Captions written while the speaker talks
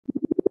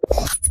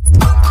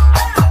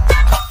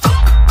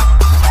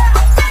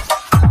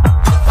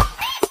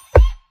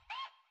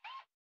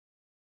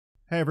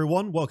Hey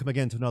everyone, welcome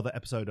again to another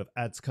episode of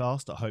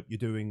AdzCast. I hope you're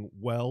doing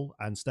well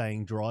and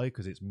staying dry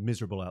because it's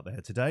miserable out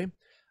there today.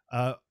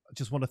 I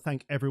just want to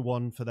thank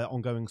everyone for their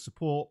ongoing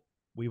support.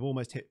 We've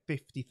almost hit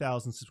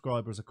 50,000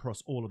 subscribers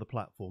across all of the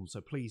platforms,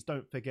 so please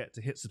don't forget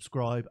to hit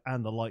subscribe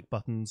and the like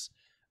buttons.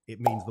 It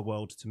means the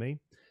world to me.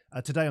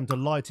 Today I'm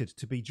delighted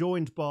to be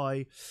joined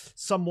by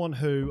someone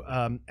who,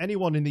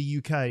 anyone in the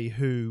UK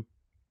who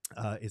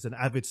is an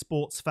avid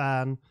sports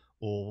fan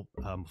or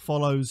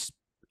follows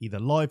either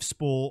live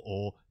sport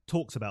or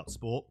talks about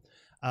sport,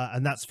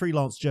 and that's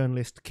freelance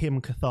journalist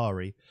Kim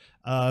Kothari.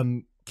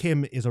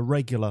 Kim is a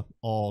regular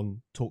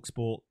on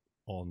TalkSport,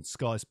 on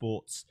Sky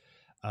Sports,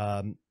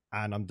 and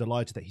I'm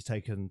delighted that he's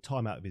taken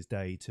time out of his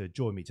day to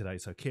join me today.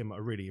 So, Kim, I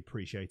really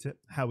appreciate it.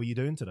 How are you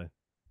doing today?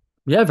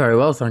 Yeah, very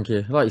well, thank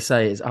you. Like you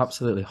say, it's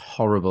absolutely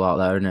horrible out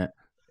there, isn't it?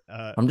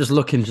 Uh, I'm just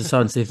looking to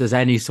try and see if there's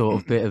any sort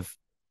of bit of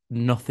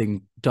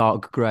nothing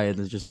dark grey, and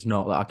there's just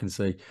not that I can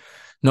see.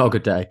 Not a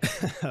good day.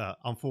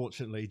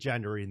 Unfortunately,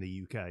 January in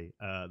the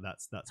UK,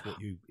 that's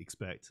what you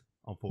expect.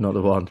 Not the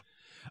Unfortunately,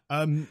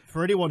 one.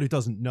 for anyone who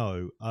doesn't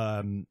know,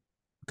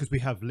 because we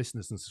have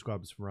listeners and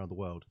subscribers from around the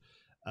world,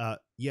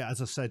 yeah,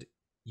 as I said,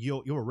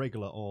 you're a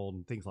regular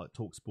on things like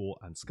TalkSport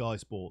and Sky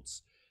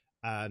Sports,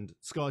 and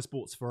Sky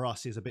Sports for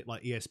us is a bit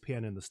like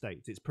ESPN in the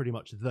States. It's pretty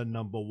much the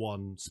number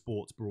one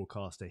sports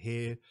broadcaster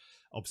here,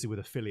 obviously with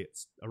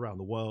affiliates around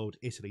the world,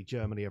 Italy,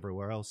 Germany,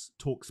 everywhere else.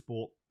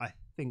 TalkSport, I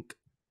think,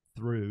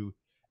 through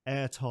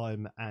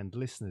airtime and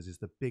listeners, is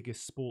the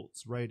biggest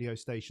sports radio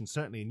station,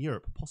 certainly in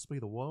Europe, possibly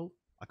the world.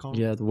 I can't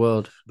Yeah, the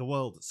world. the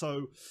world.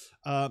 So,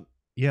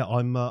 yeah,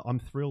 I'm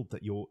thrilled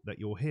that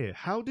you're here.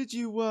 How did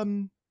you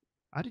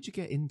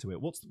get into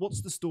it?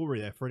 What's the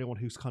story there for anyone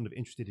who's kind of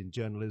interested in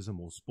journalism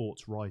or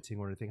sports writing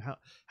or anything?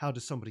 How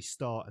does somebody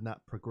start in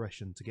that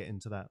progression to get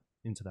into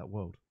that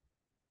world?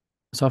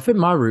 So I think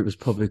my route was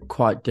probably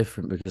quite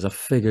different because I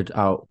figured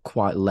out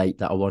quite late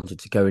that I wanted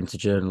to go into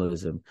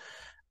journalism.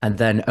 And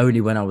then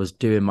only when I was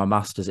doing my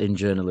master's in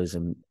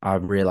journalism, I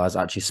realised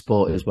actually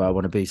sport is where I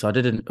want to be. So I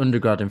did an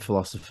undergrad in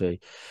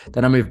philosophy.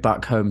 Then I moved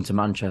back home to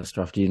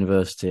Manchester after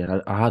university,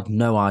 and I had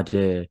no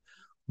idea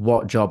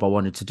what job I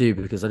wanted to do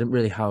because I didn't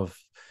really have.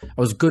 I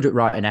was good at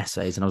writing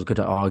essays and I was good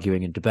at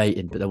arguing and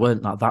debating, but there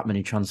weren't like that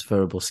many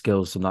transferable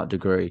skills from that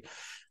degree.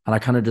 And I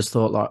kind of just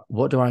thought, like,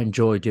 what do I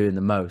enjoy doing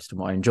the most?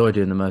 And what I enjoy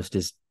doing the most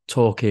is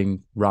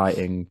talking,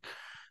 writing,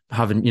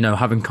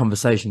 having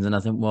conversations. And I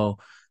think, well,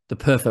 the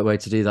perfect way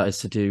to do that is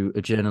to do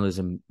a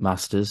journalism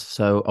master's.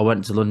 So I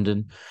went to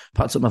London,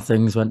 packed up my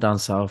things, went down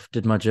south,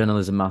 did my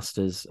journalism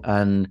master's,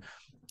 and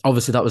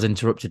obviously that was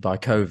interrupted by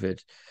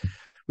COVID,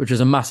 which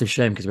was a massive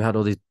shame because we had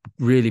all these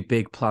really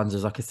big plans.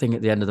 There's like a thing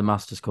at the end of the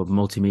masters called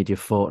Multimedia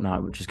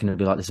Fortnight, which is going to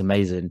be like this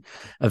amazing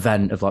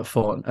event of like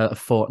a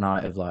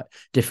fortnight of like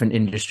different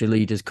industry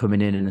leaders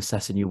coming in and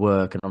assessing your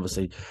work. And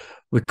obviously,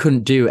 we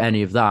couldn't do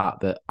any of that.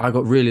 But I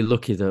got really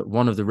lucky that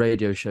one of the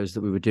radio shows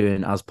that we were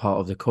doing as part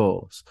of the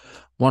course,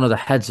 one of the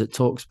heads at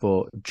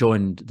Talksport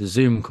joined the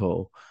Zoom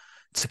call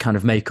to kind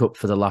of make up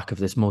for the lack of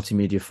this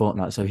Multimedia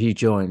Fortnight. So he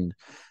joined.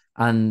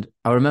 And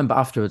I remember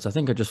afterwards, I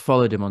think I just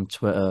followed him on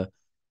Twitter,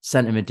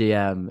 sent him a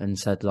DM and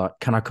said, like,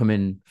 can I come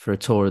in for a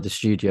tour of the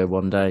studio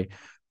one day?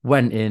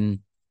 Went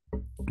in.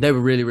 They were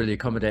really, really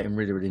accommodating,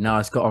 really, really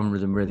nice, got on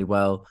with them really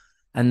well.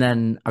 And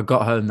then I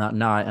got home that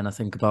night, and I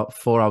think about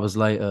 4 hours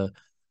later,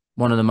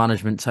 one of the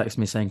management texted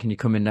me saying, can you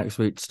come in next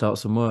week to start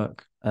some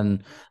work?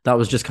 And that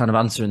was just kind of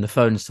answering the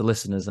phones to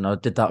listeners. And I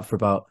did that for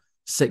about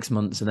 6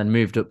 months and then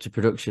moved up to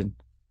production.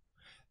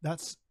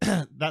 That's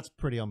that's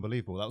pretty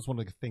unbelievable. That was one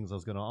of the things I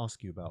was going to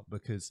ask you about,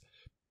 because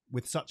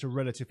with such a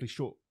relatively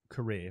short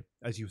career,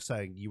 as you were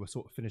saying, you were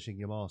sort of finishing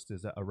your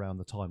masters at around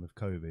the time of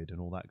COVID and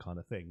all that kind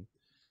of thing,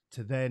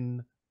 to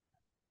then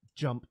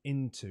jump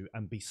into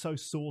and be so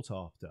sought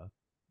after,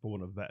 for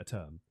want of a better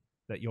term,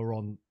 that you're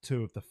on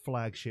two of the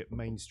flagship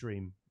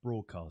mainstream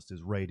broadcasters,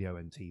 radio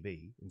and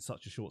TV, in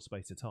such a short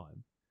space of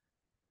time.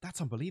 That's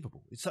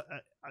unbelievable.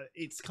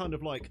 It's kind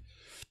of like,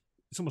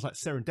 it's almost like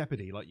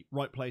serendipity, like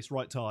right place,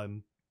 right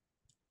time.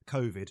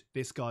 COVID.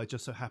 This guy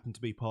just so happened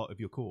to be part of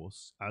your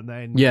course,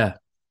 Yeah.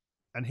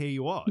 and here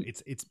you are.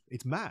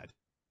 It's mad.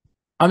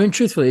 I mean,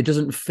 truthfully, it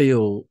doesn't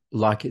feel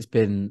like it's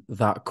been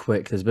that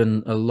quick. There's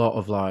been a lot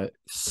of like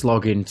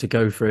slogging to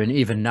go through. And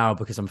even now,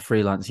 because I'm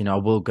freelance, I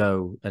will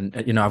go and,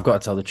 I've got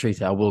to tell the truth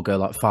here. I will go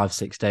like 5,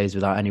 6 days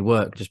without any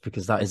work just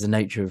because that is the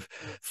nature of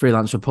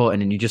freelance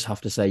reporting. And you just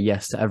have to say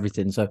yes to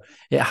everything. So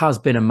it has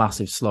been a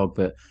massive slog,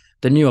 but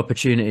the new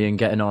opportunity and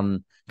getting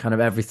on kind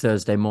of every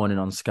Thursday morning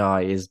on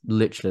Sky is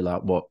literally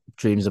like what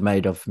dreams are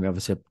made of for me.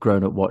 Obviously, I've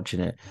grown up watching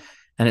it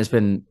and it's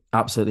been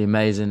absolutely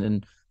amazing.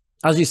 And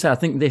as you say, I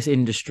think this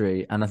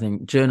industry and I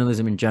think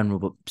journalism in general,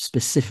 but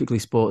specifically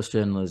sports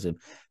journalism,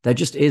 there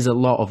just is a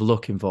lot of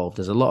luck involved.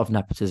 There's a lot of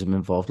nepotism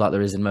involved, like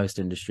there is in most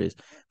industries,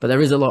 but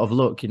there is a lot of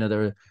luck.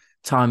 There are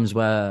times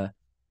where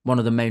one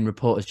of the main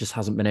reporters just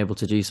hasn't been able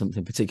to do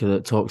something, particularly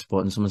at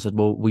TalkSport, and someone said,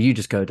 well, will you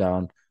just go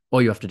down?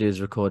 All you have to do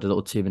is record a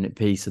little 2 minute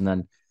piece, and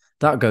then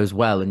that goes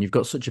well. And you've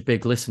got such a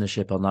big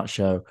listenership on that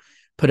show.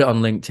 Put it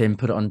on LinkedIn,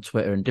 put it on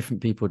Twitter, and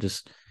different people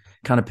just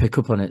kind of pick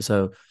up on it.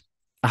 So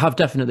I have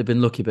definitely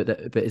been lucky, but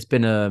it's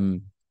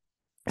been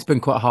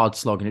quite a hard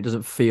slog, and it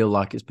doesn't feel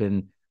like it's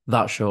been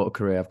that short a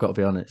career. I've got to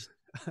be honest.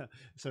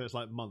 So it's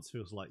like months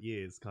feels like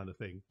years kind of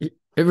thing. It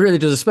really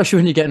does, especially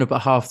when you're getting up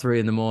at 3:30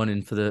 in the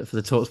morning for the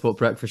Talksport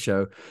breakfast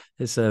show.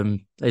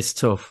 It's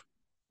tough.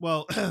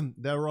 Well,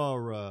 there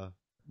are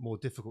more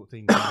difficult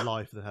things in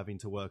life than having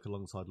to work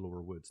alongside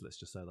Laura Woods. Let's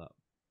just say that.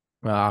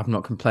 Well, I'm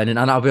not complaining,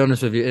 and I'll be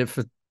honest with you,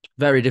 for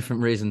very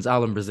different reasons.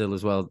 Alan Brazil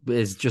as well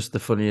is just the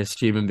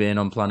funniest human being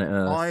on planet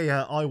Earth.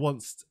 I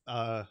once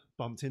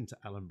bumped into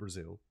Alan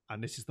Brazil,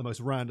 and this is the most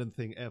random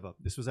thing ever.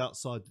 This was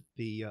outside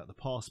the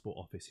passport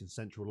office in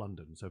central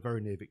London, so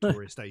very near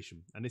Victoria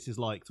Station, and this is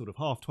like sort of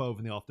 12:30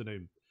 in the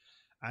afternoon,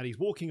 and he's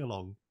walking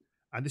along,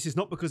 and this is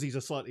not because he's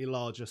a slightly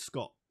larger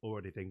Scot or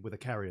anything with a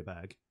carrier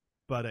bag,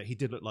 but he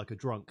did look like a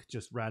drunk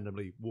just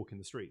randomly walking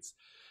the streets,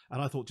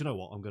 and I thought, you know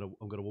what, I'm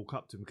gonna walk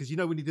up to him, because you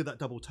know when you do that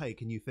double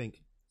take and you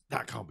think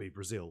that can't be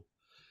Brazil,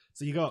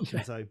 so you go up to him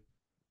and say,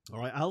 "All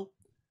right, Al,"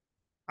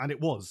 and it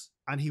was,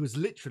 and he was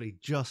literally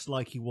just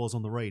like he was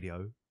on the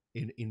radio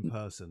in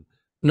person.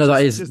 No,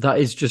 that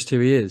is just who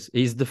he is.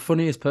 He's the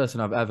funniest person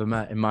I've ever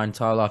met in my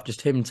entire life.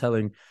 Just him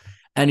telling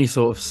any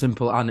sort of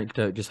simple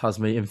anecdote just has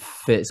me in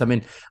fits. I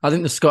mean, I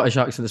think the Scottish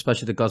accent,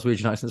 especially the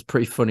Glaswegian accent, is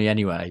pretty funny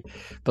anyway.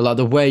 But like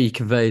the way he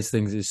conveys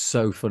things is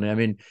so funny. I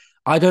mean,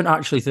 I don't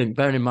actually think,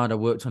 bearing in mind I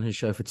worked on his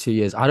show for 2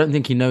 years, I don't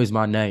think he knows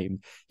my name.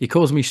 He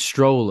calls me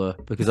Stroller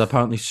because I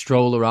apparently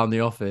stroll around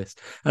the office.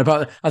 And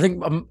apparently, I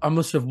think I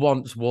must have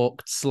once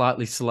walked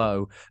slightly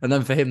slow, and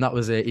then for him that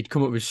was it. He'd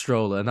come up with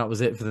Stroller, and that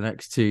was it for the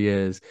next 2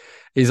 years.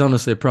 He's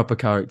honestly a proper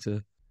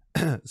character.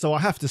 So I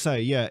have to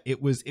say, yeah,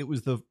 it was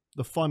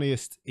the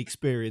funniest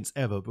experience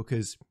ever,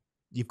 because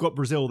you've got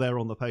Brazil there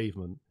on the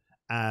pavement,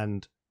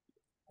 and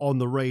on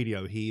the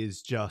radio he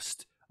is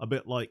just a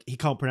bit like he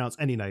can't pronounce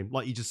any name,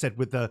 like you just said,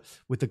 with the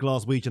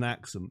Glaswegian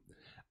accent,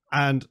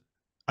 and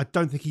I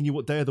don't think he knew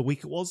what day of the week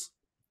it was,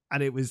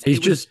 and it was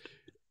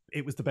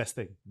the best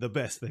thing. The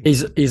best thing.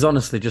 He's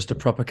honestly just a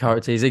proper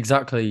character. He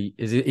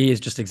is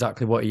just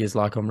exactly what he is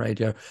like on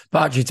radio.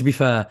 But actually, to be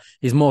fair,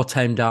 he's more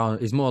tamed down.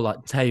 He's more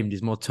like tamed.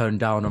 He's more toned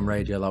down on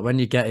radio. Like when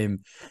you get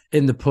him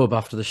in the pub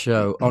after the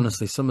show,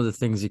 honestly, some of the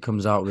things he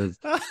comes out with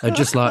are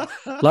just like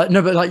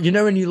no, but like, you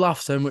know, when you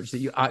laugh so much that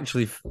you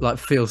actually like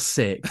feel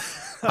sick.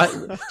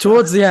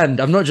 Towards the end,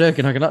 I'm not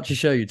joking. I can actually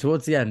show you.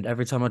 Towards the end,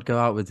 every time I'd go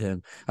out with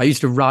him, I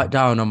used to write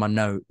down on my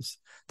notes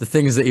the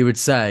things that he would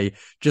say,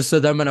 just so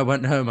then when I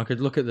went home, I could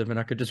look at them and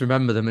I could just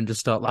remember them and just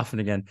start laughing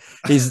again.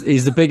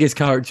 He's the biggest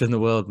character in the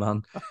world,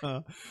 man.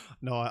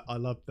 No, I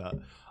love that.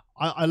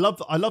 I love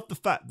the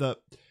fact that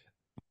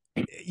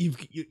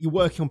you're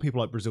working on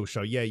people like Brazil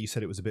show. Yeah, you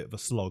said it was a bit of a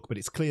slog, but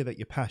it's clear that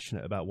you're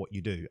passionate about what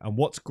you do. And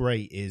what's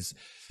great is,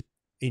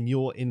 in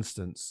your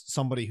instance,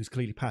 somebody who's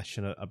clearly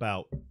passionate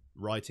about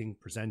writing,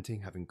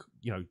 presenting, having,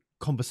 you know,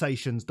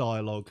 conversations,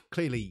 dialogue.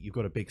 Clearly, you've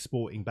got a big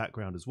sporting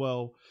background as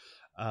well.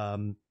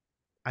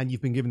 And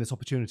you've been given this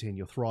opportunity and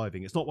you're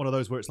thriving. It's not one of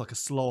those where it's like a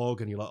slog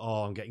and you're like,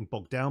 oh, I'm getting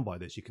bogged down by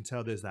this. You can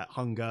tell there's that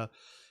hunger.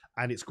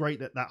 And it's great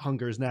that that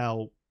hunger has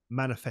now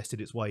manifested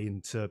its way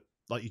into,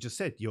 like you just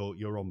said,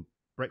 you're on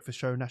breakfast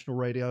show, national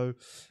radio.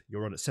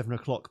 You're on at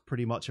 7:00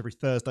 pretty much every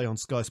Thursday on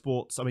Sky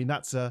Sports. I mean,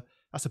 that's a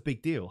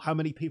big deal. How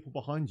many people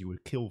behind you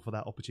would kill for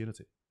that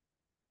opportunity?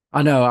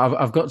 I know.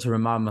 I've got to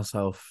remind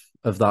myself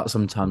of that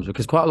sometimes,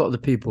 because quite a lot of the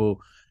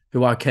people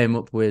who I came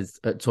up with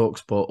at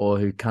Talksport, or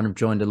who kind of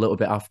joined a little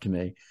bit after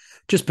me,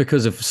 just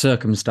because of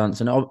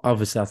circumstance. And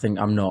obviously, I think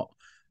I'm not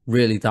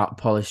really that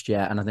polished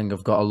yet. And I think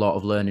I've got a lot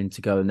of learning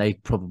to go, and they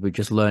probably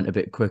just learned a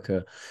bit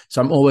quicker.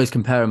 So I'm always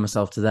comparing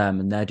myself to them,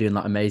 and they're doing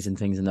like amazing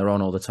things, and they're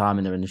on all the time,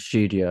 and they're in the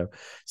studio.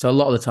 So a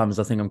lot of the times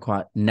I think I'm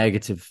quite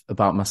negative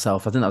about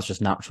myself. I think that's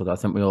just natural. I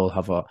think we all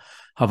have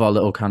our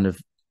little kind of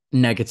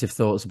negative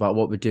thoughts about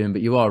what we're doing.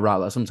 But you are right.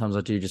 Like sometimes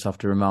I do just have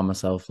to remind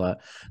myself, like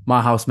my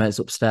housemate's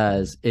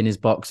upstairs in his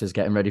boxers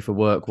getting ready for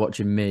work,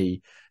 watching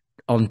me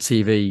on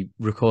TV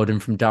recording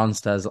from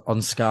downstairs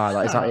on Sky.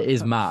 Like it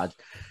is mad.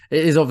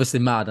 It is obviously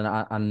mad,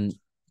 and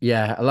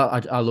yeah,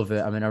 I love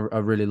it. I mean, I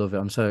really love it.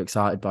 I'm so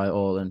excited by it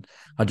all, and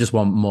I just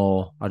want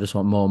more. I just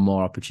want more and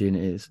more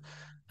opportunities.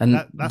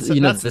 And that's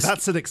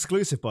an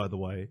exclusive, by the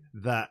way.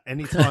 That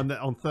anytime that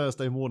on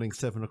Thursday morning,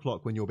 7:00,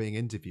 when you're being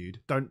interviewed,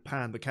 don't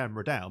pan the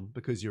camera down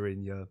because you're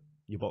in your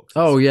boxes.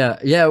 Oh yeah.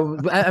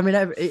 I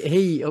mean,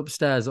 he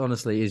upstairs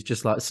honestly is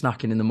just like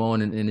snacking in the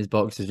morning in his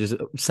boxes, just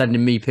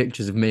sending me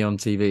pictures of me on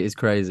TV. It's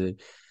crazy.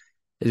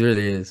 It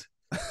really is.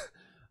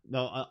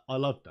 No, I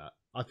love that.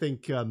 I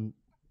think,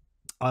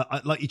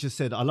 I like you just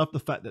said, I love the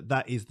fact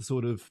that is the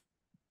sort of,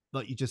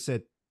 like you just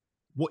said,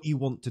 what you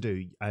want to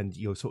do, and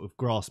you're sort of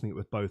grasping it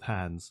with both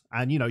hands.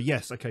 And, you know,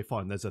 yes, okay,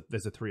 fine, there's a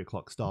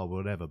 3:00 star or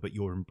whatever, but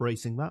you're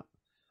embracing that.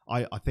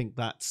 I think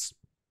that's,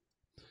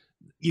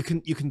 you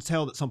can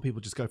tell that some people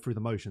just go through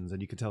the motions,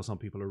 and you can tell some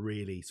people are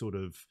really sort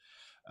of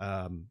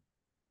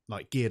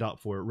like geared up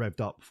for it, revved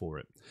up for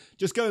it.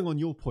 Just going on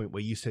your point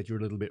where you said you're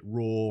a little bit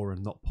raw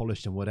and not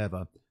polished and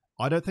whatever,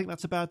 I don't think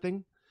that's a bad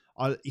thing.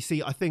 You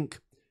see, I think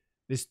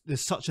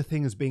there's such a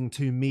thing as being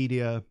too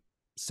media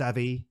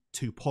savvy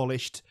too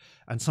polished,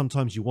 and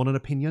sometimes you want an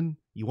opinion,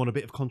 you want a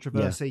bit of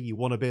controversy, you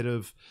want a bit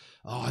of,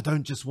 oh, I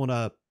don't just want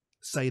to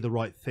say the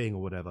right thing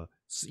or whatever.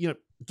 So,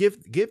 give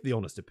the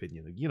honest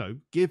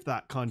opinion. Give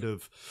that kind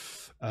of.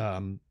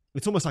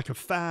 It's almost like a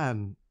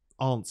fan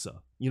answer,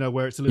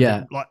 where it's a little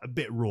bit, like a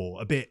bit raw,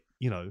 a bit,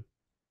 and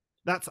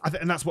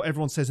that's what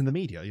everyone says in the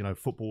media.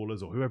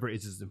 Footballers or whoever it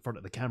is in front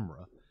of the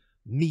camera,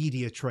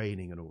 media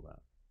training and all that.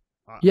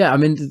 Yeah, I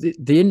mean,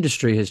 the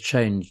industry has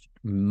changed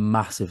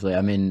massively.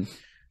 I mean,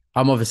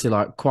 I'm obviously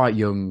like quite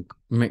young,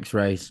 mixed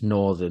race,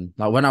 northern.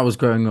 Like when I was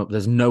growing up,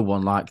 there's no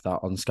one like that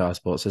on Sky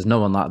Sports. There's no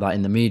one like that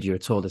in the media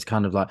at all. There's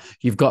kind of like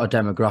you've got a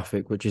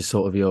demographic which is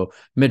sort of your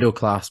middle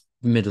class,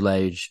 middle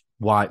aged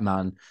white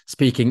man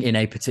speaking in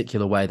a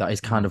particular way. That is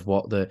kind of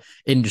what the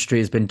industry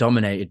has been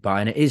dominated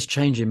by, and it is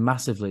changing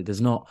massively. There's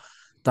not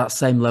that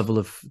same level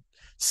of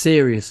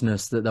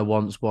seriousness that there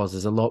once was.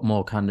 There's a lot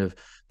more kind of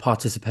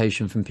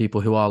participation from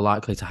people who are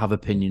likely to have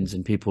opinions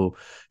and people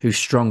who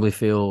strongly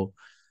feel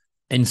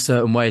in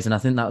certain ways. And I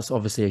think that's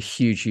obviously a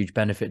huge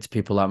benefit to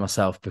people like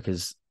myself,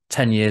 because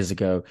 10 years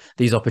ago,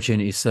 these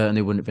opportunities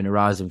certainly wouldn't have been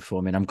arising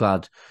for me. And I'm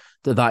glad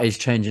that is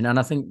changing. And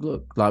I think,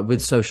 look, like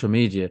with social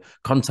media,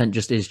 content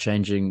just is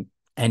changing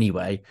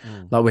anyway.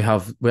 Like we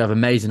have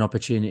amazing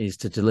opportunities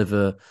to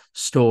deliver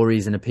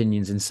stories and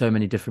opinions in so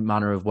many different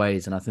manner of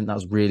ways. And I think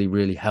that's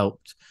really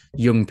helped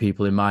young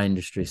people in my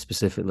industry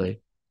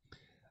specifically.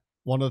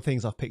 One of the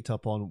things I've picked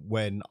up on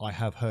when I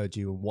have heard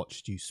you and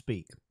watched you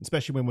speak,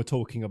 especially when we're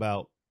talking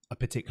about a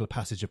particular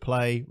passage of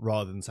play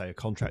rather than say a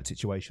contract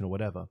situation or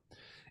whatever,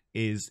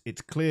 is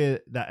it's clear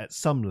that at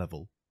some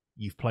level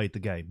you've played the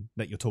game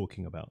that you're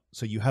talking about.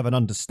 So you have an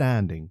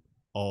understanding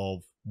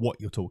of what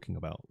you're talking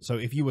about. So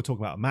if you were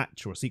talking about a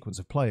match or a sequence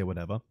of play or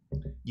whatever,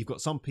 you've got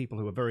some people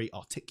who are very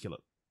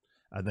articulate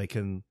and they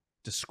can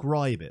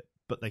describe it,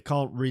 but they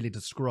can't really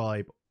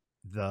describe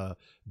the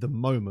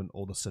moment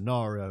or the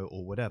scenario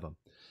or whatever.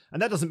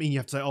 And that doesn't mean you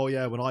have to say, oh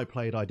yeah, when I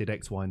played, I did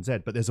X, Y, and Z,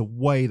 but there's a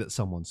way that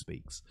someone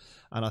speaks.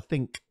 And I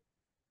think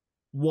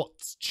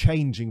what's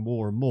changing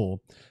more and more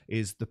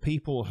is the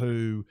people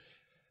who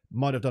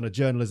might have done a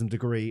journalism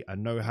degree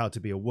and know how to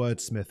be a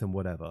wordsmith and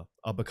whatever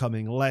are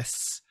becoming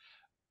less,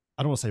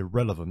 I don't want to say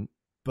relevant,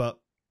 but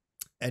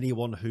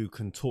anyone who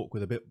can talk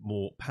with a bit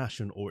more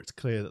passion, or it's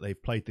clear that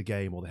they've played the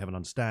game or they have an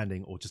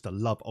understanding or just a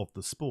love of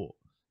the sport,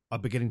 are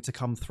beginning to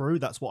come through.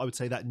 That's what I would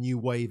say that new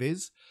wave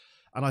is.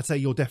 And I'd say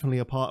you're definitely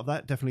a part of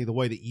that. Definitely the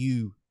way that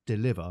you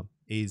deliver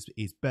is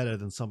better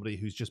than somebody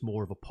who's just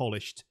more of a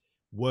polished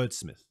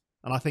wordsmith.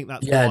 And I think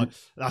that's why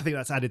I think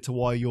that's added to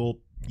why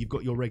you've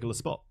got your regular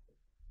spot.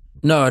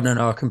 No,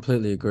 I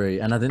completely agree.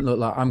 And I think, look,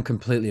 like I'm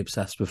completely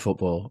obsessed with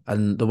football.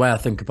 And the way I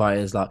think about it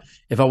is like,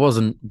 if I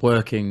wasn't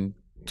working,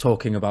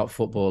 talking about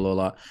football or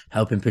like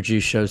helping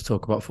produce shows,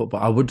 talk about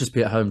football, I would just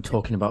be at home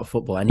talking about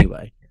football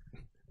anyway.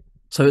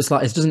 So it's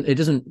like, it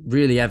doesn't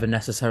really ever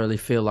necessarily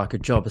feel like a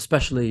job,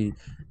 especially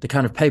the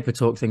kind of paper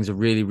talk thing's a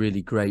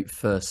really great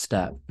first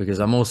step, because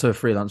I'm also a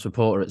freelance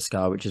reporter at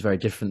Sky, which is very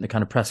different. The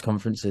kind of press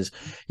conferences,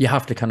 you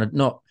have to kind of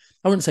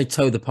I wouldn't say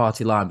toe the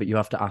party line, but you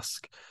have to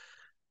ask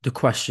the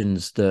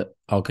questions that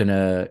are going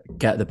to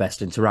get the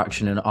best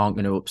interaction and aren't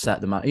going to upset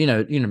them.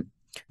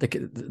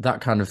 That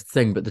kind of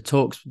thing. But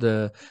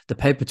the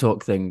paper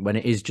talk thing, when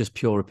it is just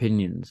pure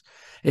opinions,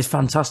 it's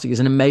fantastic. It's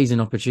an amazing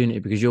opportunity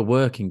because you're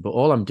working, but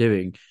all I'm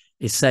doing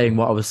is saying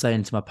what I was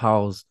saying to my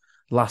pals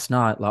last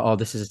night, like, oh,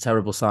 this is a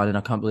terrible signing,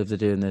 I can't believe they're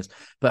doing this.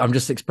 But I'm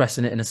just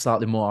expressing it in a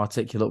slightly more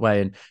articulate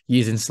way and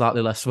using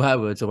slightly less swear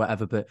words or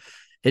whatever. But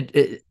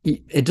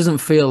it doesn't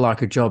feel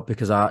like a job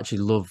because I actually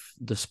love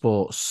the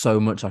sport so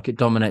much. Like, it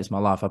dominates my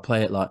life. I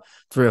play it like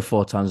 3 or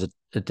 4 times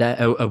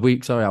a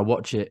week. Sorry, I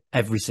watch it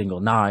every single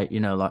night.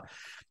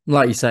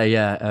 Like you say,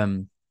 yeah.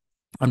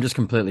 I'm just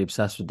completely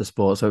obsessed with the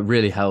sport, so it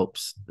really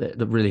helps. It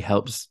really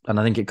helps, and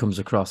I think it comes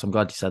across. I'm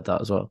glad you said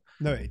that as well.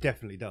 No, it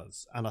definitely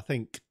does, and I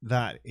think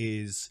that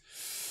is.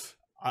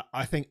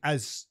 I think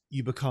as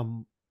you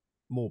become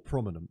more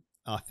prominent,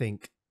 I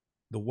think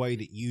the way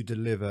that you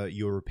deliver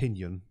your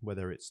opinion,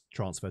 whether it's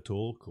transfer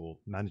talk or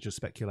manager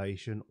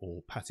speculation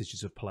or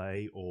passages of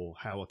play or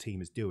how a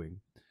team is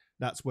doing,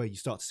 that's where you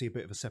start to see a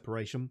bit of a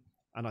separation.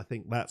 And I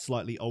think that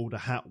slightly older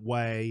hat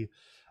way,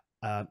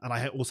 and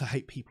I also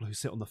hate people who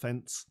sit on the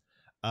fence.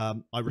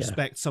 I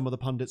respect some of the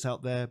pundits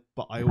out there,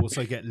 but I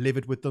also get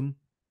livid with them.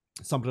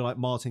 Somebody like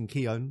Martin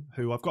Keown,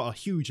 who I've got a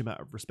huge amount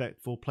of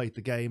respect for, played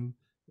the game,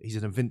 he's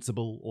an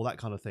invincible, all that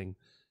kind of thing,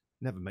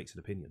 never makes an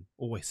opinion,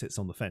 always sits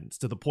on the fence,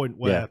 to the point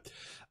where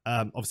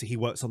obviously he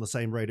works on the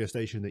same radio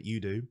station that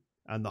you do,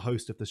 and the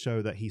host of the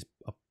show that he's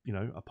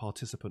a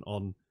participant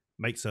on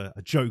makes a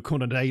joke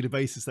on a daily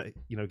basis that,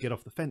 get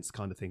off the fence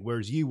kind of thing,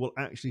 whereas you will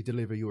actually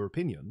deliver your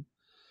opinion.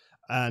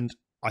 And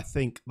I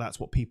think that's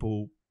what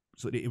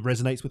it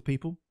resonates with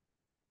people.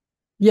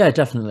 Yeah,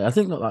 definitely. I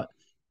think that like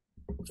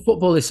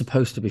football is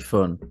supposed to be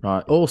fun,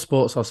 right? All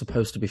sports are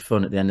supposed to be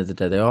fun at the end of the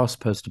day. They are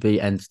supposed to be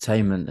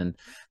entertainment, and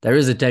there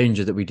is a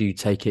danger that we do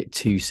take it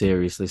too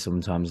seriously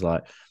sometimes.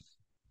 Like,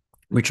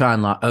 we try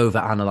and like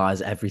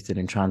overanalyze everything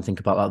and try and think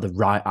about like the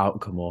right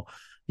outcome, or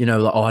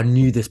like, oh, I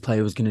knew this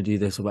player was going to do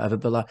this or whatever.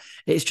 But like,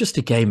 it's just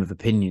a game of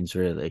opinions,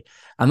 really.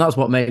 And that's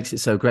what makes it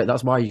so great.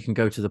 That's why you can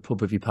go to the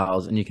pub with your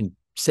pals and you can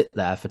sit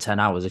there for 10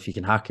 hours if you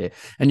can hack it.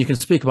 And you can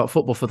speak about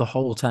football for the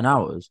whole 10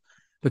 hours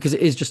because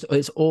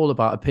it's all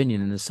about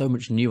opinion and there's so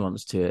much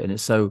nuance to it. And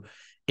it's so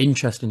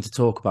interesting to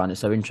talk about and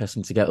it's so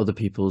interesting to get other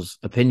people's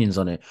opinions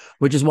on it,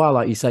 which is why,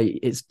 like you say,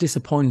 it's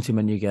disappointing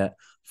when you get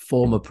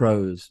former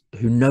pros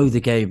who know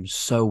the game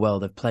so well.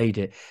 They've played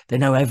it. They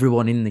know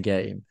everyone in the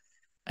game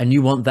and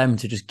you want them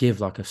to just give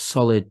like a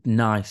solid,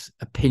 nice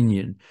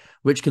opinion,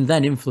 which can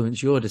then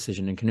influence your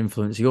decision and can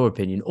influence your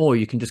opinion, or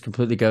you can just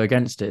completely go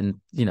against it.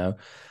 And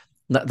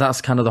that's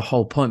kind of the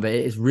whole point. But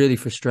it is really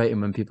frustrating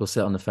when people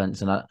sit on the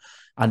fence, and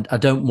I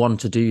don't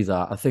want to do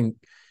that. I think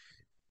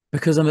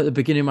because I'm at the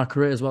beginning of my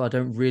career as well, I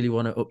don't really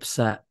want to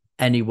upset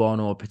anyone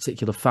or a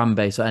particular fan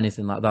base or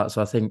anything like that.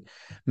 So I think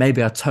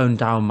maybe I tone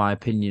down my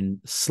opinion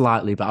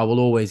slightly, but I will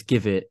always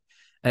give it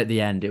at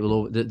the end. It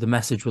will the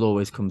message will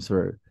always come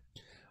through.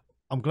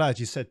 I'm glad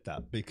you said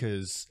that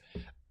because,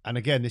 and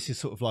again, this is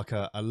sort of like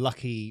a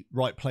lucky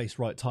right place,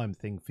 right time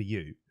thing for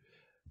you.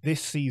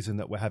 This season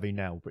that we're having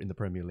now in the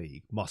Premier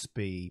League must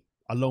be,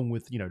 along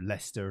with,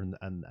 Leicester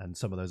and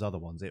some of those other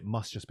ones, it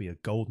must just be a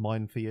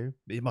goldmine for you.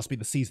 It must be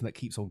the season that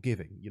keeps on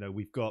giving.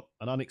 We've got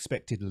an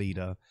unexpected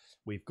leader.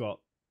 We've got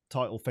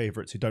title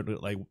favourites who don't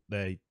look like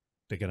they're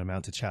going to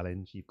mount a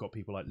challenge. You've got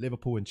people like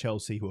Liverpool and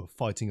Chelsea who are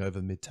fighting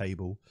over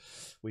mid-table.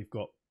 We've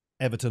got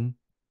Everton,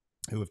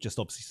 who have just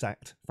obviously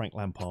sacked Frank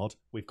Lampard.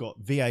 We've got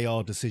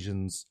VAR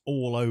decisions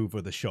all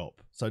over the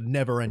shop. So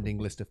never-ending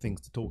list of things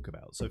to talk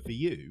about. So for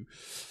you,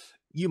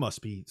 you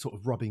must be sort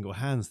of rubbing your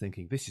hands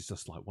thinking, this is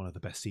just like one of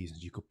the best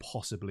seasons you could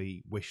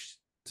possibly wish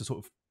to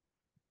sort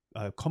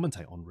of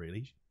commentate on,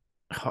 really.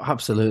 Oh,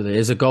 absolutely.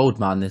 It's a gold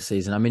mine this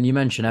season. I mean, you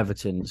mentioned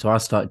Everton. So I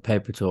started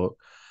Paper Talk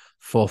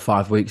 4 or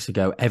 5 weeks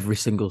ago. Every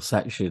single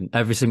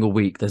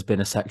week, there's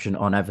been a section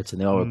on Everton.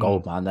 They are a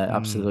gold mine. They're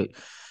absolutely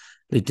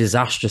the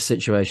disastrous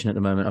situation at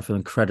the moment. I feel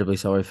incredibly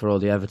sorry for all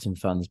the Everton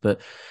fans.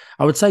 But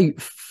I would say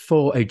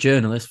for a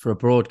journalist, for a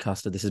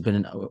broadcaster, this has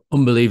been an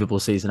unbelievable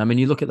season. I mean,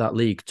 you look at that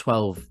league,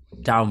 12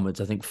 downwards.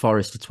 I think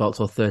Forest are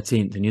 12th or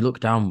 13th, and you look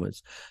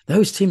downwards.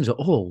 Those teams are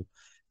all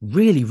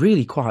really,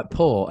 really quite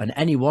poor, and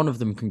any one of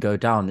them can go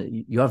down.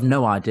 You have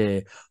no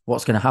idea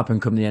what's going to happen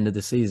come the end of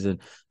the season.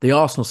 The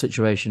Arsenal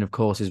situation, of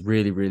course, is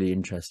really, really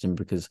interesting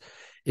because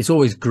it's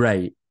always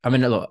great. I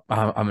mean, look,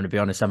 I'm going to be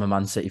honest, I'm a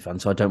Man City fan,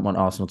 so I don't want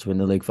Arsenal to win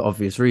the league for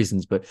obvious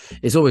reasons, but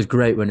it's always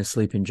great when a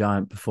sleeping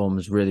giant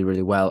performs really,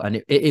 really well, and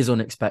it is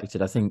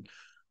unexpected. I think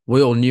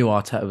we all knew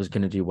Arteta was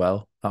going to do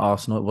well at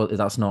Arsenal. Well,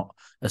 that's not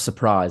a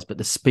surprise, but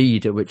the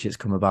speed at which it's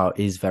come about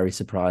is very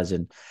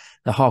surprising.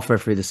 They're halfway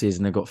through the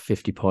season, they've got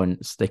 50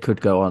 points. They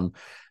could go on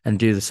and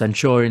do the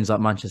Centurions like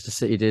Manchester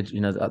City did.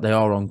 They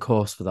are on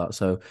course for that.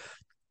 So,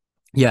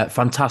 yeah,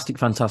 fantastic,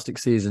 fantastic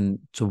season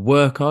to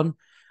work on.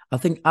 I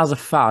think as a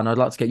fan, I'd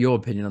like to get your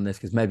opinion on this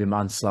because maybe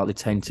mine's slightly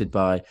tainted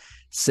by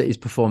City's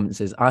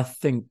performances. I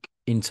think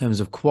in terms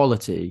of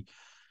quality,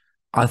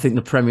 I think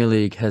the Premier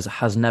League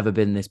has never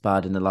been this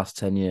bad in the last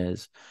 10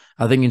 years.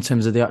 I think in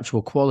terms of the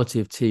actual quality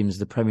of teams,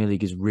 the Premier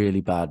League is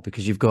really bad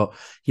because you've got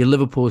your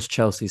Liverpool's,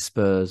 Chelsea,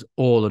 Spurs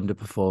all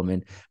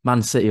underperforming,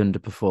 Man City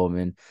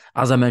underperforming.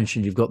 As I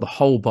mentioned, you've got the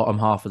whole bottom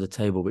half of the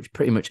table, which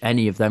pretty much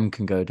any of them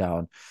can go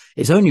down.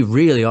 It's only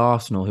really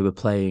Arsenal who are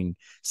playing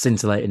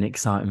scintillating,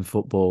 exciting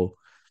football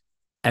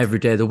every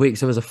day of the week.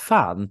 So as a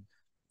fan,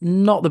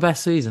 not the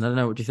best season. I don't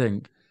know. What do you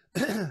think?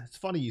 It's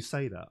funny you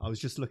say that. I was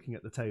just looking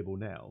at the table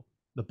now.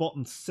 The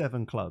bottom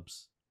 7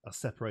 clubs are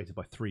separated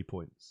by 3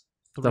 points.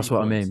 That's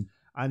what I mean.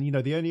 And,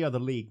 the only other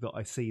league that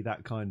I see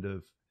that kind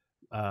of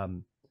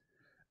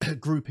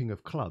grouping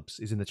of clubs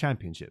is in the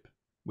Championship,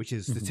 which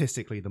is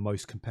statistically the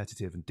most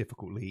competitive and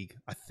difficult league,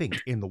 I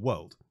think, in the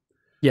world.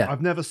 Yeah.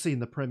 I've never seen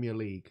the Premier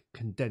League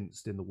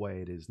condensed in the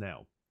way it is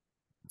now.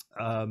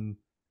 On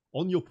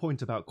your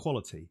point about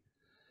quality,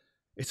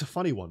 it's a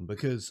funny one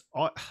because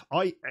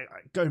I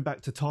going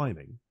back to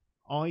timing,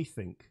 I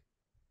think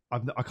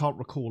I can't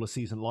recall a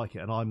season like it,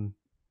 and I'm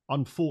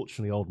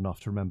unfortunately old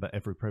enough to remember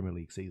every Premier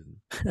League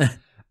season.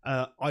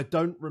 I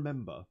don't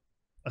remember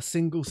a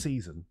single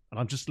season, and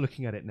I'm just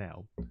looking at it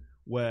now,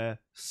 where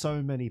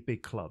so many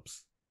big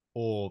clubs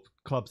or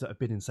clubs that have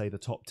been in, say, the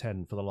top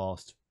 10 for the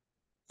last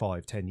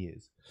 5-10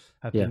 years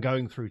have been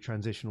going through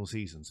transitional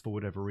seasons for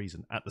whatever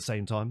reason at the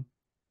same time.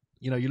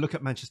 You look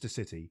at Manchester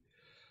City.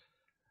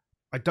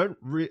 They've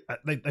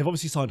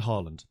obviously signed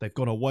Haaland. They've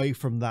gone away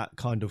from that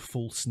kind of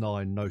false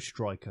nine, no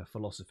striker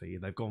philosophy,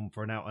 and they've gone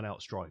for an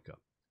out-and-out striker.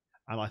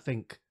 And I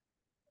think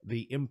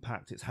the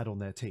impact it's had on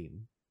their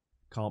team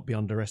can't be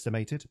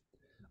underestimated.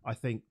 I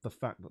think the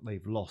fact that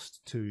they've lost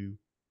 2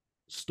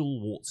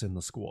 stalwarts in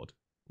the squad,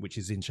 which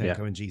is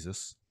Zinchenko and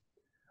Jesus,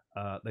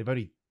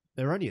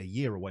 they're only a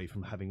year away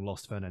from having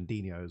lost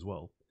Fernandinho as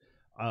well.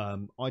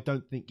 I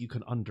don't think you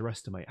can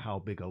underestimate how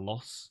big a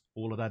loss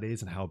all of that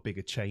is and how big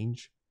a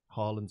change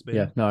Haaland's been.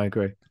 Yeah, no, I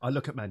agree. I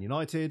look at Man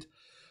United.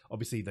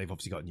 Obviously, they've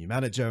got a new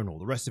manager and all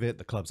the rest of it.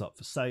 The club's up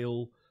for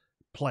sale,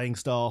 playing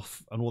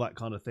staff and all that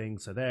kind of thing.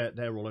 So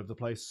they're all over the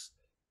place.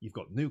 You've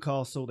got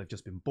Newcastle, they've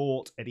just been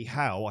bought. Eddie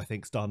Howe, I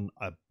think, has done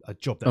a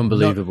job that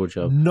unbelievable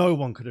job. No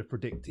one could have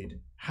predicted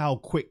how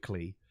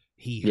quickly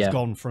he has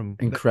gone from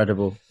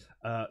incredible.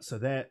 So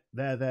they're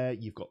there.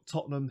 You've got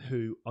Tottenham,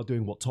 who are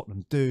doing what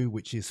Tottenham do,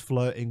 which is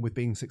flirting with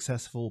being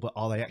successful, but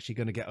are they actually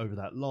going to get over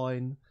that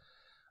line?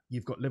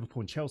 You've got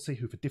Liverpool and Chelsea,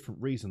 who for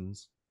different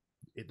reasons,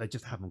 they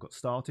just haven't got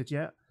started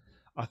yet.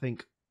 I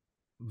think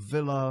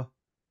Villa,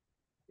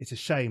 it's a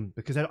shame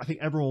because I think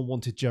everyone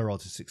wanted Gerrard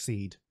to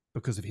succeed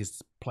because of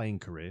his playing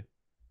career,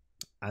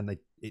 and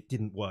it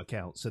didn't work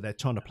out. So they're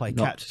trying to play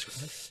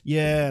catch.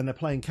 Yeah, and they're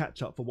playing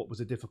catch up for what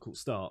was a difficult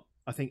start.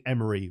 I think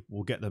Emery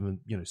will get them,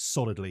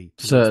 solidly.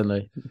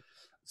 Certainly.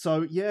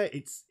 So yeah,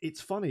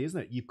 it's funny,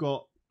 isn't it? You've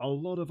got a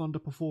lot of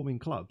underperforming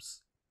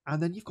clubs,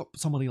 and then you've got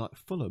somebody like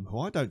Fulham, who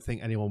I don't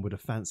think anyone would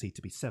have fancied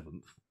to be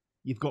 7th.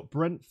 You've got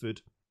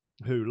Brentford,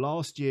 who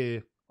last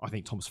year, I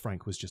think Thomas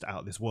Frank was just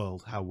out of this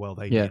world, how well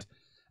they did.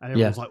 And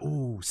everyone's like,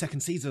 oh, second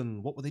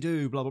season, what will they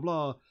do? Blah, blah,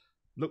 blah.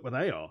 Look where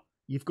they are.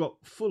 You've got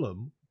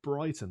Fulham,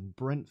 Brighton,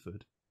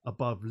 Brentford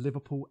above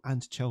Liverpool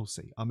and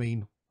Chelsea. I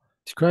mean,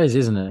 it's crazy,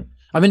 isn't it?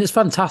 I mean, it's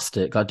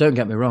fantastic. Like, don't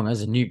get me wrong,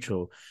 as a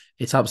neutral,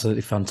 it's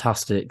absolutely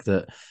fantastic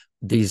that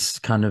these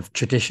kind of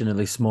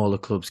traditionally smaller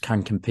clubs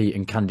can compete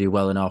and can do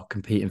well and are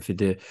competing for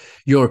the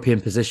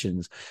European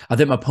positions. I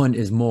think my point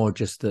is more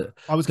just that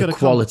the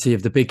quality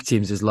of the big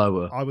teams is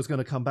lower. I was going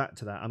to come back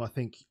to that, and I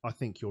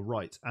think you're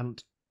right.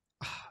 And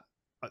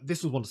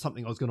this was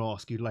something I was going to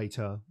ask you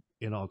later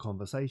in our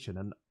conversation.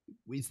 And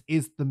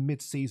is the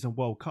mid-season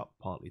World Cup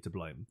partly to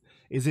blame?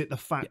 Is it the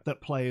fact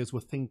that players were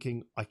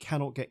thinking, I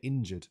cannot get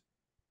injured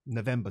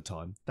November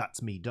time,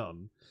 that's me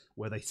done?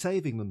 Were they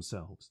saving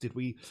themselves?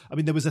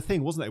 There was a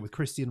thing, wasn't there, with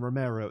Christian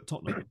Romero at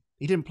Tottenham?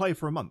 He didn't play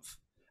for a month,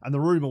 and the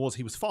rumour was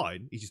he was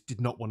fine, he just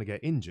did not want to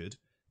get injured.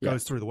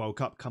 Goes through the World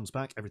Cup, comes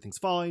back, everything's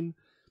fine.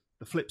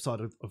 The flip side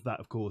of that,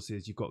 of course,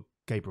 is you've got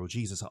Gabriel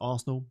Jesus at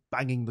Arsenal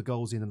banging the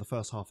goals in the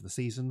first half of the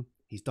season.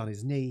 He's done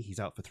his knee, he's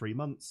out for 3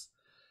 months.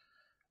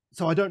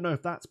 So I don't know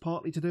if that's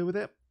partly to do with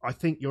it. I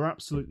think you're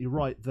absolutely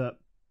right that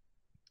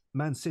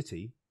Man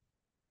City,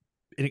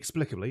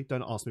 inexplicably,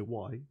 don't ask me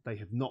why, they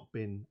have not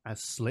been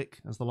as slick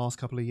as the last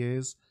couple of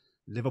years.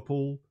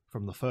 Liverpool,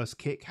 from the first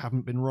kick,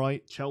 haven't been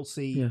right.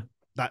 Chelsea,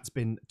 that's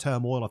been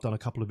turmoil. I've done a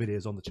couple of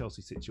videos on the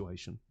Chelsea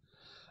situation.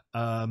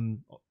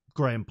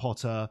 Graham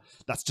Potter,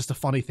 that's just a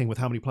funny thing with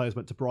how many players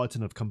went to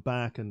Brighton, have come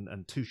back, and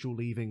Tuchel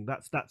leaving.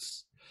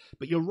 That's.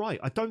 But you're right.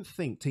 I don't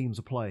think teams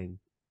are playing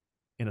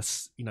in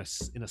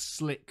a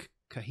slick,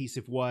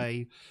 cohesive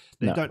way.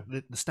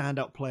 The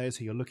standout players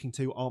who you're looking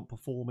to aren't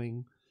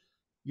performing.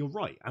 You're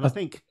right, and I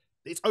think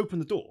it's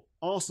opened the door.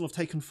 Arsenal have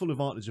taken full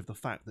advantage of the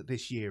fact that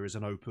this year is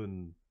an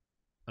open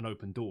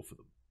door for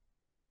them.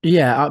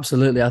 Yeah,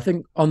 absolutely. I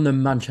think on the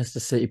Manchester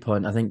City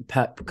point, I think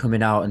Pep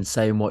coming out and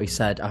saying what he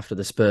said after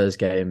the Spurs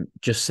game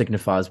just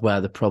signifies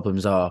where the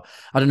problems are.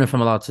 I don't know if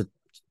I'm allowed to.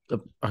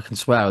 I can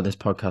swear on this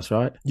podcast,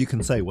 right? You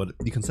can say whatever.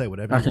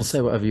 I can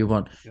say whatever you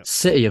want. Yep.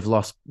 City have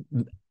lost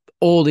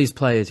all these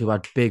players who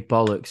had big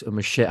bollocks and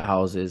were shit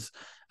houses.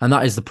 And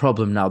that is the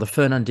problem now. The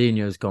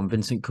Fernandinho's gone.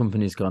 Vincent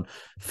Kompany's gone.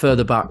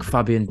 Further back,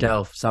 Fabian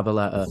Delph,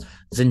 Zabaleta,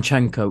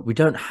 Zinchenko. We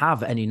don't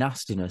have any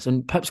nastiness.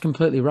 And Pep's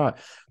completely right.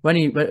 When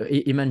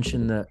he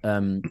mentioned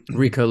that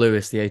Rico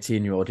Lewis, the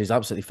 18-year-old, who's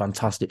absolutely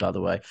fantastic, by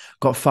the way,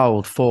 got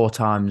fouled 4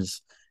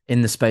 times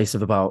in the space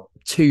of about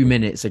 2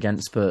 minutes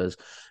against Spurs.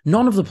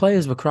 None of the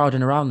players were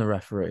crowding around the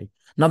referee.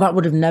 Now, that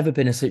would have never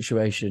been a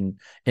situation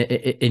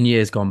in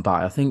years gone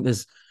by. I think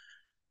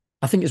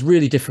it's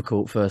really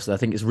difficult, firstly. I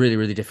think it's really,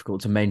 really difficult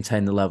to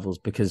maintain the levels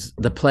because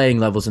the playing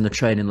levels and the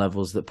training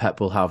levels that Pep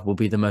will have will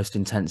be the most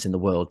intense in the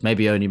world.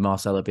 Maybe only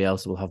Marcelo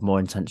Bielsa will have more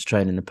intense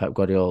training than Pep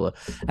Guardiola.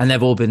 And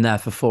they've all been there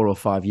for 4 or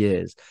 5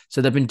 years.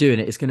 So they've been doing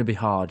it. It's going to be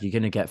hard. You're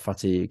going to get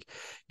fatigue.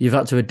 You've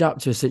had to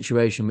adapt to a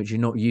situation which you're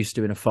not used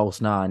to in a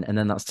false 9. And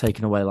then that's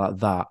taken away like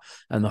that.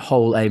 And the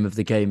whole aim of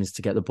the game is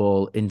to get the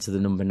ball into the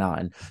number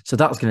 9. So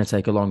that's going to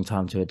take a long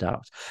time to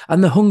adapt.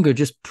 And the hunger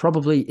just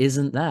probably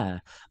isn't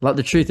there. Like,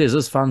 the truth is,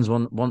 us fans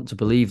want to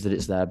believe that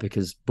it's there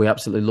because we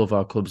absolutely love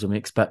our clubs and we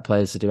expect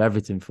players to do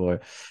everything for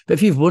it. But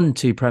if you've won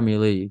 2 Premier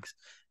Leagues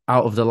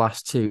out of the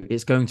last 2,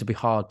 it's going to be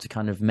hard to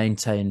kind of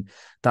maintain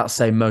that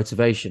same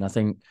motivation. I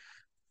think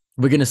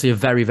we're going to see a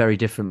very, very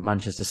different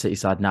Manchester City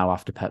side now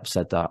after Pep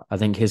said that. I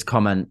think his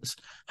comments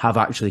have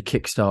actually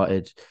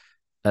kickstarted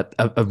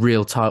a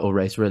real title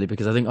race, really,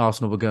 because I think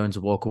Arsenal were going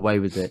to walk away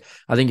with it.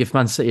 I think if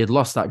Man City had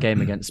lost that game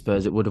against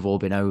Spurs, it would have all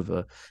been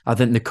over. I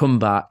think the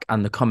comeback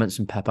and the comments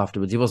from Pep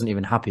afterwards, he wasn't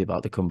even happy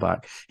about the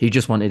comeback. He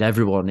just wanted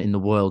everyone in the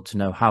world to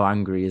know how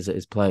angry he is at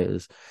his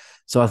players.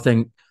 So I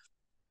think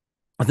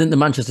the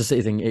Manchester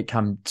City thing, it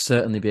can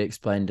certainly be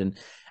explained. And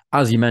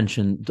as you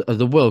mentioned,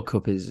 the World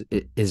Cup is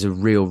a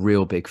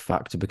real big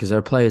factor because there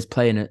are players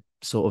playing at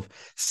sort of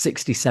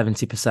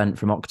 60-70%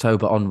 from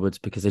October onwards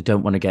because they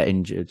don't want to get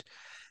injured.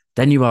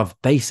 Then you have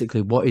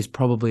basically what is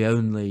probably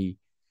only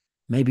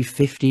maybe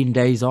 15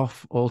 days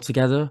off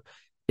altogether,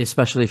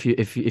 especially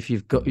if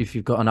you've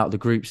gotten out of the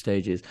group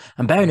stages.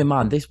 And bearing in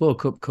mind, this World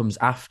Cup comes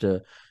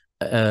after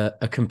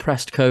a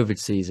compressed COVID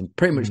season,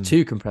 pretty much Mm.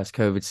 2 compressed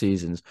COVID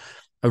seasons,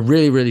 a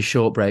really, really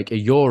short break, a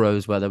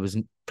Euros where there was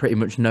pretty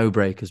much no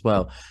break as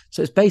well.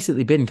 So it's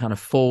basically been kind of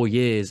 4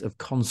 years of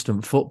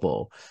constant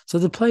football. So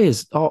the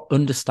players are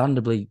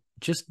understandably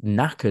just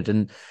knackered.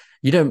 And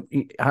you don't,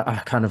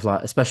 I kind of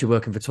like, especially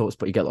working for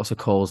Talksport, you get lots of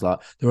calls like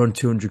they're on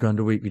 200 grand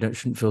a week.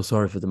 Shouldn't feel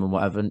sorry for them and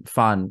whatever. And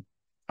fine,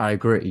 I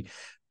agree.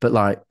 But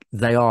like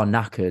they are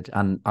knackered,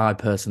 and I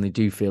personally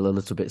do feel a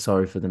little bit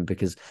sorry for them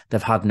because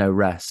they've had no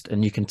rest.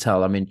 And you can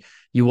tell. I mean,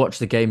 you watch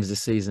the games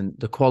this season,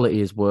 the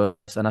quality is worse,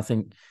 and I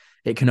think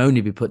it can only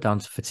be put down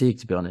to fatigue,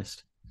 to be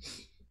honest.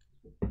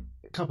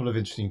 A couple of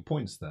interesting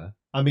points there.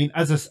 I mean,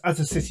 as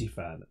a City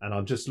fan, and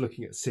I'm just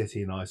looking at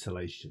City in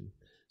isolation.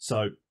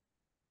 So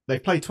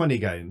they've played 20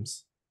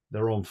 games.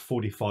 They're on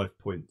 45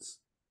 points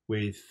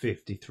with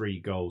 53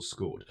 goals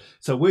scored.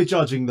 So we're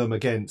judging them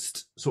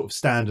against sort of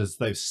standards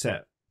they've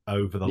set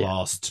over the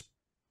last,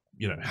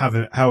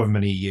 however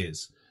many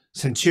years.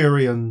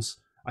 Centurions,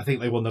 I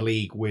think they won the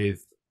league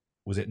with,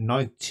 was it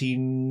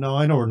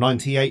 99 or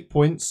 98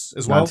 points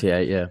as well?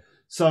 98, yeah.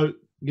 So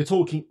you're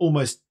talking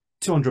almost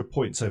 200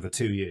 points over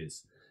 2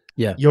 years.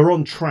 Yeah. You're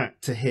on track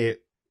to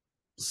hit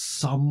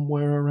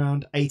somewhere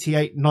around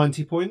 88,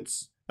 90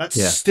 points.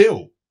 That's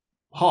still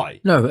high.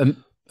 No,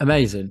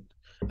 amazing.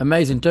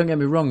 Amazing. Don't get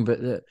me wrong, but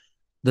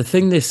the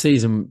thing this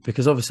season,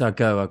 because obviously I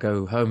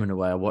go home and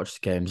away, I watch the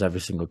games, every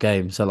single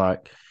game. So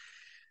like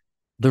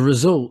the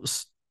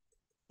results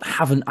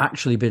haven't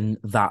actually been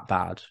that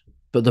bad,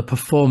 but the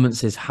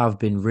performances have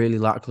been really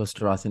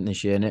lackluster, I think,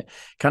 this year. And it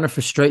kind of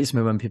frustrates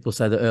me when people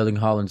say that Erling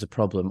Haaland's a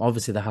problem.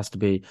 Obviously, there has to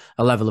be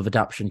a level of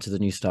adaptation to the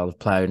new style of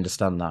play. I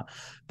understand that.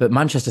 But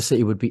Manchester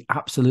City would be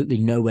absolutely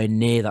nowhere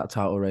near that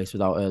title race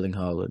without Erling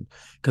Haaland,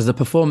 because the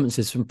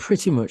performances from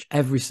pretty much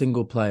every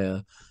single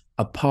player,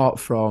 apart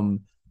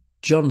from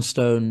John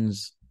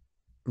Stones,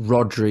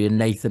 Rodri and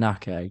Nathan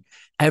Ake,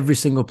 every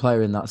single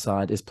player in that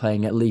side is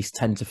playing at least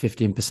 10 to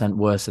 15%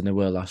 worse than they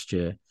were last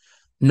year.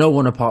 No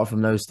one apart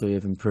from those three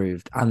have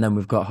improved. And then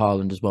we've got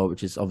Haaland as well,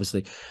 which is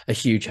obviously a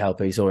huge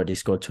helper. He's already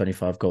scored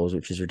 25 goals,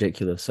 which is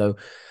ridiculous. So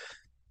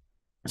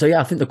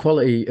yeah, I think the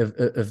quality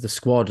of the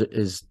squad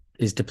is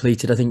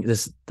depleted. I think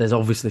there's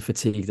obviously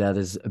fatigue there.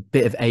 There's a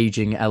bit of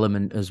aging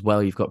element as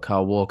well. You've got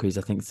Kyle Walker, who's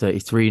I think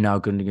 33 now,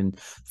 Gundogan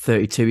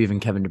 32, even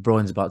Kevin De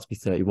Bruyne's about to be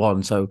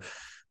 31. So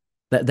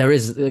there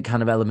is a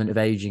kind of element of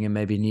aging and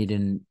maybe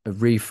needing a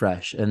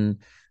refresh. And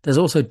there's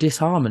also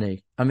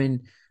disharmony. I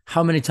mean,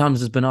 how many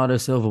times does Bernardo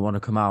Silva want to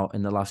come out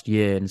in the last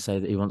year and say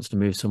that he wants to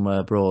move somewhere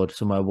abroad,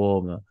 somewhere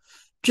warmer?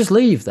 Just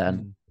leave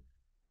then.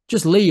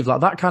 Just leave.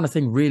 Like that kind of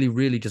thing really,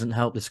 really doesn't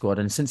help the squad.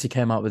 And since he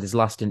came out with his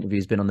last interview,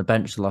 he's been on the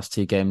bench the last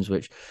 2 games,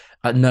 which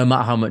no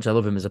matter how much I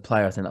love him as a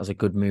player, I think that was a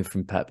good move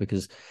from Pep,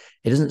 because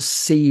it doesn't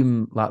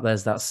seem like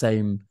there's that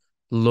same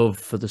love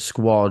for the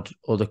squad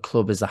or the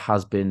club as there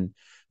has been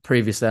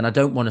previously. And I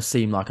don't want to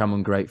seem like I'm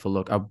ungrateful.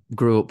 Look, I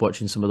grew up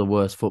watching some of the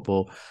worst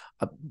football,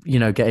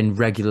 getting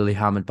regularly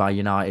hammered by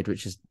United,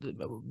 which is,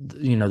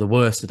 the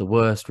worst of the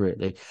worst,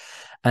 really.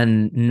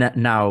 And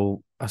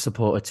now I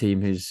support a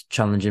team who's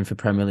challenging for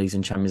Premier Leagues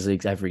and Champions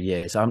Leagues every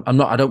year. So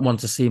I don't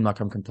want to seem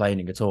like I'm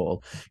complaining at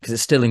all, because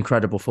it's still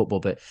incredible football,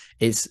 but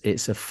it's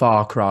a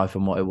far cry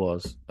from what it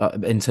was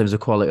in terms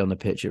of quality on the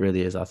pitch. It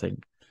really is, I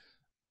think.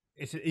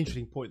 It's an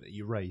interesting point that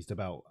you raised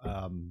about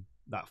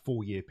that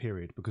 4-year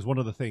period, because one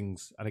of the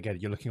things, and again,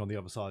 you're looking on the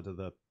other side of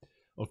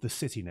the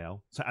city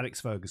now. So Alex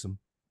Ferguson,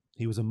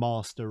 he was a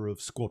master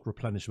of squad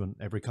replenishment.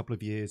 Every couple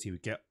of years, he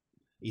would get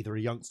either a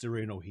youngster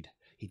in, or he'd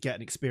get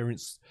an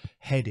experienced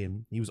head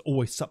in. He was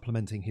always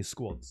supplementing his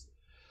squads.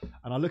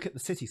 And I look at the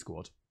City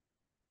squad,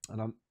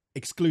 and I'm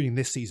excluding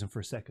this season for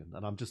a second,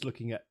 and I'm just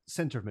looking at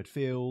centre of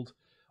midfield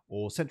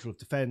or central of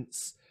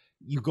defence.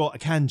 You've got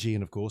Akanji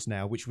in, of course,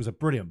 now, which was a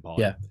brilliant buy.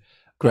 Yeah,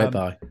 great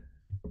buy.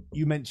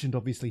 You mentioned,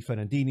 obviously,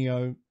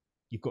 Fernandinho.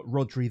 You've got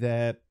Rodri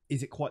there.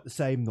 Is it quite the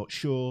same? Not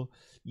sure.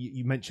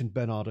 You mentioned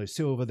Bernardo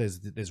Silva.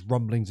 There's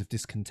rumblings of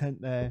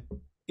discontent there.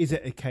 Is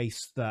it a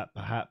case that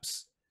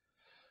perhaps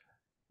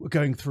we're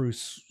going through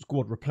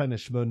squad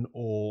replenishment,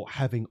 or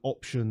having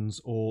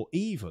options, or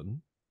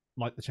even,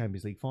 like the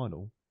Champions League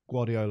final,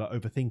 Guardiola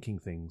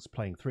overthinking things,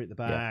 playing three at the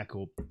back,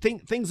 or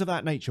things of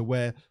that nature,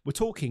 where we're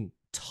talking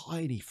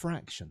tiny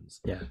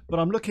fractions. Yeah. But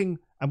I'm looking,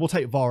 and we'll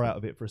take VAR out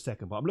of it for a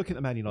second, but I'm looking at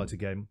the Man United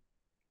game.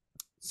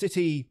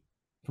 City,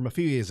 from a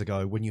few years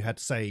ago, when you had,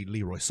 say,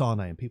 Leroy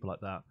Sané and people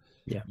like that,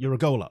 you're a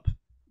goal up.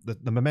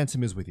 The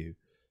momentum is with you.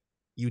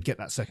 You'd get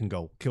that second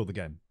goal, kill the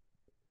game.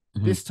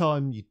 Mm-hmm. This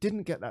time, you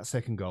didn't get that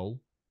second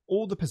goal.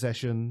 All the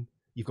possession.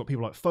 You've got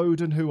people like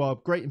Foden, who are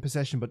great in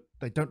possession, but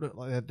they don't look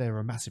like they're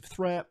a massive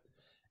threat.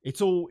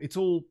 It's all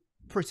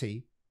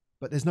pretty,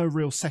 but there's no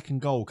real second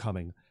goal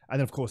coming. And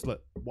then, of course,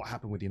 look what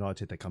happened with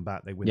United. They come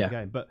back, they win the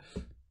game. But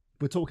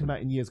we're talking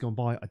about in years gone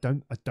by. I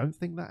don't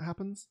think that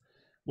happens.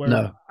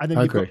 No, and then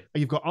I agree.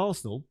 You've got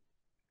Arsenal,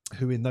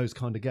 who in those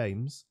kind of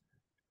games,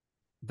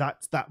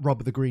 that rub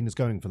of the green is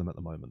going for them at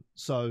the moment.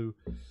 So,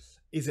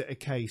 is it a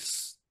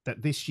case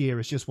that this year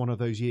is just one of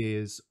those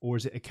years, or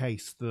is it a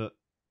case that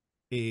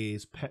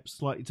Is Pep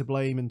slightly to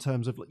blame in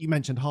terms of, you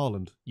mentioned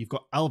Haaland, you've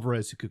got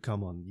Alvarez who could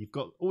come on, you've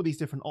got all these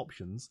different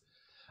options,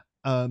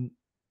 and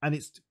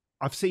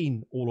I've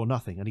seen All or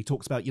Nothing, and he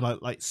talks about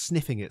like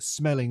sniffing it,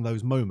 smelling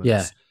those Yeah,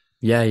 moments.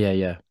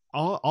 yeah.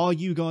 Are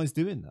you guys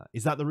doing that?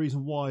 Is that the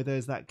reason why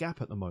there's that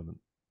gap at the moment?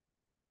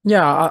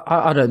 Yeah,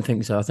 I don't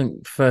think so. I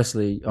think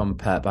firstly on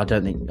Pep, I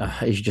don't think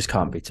he just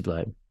can't be to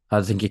blame.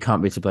 I think he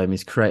can't be to blame.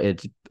 He's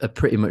created a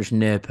pretty much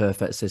near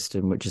perfect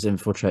system, which has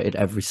infiltrated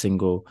every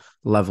single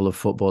level of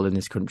football in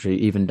this country,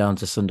 even down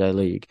to Sunday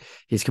League.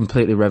 He's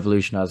completely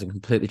revolutionised and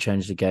completely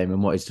changed the game.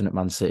 And what he's done at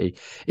Man City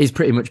is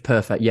pretty much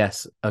perfect.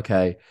 Yes,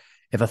 okay.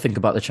 If I think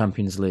about the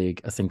Champions League,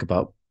 I think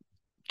about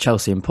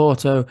Chelsea and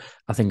Porto.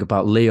 I think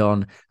about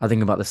Lyon. I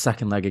think about the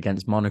second leg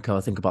against Monaco.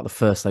 I think about the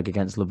first leg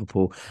against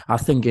Liverpool. I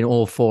think in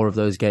all four of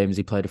those games,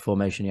 he played a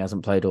formation he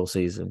hasn't played all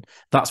season.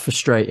 That's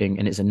frustrating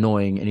and it's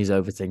annoying and he's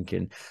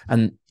overthinking.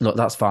 And look,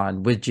 that's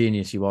fine. With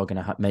genius, you are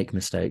going to make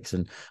mistakes.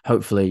 And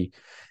hopefully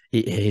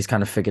he's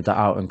kind of figured that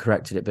out and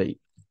corrected it. But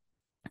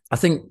I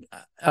think,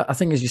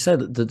 as you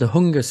said, the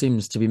hunger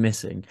seems to be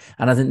missing.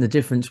 And I think the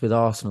difference with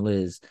Arsenal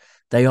is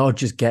they are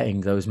just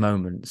getting those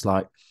moments.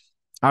 Like,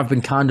 I've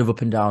been kind of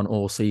up and down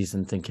all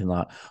season thinking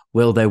like,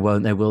 will they,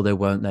 won't they, will they,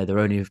 won't they? They're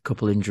only a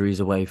couple injuries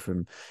away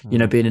from,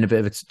 being in a bit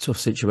of a tough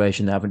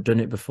situation. They haven't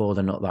done it before.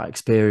 They're not that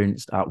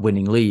experienced at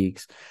winning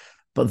leagues.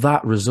 But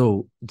that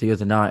result the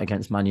other night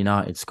against Man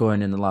United,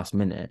 scoring in the last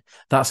minute,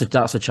 that's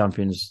a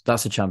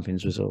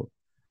champion's result.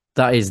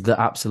 That is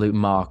the absolute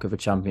mark of a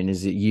champion,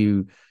 is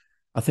that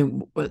I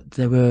think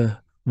they were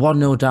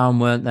 1-0 down,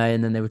 weren't they?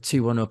 And then they were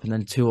 2-1 up and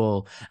then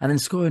 2-2. And then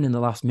scoring in the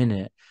last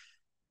minute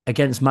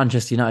against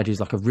Manchester United, who's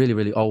like a really,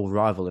 really old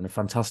rival and a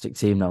fantastic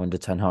team now under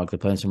Ten Hag. They're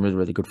playing some really,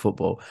 really good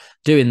football.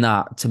 Doing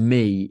that, to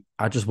me,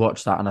 I just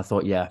watched that and I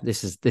thought, yeah,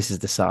 this is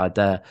the side.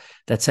 They're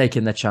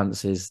taking their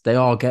chances. They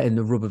are getting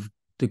the rub of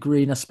the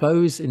green, I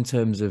suppose, in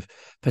terms of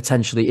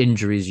potentially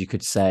injuries, you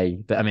could say.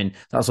 But I mean,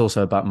 that's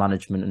also about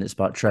management and it's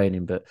about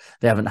training. But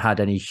they haven't had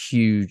any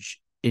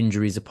huge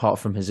injuries apart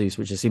from Jesus,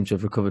 which they seem to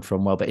have recovered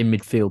from well. But in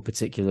midfield,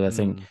 particularly, I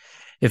think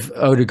if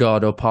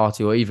Odegaard or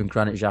Partey or even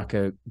Granit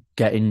Xhaka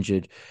get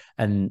injured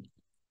and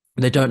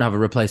they don't have a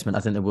replacement, I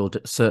think they will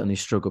certainly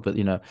struggle. But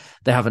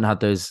they haven't had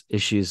those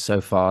issues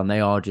so far, and they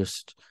are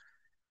just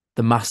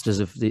the masters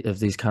of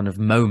these kind of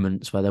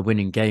moments where they're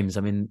winning games.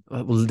 I mean,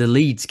 the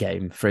Leeds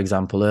game, for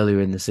example, earlier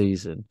in the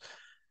season,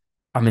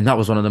 I mean, that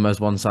was one of the most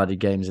one-sided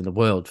games in the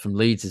world from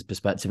Leeds'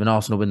 perspective, and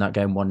Arsenal win that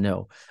game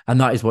 1-0. And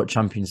that is what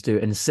champions do.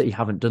 And City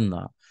haven't done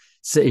that.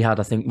 City had,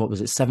 I think,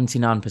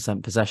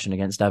 79% possession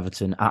against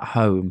Everton at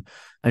home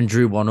and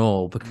drew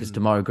 1-1 because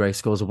Demarai Gray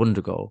scores a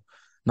wonder goal.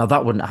 Now,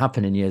 that wouldn't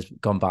happen in years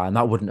gone by, and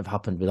that wouldn't have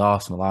happened with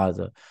Arsenal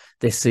either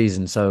this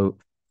season. So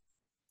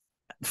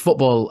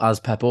football, as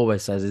Pep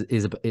always says,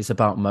 it's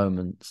about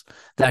moments.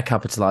 They're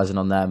capitalising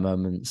on their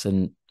moments,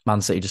 and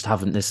Man City just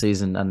haven't this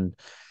season, and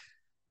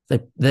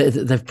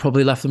they've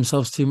probably left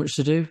themselves too much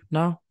to do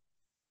now.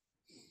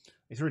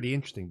 It's really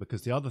interesting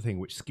because the other thing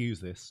which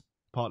skews this,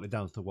 partly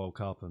down to the World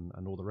Cup and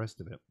all the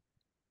rest of it,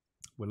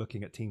 we're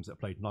looking at teams that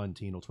played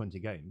 19 or 20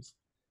 games.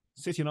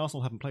 City and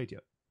Arsenal haven't played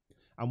yet.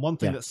 And one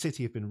thing that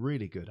City have been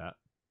really good at,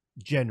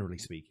 generally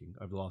speaking,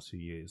 over the last few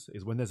years,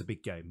 is when there's a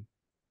big game,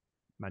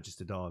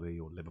 Manchester Derby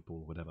or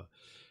Liverpool or whatever,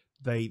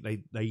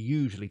 they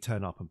usually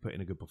turn up and put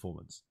in a good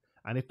performance.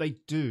 And if they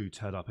do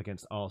turn up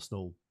against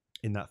Arsenal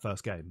in that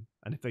first game,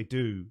 and if they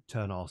do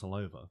turn Arsenal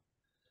over,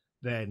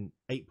 then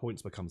 8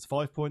 points becomes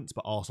 5 points,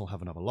 but Arsenal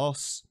have another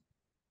loss.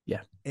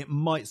 Yeah. It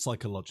might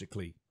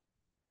psychologically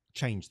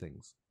change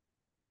things.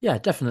 Yeah,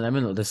 definitely. I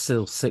mean, look, there's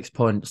still 6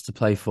 points to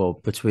play for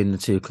between the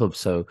two clubs,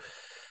 so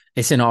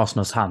it's in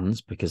Arsenal's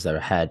hands because they're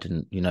ahead.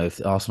 And if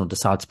Arsenal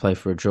decide to play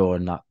for a draw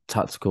and that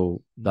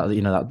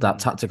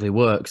tactically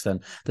works,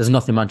 then there's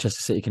nothing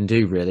Manchester City can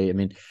do really. I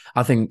mean,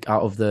 I think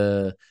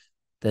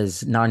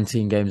there's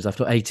 19 games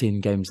left or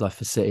 18 games left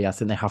for City. I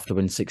think they have to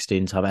win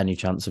 16 to have any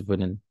chance of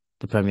winning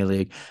the Premier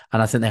League,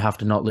 and I think they have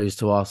to not lose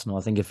to Arsenal.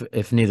 I think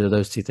if neither of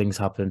those two things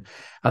happen,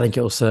 I think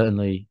it will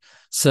certainly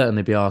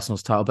be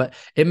Arsenal's title. But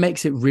it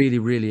makes it really,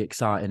 really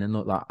exciting. And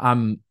look, like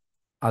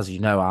as you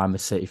know, I'm a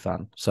City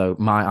fan, so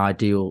my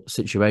ideal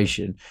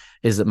situation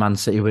is that Man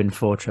City win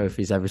 4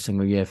 trophies every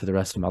single year for the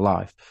rest of my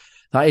life.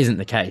 That isn't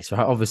the case,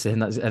 right? Obviously,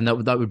 and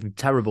that would be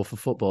terrible for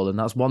football. And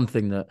that's one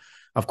thing that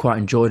I've quite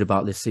enjoyed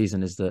about this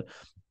season is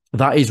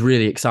that is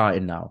really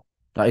exciting now.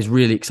 That is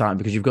really exciting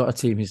because you've got a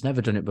team who's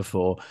never done it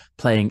before,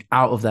 playing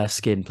out of their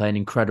skin, playing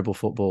incredible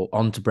football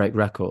on to break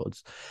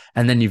records.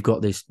 And then you've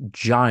got this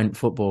giant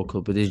football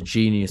club with this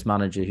genius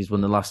manager who's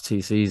won the last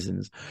 2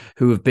 seasons,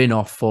 who have been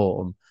off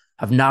form,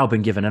 have now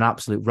been given an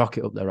absolute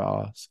rocket up their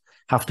arse,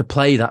 have to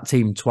play that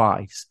team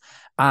twice,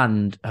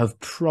 and have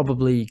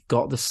probably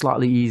got the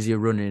slightly easier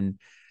running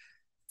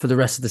for the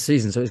rest of the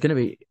season. So it's going to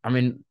be, I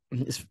mean,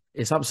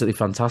 it's absolutely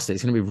fantastic.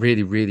 It's going to be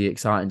really, really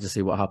exciting to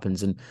see what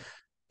happens. And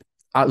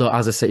look,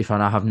 as a City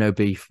fan, I have no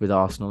beef with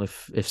Arsenal.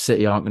 If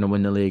City aren't going to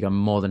win the league, I'm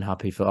more than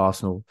happy for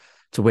Arsenal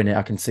to win it.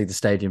 I can see the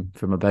stadium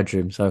from my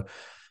bedroom. So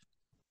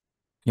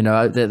You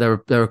know,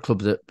 they're a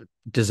club that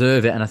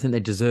deserve it, and I think they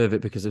deserve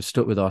it because they've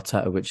stuck with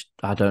Arteta, which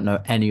I don't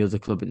know any other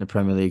club in the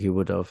Premier League who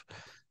would have.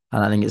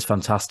 And I think it's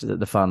fantastic that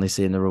they're finally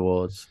seeing the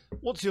rewards.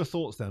 What's your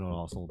thoughts then on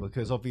Arsenal?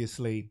 Because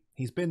obviously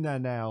he's been there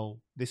now.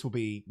 This will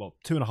be, well,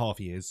 2.5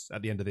 years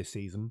at the end of this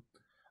season.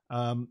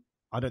 I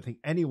don't think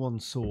anyone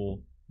saw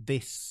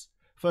this.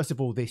 First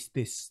of all,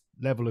 this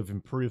level of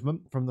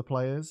improvement from the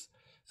players.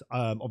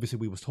 Obviously,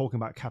 we was talking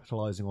about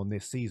capitalising on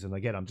this season.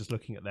 Again, I'm just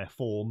looking at their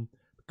form,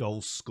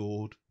 goals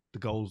scored,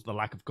 the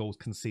lack of goals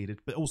conceded,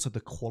 but also the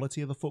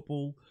quality of the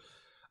football.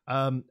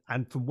 And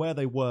from where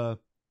they were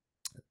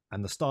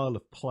and the style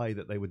of play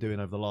that they were doing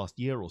over the last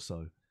year or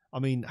so, I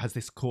mean, has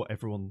this caught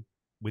everyone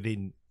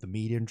within the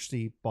media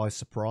industry by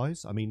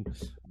surprise? I mean,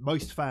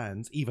 most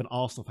fans, even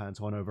Arsenal fans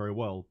who I know very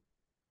well,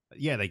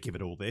 yeah, they give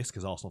it all this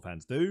because Arsenal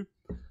fans do.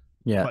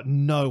 Yeah. But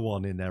no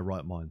one in their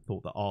right mind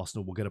thought that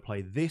Arsenal were going to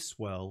play this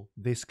well,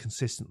 this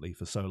consistently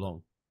for so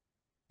long.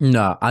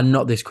 No, and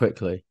not this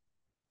quickly.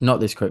 Not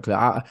this quickly.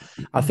 I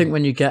think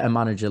when you get a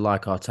manager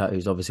like Arteta,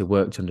 who's obviously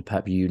worked under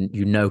Pep,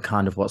 you know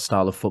kind of what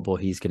style of football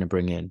he's going to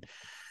bring in.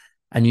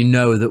 And you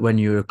know that when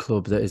you're a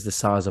club that is the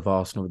size of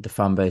Arsenal, with the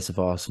fan base of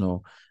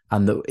Arsenal,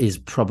 and that is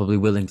probably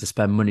willing to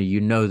spend money,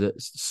 you know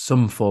that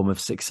some form of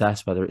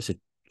success, whether it's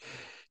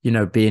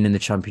being in the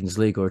Champions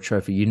League or a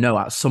trophy, you know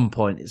at some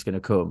point it's going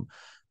to come.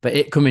 But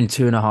it coming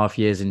 2.5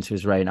 years into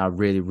his reign, I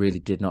really, really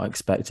did not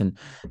expect. And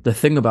the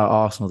thing about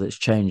Arsenal that's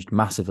changed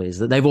massively is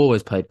that they've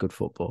always played good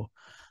football.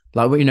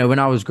 Like, when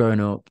I was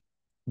growing up,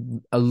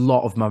 a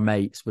lot of my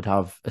mates would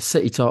have a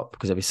City top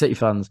because they'd be City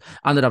fans,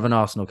 and they'd have an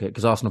Arsenal kit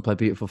because Arsenal play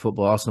beautiful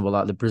football. Arsenal were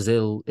like the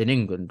Brazil in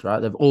England, right?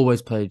 They've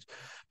always played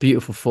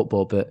beautiful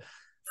football, but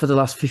for the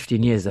last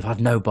 15 years, they've had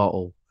no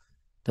bottle.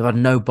 They've had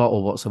no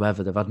bottle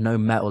whatsoever. They've had no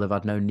metal. They've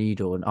had no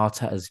needle. And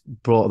Arteta's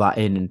brought that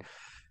in. And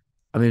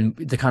I mean,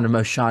 the kind of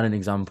most shining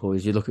example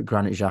is you look at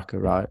Granit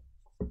Xhaka, right?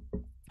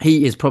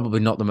 He is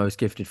probably not the most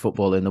gifted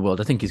footballer in the world.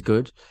 I think he's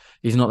good.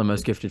 He's not the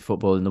most gifted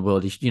footballer in the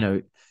world.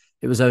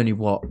 It was only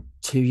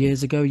 2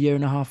 years ago, year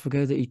and a half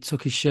ago, that he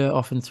took his shirt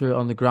off and threw it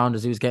on the ground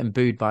as he was getting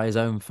booed by his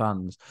own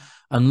fans.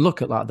 And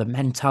look at like the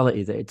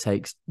mentality that it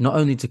takes not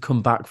only to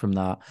come back from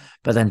that,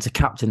 but then to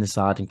captain the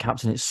side and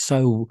captain it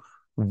so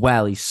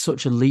well. He's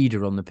such a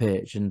leader on the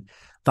pitch, and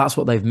that's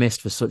what they've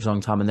missed for such a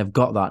long time. And they've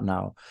got that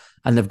now,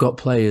 and they've got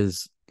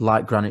players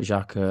like Granit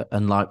Xhaka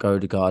and like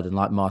Odegaard and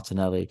like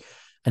Martinelli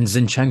and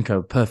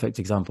Zinchenko, perfect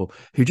example,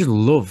 who just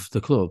love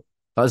the club.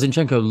 Like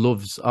Zinchenko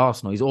loves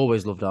Arsenal. He's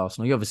always loved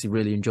Arsenal. He obviously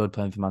really enjoyed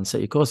playing for Man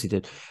City. Of course he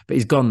did. But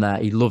he's gone there.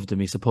 He loved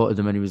them. He supported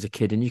them when he was a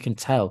kid. And you can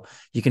tell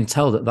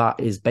that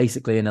is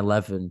basically an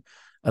 11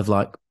 of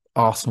like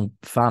Arsenal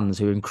fans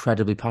who are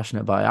incredibly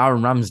passionate about it.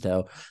 Aaron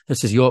Ramsdale,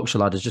 this is Yorkshire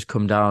lad, has just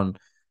come down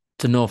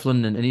to North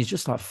London and he's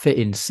just like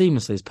fitting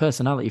seamlessly. His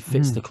personality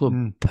fits the club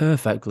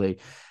perfectly.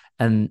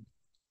 And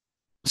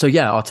so,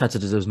 yeah, Arteta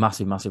deserves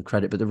massive, massive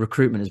credit. But the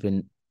recruitment has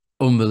been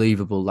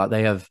unbelievable. Like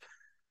they have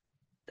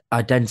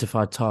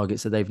identified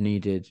targets that they've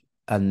needed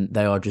and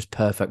they are just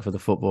perfect for the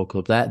football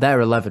club. Their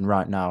 11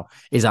 right now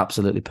is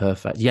absolutely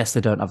perfect. Yes,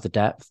 they don't have the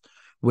depth,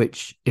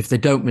 which if they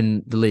don't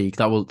win the league,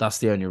 that's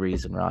the only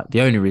reason, right?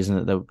 The only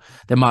reason that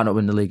they might not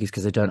win the league is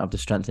because they don't have the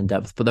strength and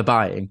depth, but they're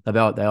buying. They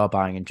are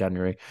buying in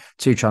January.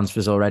 2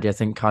 transfers already. I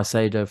think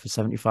Caicedo for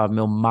 75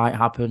 mil might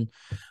happen.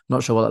 I'm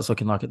not sure what that's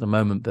looking like at the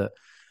moment, but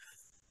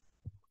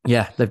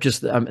yeah,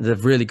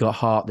 they've really got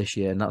heart this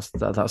year, and that's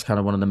kind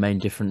of one of the main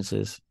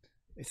differences.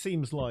 It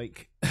seems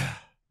like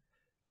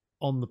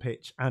on the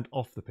pitch and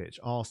off the pitch,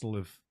 Arsenal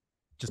have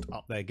just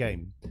upped their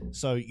game.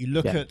 So you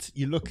look at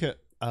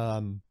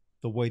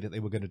the way that they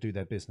were going to do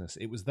their business.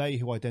 It was they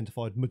who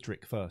identified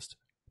Mudryk first.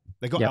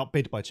 They got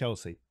outbid by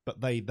Chelsea,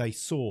 but they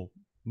saw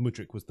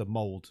Mudryk was the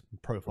mould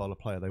profile of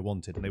player they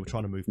wanted, and they were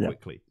trying to move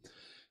quickly.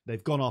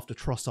 They've gone after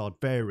Trossard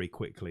very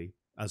quickly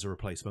as a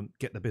replacement,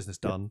 get the business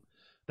done.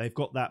 They've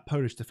got that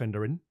Polish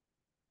defender in.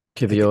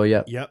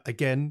 Kiwior, Yeah,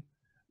 again,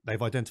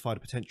 they've identified a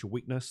potential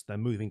weakness. They're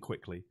moving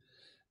quickly.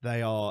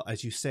 They are,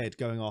 as you said,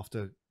 going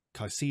after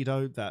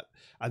Caicedo.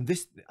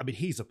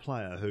 He's a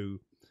player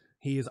who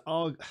he is.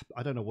 I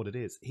don't know what it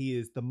is. He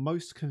is the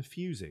most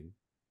confusing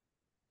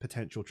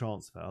potential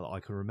transfer that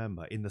I can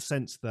remember, in the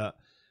sense that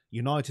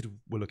United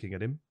were looking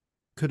at him,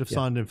 could have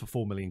signed him for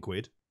 4 million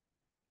quid,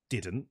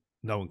 didn't.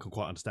 No one can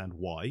quite understand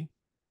why.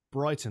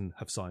 Brighton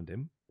have signed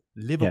him.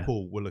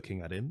 Liverpool were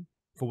looking at him.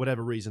 For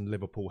whatever reason,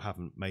 Liverpool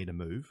haven't made a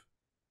move.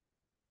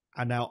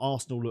 And now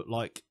Arsenal look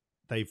like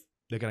they're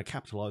going to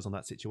capitalise on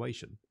that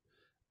situation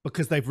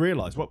because they've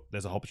realised, well,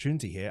 there's an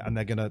opportunity here, and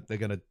they're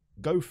gonna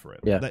go for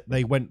it. Yeah.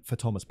 They went for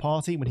Thomas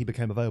Partey when he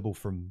became available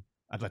from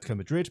Atletico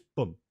Madrid.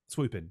 Boom,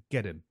 swoop in,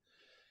 get him.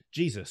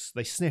 Jesus,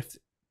 they sniffed,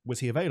 was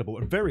he available?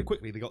 And very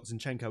quickly they got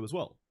Zinchenko as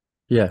well.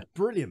 Yeah,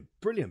 brilliant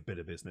bit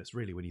of business,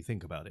 really, when you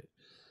think about it.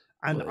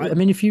 And I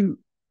mean, if you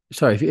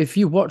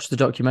watch the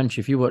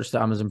documentary, if you watch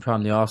the Amazon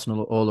Prime, the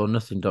Arsenal All or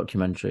Nothing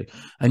documentary,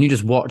 and you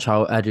just watch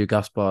how Edu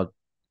Gaspard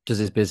does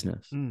his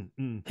business,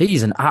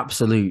 he's an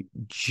absolute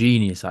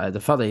genius at it. The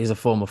fact that he's a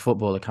former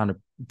footballer kind of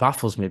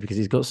baffles me because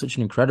he's got such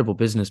an incredible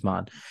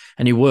businessman,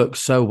 and he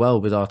works so well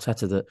with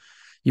Arteta that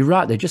you're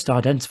right. They just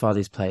identify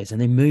these players and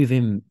they move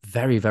in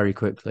very, very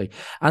quickly.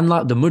 And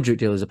like the Mudryk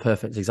deal is a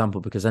perfect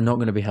example because they're not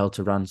going to be held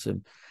to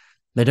ransom.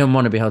 They don't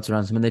want to be held to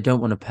ransom and they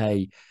don't want to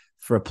pay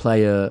for a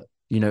player,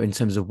 in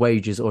terms of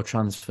wages or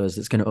transfers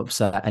that's going to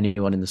upset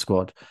anyone in the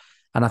squad.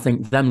 And I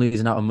think them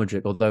losing out on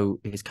Mudryk, although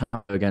his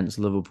cameo against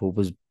Liverpool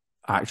was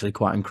actually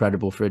quite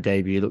incredible for a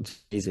debut, he looked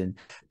amazing.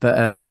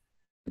 But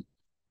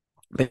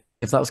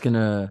if that's going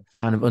to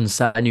kind of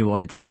unset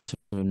anyone,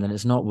 then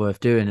it's not worth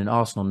doing. And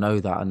Arsenal know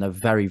that, and they're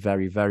very,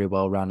 very, very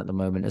well run at the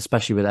moment,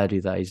 especially with Eddie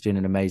there. He's doing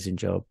an amazing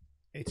job.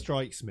 It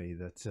strikes me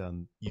that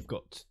you've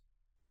got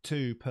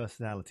two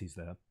personalities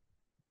there,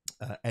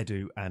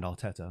 Edu and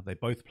Arteta. They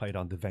both played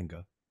under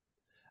Wenger.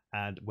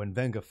 And when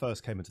Wenger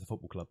first came into the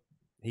football club,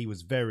 he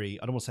was very,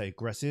 I don't want to say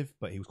aggressive,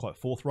 but he was quite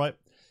forthright.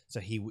 So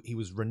he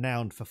was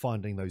renowned for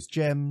finding those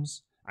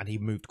gems, and he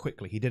moved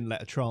quickly. He didn't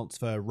let a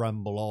transfer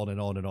rumble on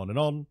and on and on and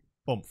on.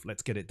 Boom,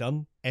 let's get it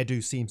done.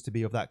 Edu seems to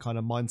be of that kind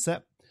of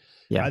mindset.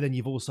 Yeah. And then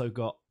you've also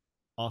got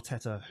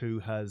Arteta, who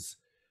has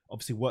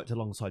obviously worked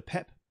alongside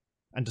Pep.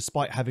 And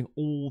despite having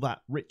all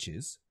that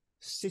riches,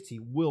 City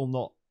will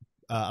not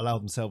allow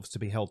themselves to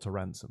be held to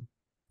ransom.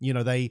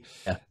 They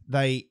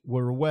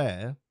were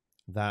aware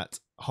that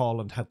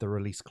Haaland had the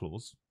release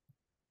clause.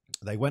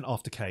 They went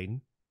after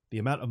Kane. The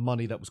amount of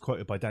money that was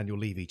quoted by Daniel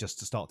Levy just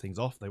to start things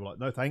off, they were like,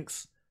 no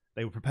thanks.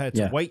 They were prepared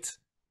to wait.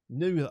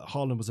 Knew that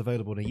Haaland was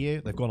available in a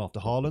year. They've gone after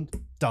Haaland.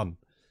 Done.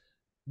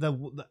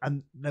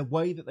 And the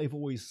way that they've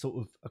always sort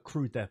of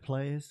accrued their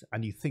players,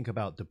 and you think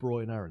about De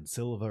Bruyne and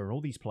Silva and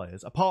all these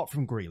players, apart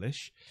from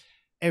Grealish,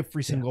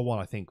 every single one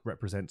I think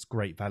represents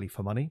great value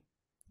for money.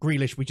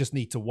 Grealish, we just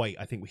need to wait.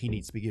 I think he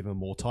needs to be given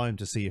more time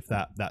to see if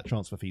that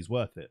transfer fee is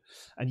worth it.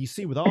 And you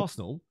see with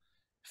Arsenal,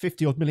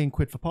 50 odd million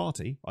quid for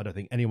Partey. I don't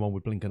think anyone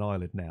would blink an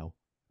eyelid now.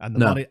 And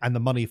the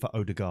money for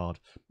Odegaard,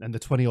 and the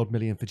 20 odd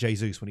million for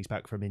Jesus when he's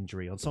back from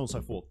injury, and so on and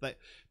so forth.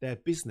 Their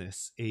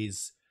business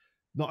is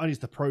not only is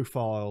the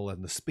profile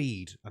and the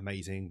speed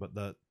amazing, but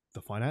the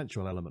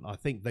financial element. I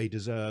think they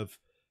deserve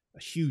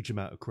a huge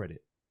amount of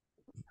credit.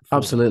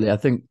 Absolutely.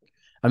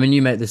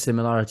 You make the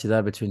similarity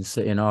there between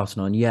City and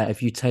Arsenal. And yeah,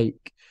 if you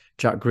take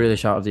Jack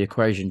Grealish out of the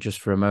equation just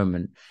for a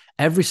moment,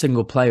 every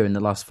single player in the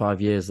last 5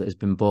 years that has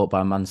been bought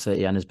by Man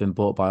City and has been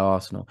bought by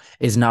Arsenal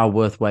is now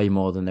worth way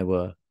more than they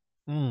were.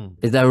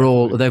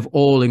 They've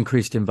all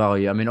increased in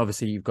value. I mean,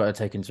 obviously you've got to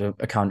take into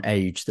account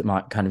age that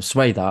might kind of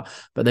sway that,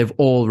 but they've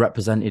all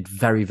represented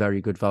very,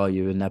 very good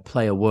value, and their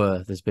player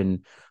worth has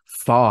been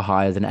far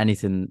higher than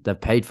anything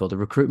they've paid for. The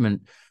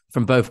recruitment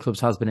from both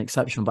clubs has been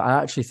exceptional, but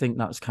I actually think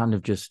that's kind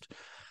of just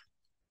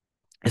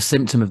a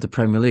symptom of the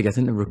Premier League. I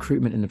think the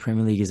recruitment in the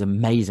Premier League is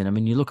amazing. I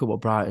mean, you look at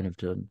what Brighton have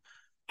done.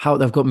 How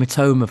they've got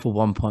Mitoma for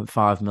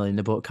 1.5 million.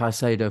 They bought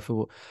Caicedo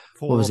for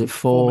what was it,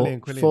 4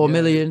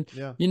 million?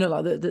 Yeah.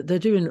 They're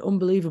doing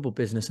unbelievable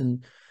business,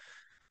 and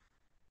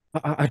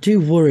I do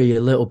worry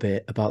a little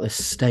bit about the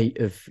state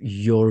of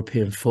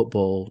European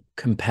football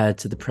compared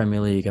to the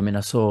Premier League. I mean,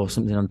 I saw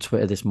something on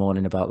Twitter this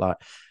morning about like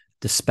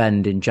the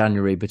spend in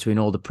January between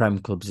all the Prem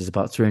clubs is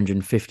about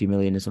 350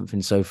 million or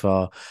something so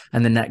far,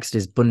 and the next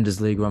is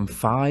Bundesliga on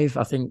 5,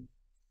 I think,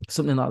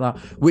 something like that.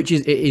 Which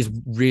is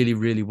really,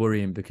 really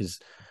worrying because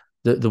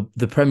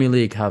the Premier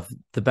League have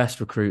the best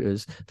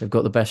recruiters, they've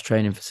got the best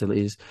training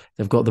facilities,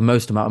 they've got the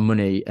most amount of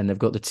money, and they've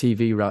got the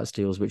TV rights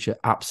deals, which are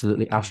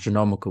absolutely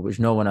astronomical, which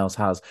no one else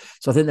has.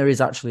 So I think there is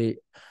actually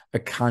a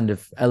kind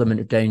of element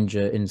of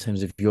danger in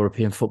terms of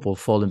European football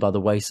falling by the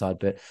wayside.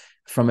 But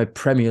from a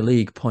Premier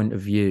League point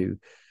of view,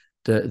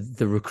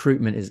 the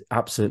recruitment is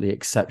absolutely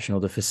exceptional.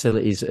 The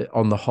facilities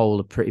on the whole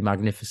are pretty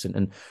magnificent,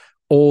 and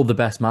all the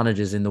best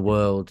managers in the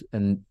world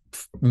and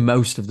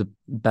most of the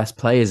best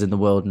players in the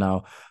world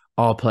now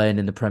are playing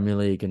in the Premier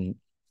League, and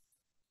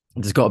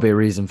there's got to be a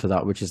reason for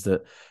that, which is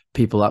that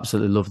people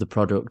absolutely love the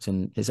product,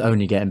 and it's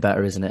only getting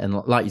better, isn't it? And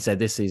like you said,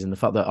 this season, the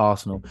fact that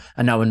Arsenal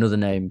are now another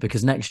name,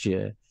 because next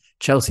year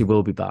Chelsea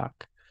will be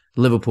back,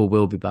 Liverpool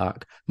will be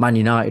back, Man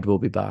United will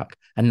be back,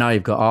 and now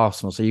you've got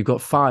Arsenal. So you've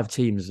got 5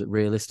 teams that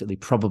realistically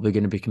probably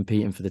going to be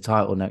competing for the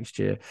title next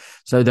year.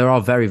 So there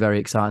are very, very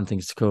exciting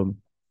things to come.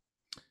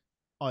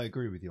 I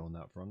agree with you on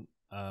that front.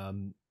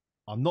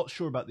 I'm not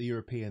sure about the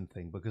European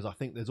thing, because I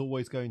think there's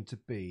always going to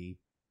be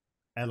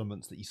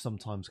elements that you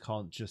sometimes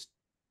can't just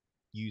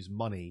use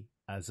money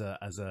as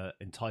a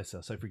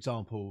enticer. So, for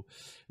example,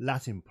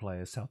 Latin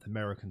players, South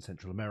American,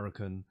 Central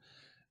American,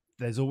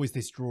 there's always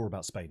this draw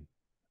about Spain.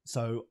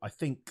 So I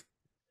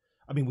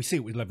mean, we see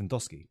it with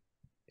Lewandowski.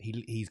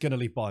 He's going to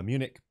leave Bayern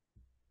Munich.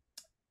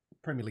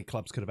 Premier League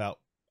clubs could have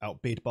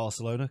outbid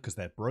Barcelona because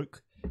they're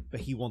broke, but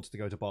he wanted to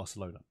go to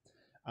Barcelona.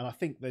 And I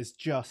think there's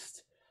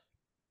just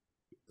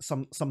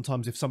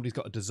sometimes if somebody's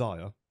got a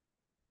desire,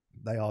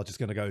 they are just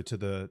going to go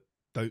to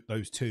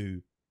those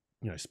two,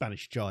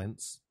 Spanish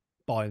giants.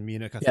 Bayern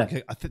Munich,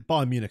 I think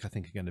Bayern Munich, I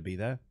think, are going to be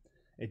there.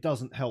 It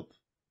doesn't help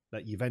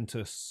that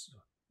Juventus,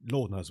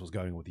 Lord knows what's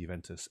going on with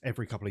Juventus.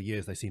 Every couple of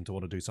years, they seem to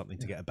want to do something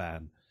to get a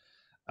ban.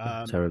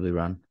 Terribly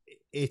ran.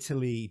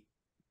 Italy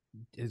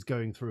is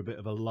going through a bit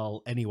of a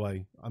lull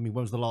anyway. I mean,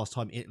 when was the last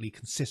time Italy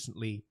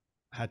consistently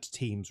had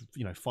teams,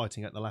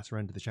 fighting at the latter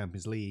end of the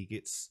Champions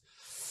League.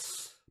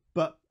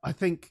 But I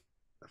think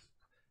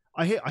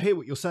I hear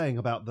what you're saying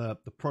about the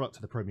product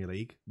of the Premier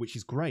League, which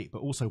is great, but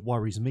also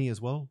worries me as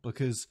well,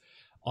 because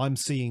I'm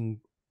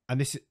seeing, and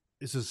this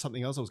is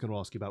something else I was going to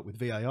ask you about with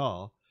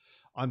VAR.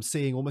 I'm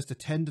seeing almost a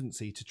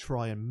tendency to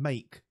try and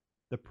make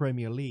the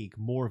Premier League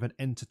more of an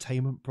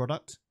entertainment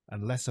product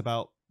and less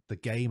about the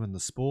game and the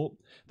sport.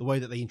 The way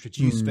that they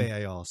introduce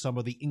VAR, some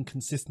of the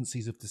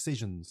inconsistencies of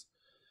decisions,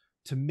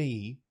 to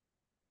me,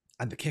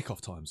 and the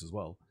kickoff times as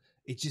well,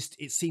 it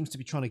seems to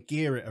be trying to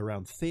gear it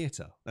around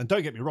theatre. And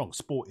don't get me wrong,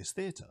 sport is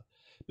theatre,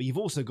 but you've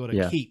also got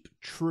to keep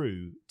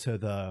true to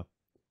the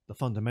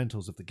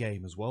fundamentals of the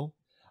game as well.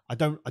 I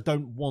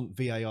don't want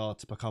VAR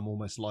to become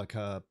almost like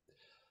a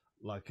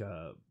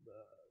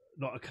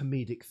not a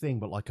comedic thing,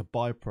 but like a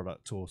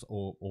byproduct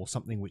or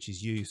something which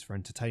is used for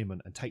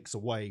entertainment and takes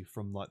away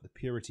from like the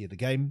purity of the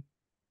game.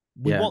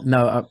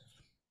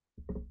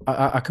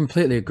 I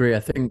completely agree. I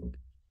think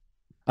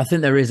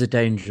there is a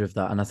danger of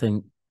that, and I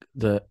think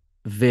that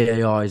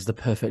VAR is the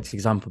perfect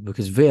example,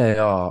 because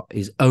VAR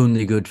is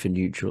only good for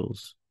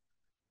neutrals.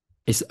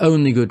 It's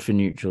only good for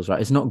neutrals,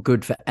 right? It's not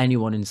good for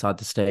anyone inside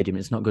the stadium.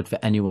 It's not good for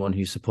anyone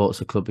who supports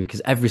a club,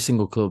 because every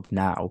single club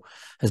now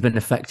has been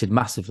affected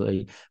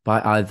massively by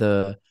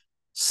either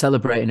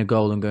celebrating a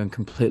goal and going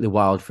completely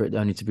wild for it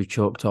only to be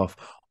chalked off,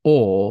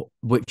 or,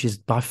 which is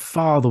by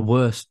far the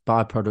worst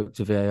byproduct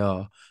of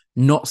VAR,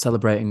 not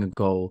celebrating a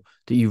goal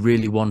that you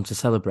really want to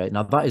celebrate.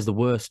 Now, that is the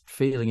worst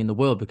feeling in the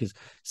world, because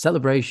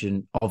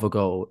celebration of a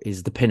goal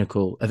is the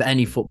pinnacle of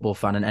any football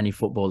fan and any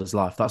footballer's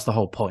life. That's the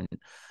whole point.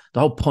 The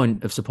whole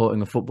point of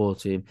supporting a football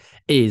team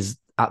is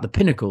at the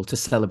pinnacle to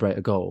celebrate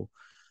a goal.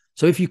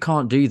 So if you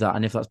can't do that,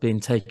 and if that's being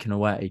taken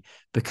away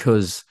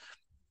because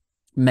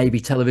maybe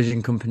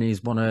television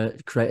companies want to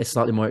create a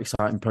slightly more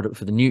exciting product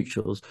for the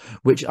neutrals,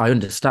 which I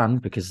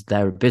understand because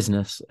they're a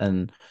business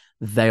and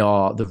they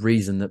are the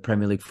reason that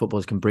Premier League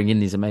footballers can bring in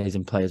these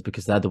amazing players,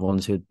 because they're the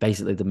ones who are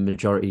basically the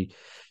majority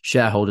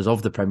shareholders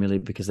of the Premier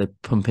League, because they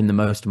pump in the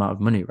most amount of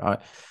money, right?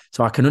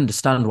 So I can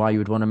understand why you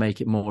would want to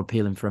make it more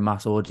appealing for a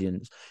mass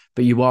audience.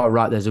 But you are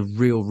right, there's a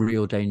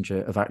real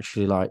danger of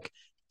actually like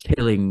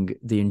killing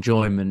the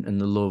enjoyment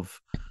and the love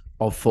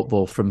of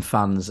football from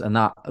fans, and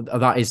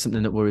that is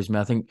something that worries me.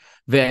 I think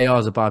VAR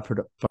is a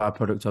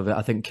byproduct of it.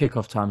 I think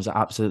kickoff times are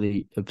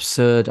absolutely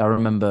absurd. I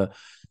remember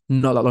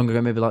not that long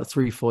ago, maybe like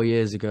 3-4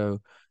 years ago,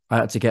 I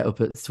had to get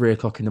up at 3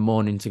 o'clock in the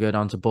morning to go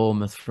down to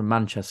Bournemouth from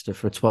Manchester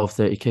for a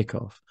 12:30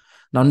 kickoff.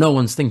 Now, no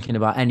one's thinking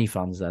about any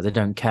fans there. They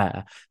don't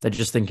care. They're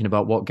just thinking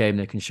about what game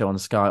they can show on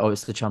Sky. Oh,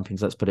 it's the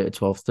Champions. Let's put it at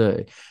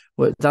 12:30.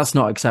 Well, that's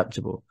not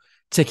acceptable.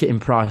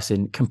 Ticketing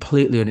pricing,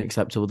 completely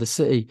unacceptable. The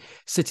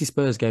City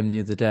Spurs game the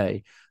other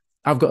day,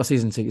 I've got a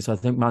season ticket, so I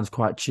think mine's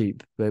quite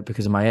cheap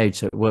because of my age.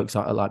 So it works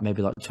out at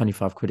maybe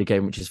 25 quid a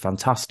game, which is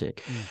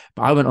fantastic.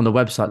 But I went on the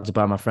website to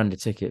buy my friend a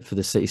ticket for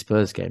the City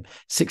Spurs game.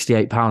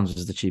 £68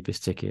 was the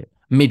cheapest ticket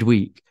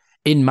midweek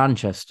in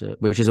Manchester,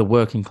 which is a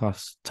working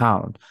class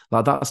town.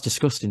 That's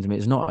disgusting to me.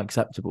 It's not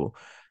acceptable.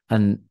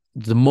 And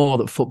the more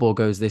that football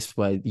goes this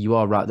way, you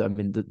are right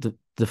that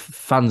the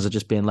fans are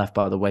just being left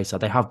by the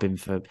wayside. They have been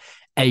for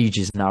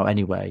ages now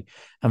anyway.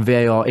 And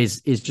VAR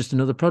is just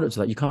another product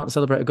of that. You can't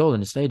celebrate a goal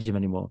in a stadium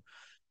anymore.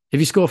 If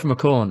you score from a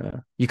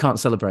corner, you can't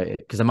celebrate it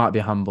because there might be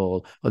a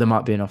handball or there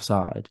might be an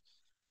offside.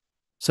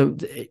 So,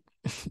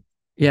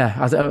 VAR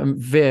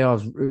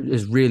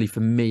has really,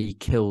 for me,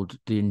 killed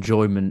the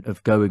enjoyment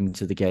of going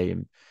to the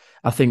game.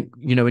 I think,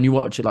 when you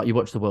watch it, like you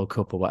watch the World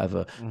Cup or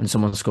whatever, and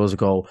someone scores a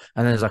goal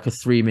and there's like a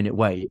 3-minute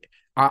wait,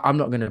 I'm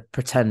not going to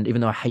pretend,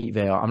 even though I hate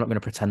VAR, I'm not going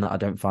to pretend that I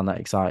don't find that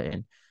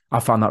exciting. I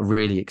find that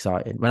really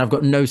exciting. When I've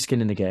got no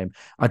skin in the game,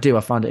 I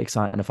find it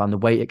exciting. I find the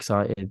wait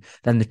exciting.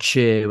 Then the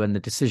cheer when the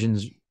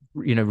decisions,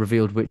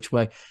 revealed which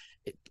way.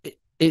 It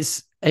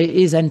is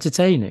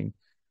entertaining.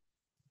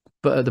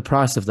 But at the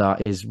price of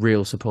that is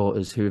real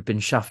supporters who have been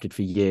shafted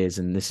for years,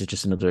 and this is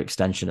just another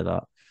extension of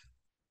that.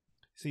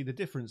 See, the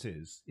difference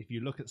is, if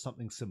you look at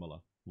something similar,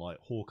 like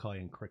Hawkeye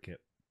in cricket,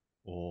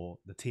 or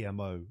the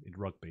TMO in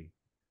rugby,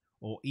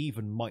 or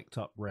even mic'd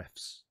up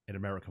refs in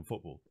American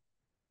football,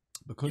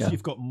 because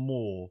you've got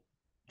more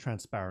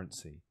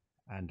transparency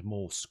and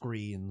more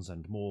screens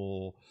and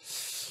more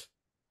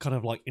kind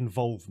of like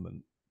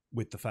involvement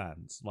with the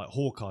fans. Like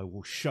Hawkeye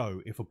will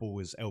show if a ball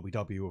is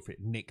LBW or if it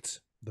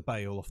nicked the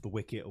bail off the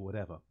wicket or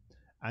whatever.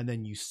 And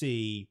then you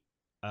see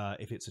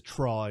if it's a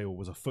try or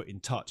was a foot in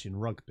touch in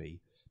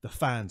rugby, the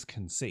fans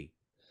can see.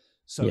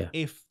 So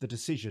if the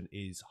decision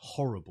is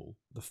horrible,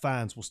 the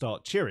fans will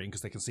start cheering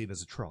because they can see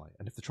there's a try.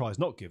 And if the try is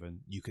not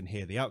given, you can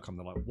hear the outcome.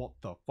 They're like, what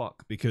the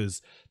fuck?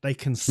 Because they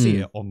can see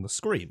it on the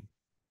screen.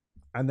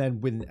 And then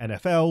with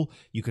NFL,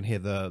 you can hear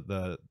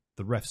the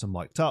refs are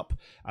mic'd up,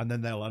 and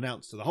then they'll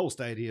announce to the whole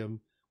stadium,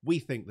 we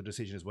think the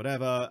decision is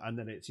whatever, and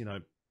then it's,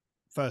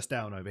 first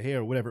down over here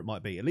or whatever it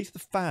might be. At least the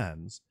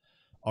fans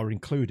are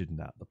included in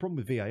that. The problem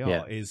with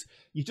VAR is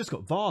you've just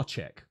got VAR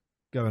check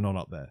going on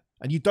up there,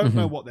 and you don't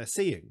know what they're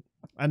seeing.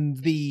 And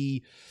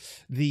the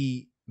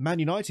Man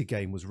United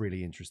game was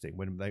really interesting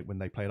when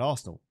they played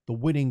Arsenal. The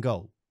winning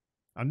goal,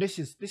 And this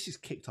is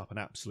kicked up an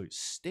absolute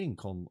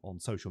stink on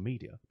social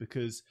media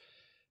because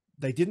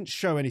they didn't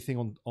show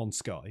anything on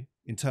Sky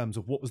in terms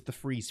of what was the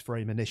freeze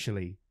frame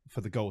initially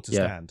for the goal to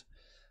stand.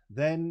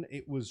 Then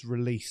it was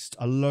released,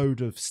 a load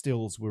of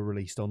stills were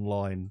released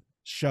online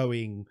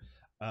showing,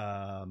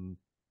 I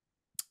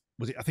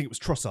think it was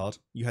Trossard,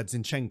 you had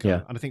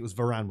Zinchenko, and I think it was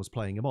Varane was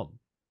playing him on.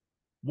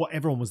 What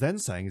everyone was then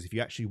saying is if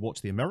you actually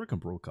watch the American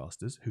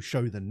broadcasters who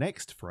show the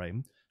next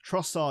frame,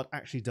 Trossard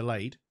actually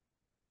delayed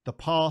the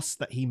pass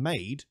that he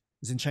made,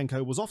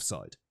 Zinchenko was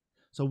offside.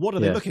 So what are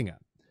they looking at?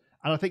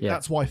 And I think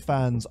that's why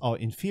fans are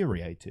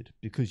infuriated,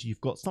 because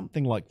you've got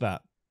something like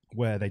that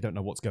where they don't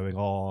know what's going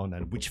on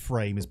and which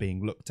frame is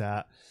being looked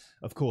at.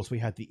 Of course, we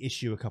had the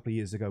issue a couple of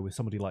years ago with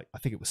somebody like, I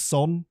think it was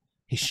Son,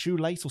 his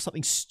shoelace or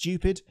something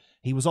stupid.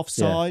 He was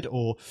offside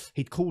or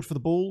he'd called for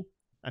the ball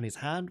and his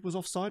hand was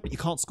offside, but you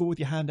can't score with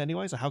your hand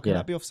anyway, so how can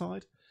that be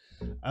offside?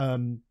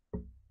 And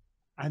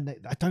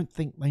I don't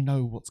think they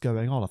know what's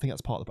going on. I think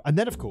that's part of the... And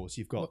then, of course,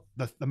 you've got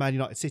the Man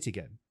United City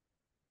game,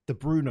 the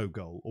Bruno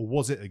goal, or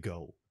was it a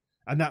goal?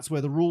 And that's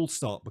where the rules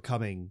start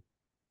becoming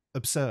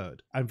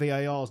absurd. And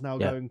VAR is now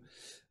going...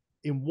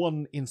 In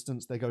one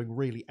instance, they're going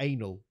really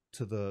anal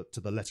to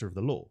the letter of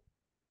the law.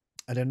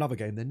 And in another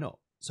game, they're not.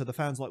 So the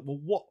fans are like,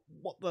 well,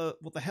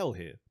 what the hell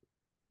here?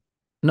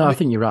 No, I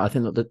think you're right. I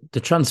think that the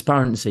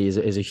transparency is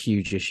a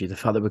huge issue. The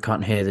fact that we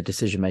can't hear the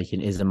decision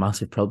making is a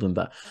massive problem.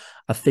 But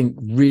I think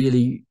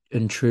really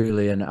and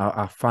truly, and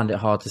I find it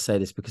hard to say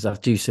this because I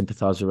do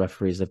sympathise with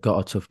referees. They've got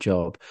a tough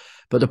job.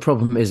 But the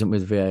problem isn't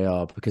with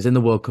VAR because in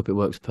the World Cup, it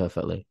works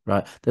perfectly,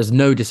 right? There's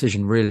no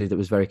decision really that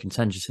was very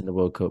contentious in the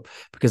World Cup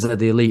because they're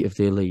the elite of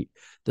the elite.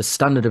 The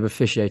standard of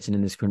officiating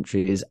in this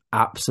country is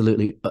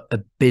absolutely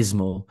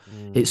abysmal.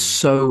 It's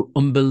so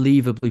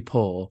unbelievably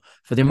poor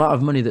for the amount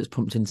of money that's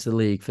pumped into the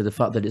league, for the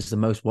fact that it's the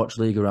most watched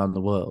league around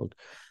the world.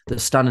 The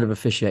standard of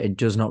officiating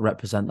does not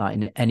represent that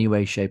in any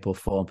way, shape or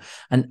form.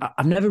 And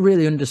I've never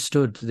really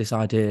understood this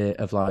idea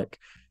of like,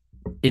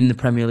 in the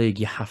Premier League,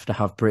 you have to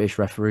have British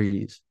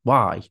referees.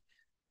 Why?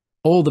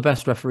 All the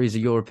best referees are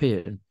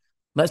European.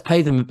 Let's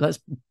pay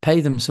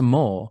them some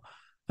more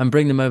and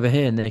bring them over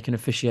here and they can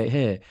officiate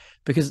here.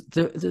 Because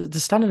the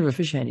standard of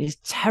officiating is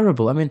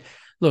terrible. I mean,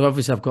 look,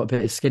 obviously I've got a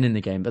bit of skin in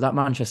the game, but that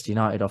Manchester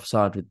United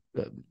offside with,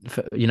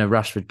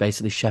 Rashford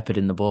basically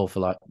shepherding the ball for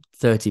like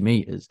 30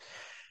 metres.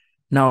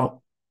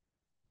 Now,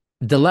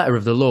 the letter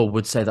of the law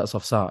would say that's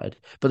offside,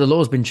 but the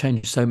law's been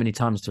changed so many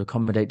times to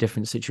accommodate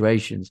different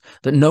situations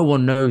that no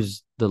one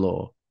knows the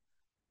law.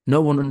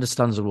 No one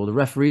understands the rule. The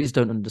referees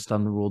don't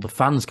understand the rule. The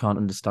fans can't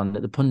understand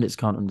it. The pundits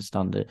can't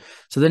understand it.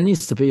 So there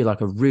needs to be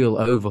like a real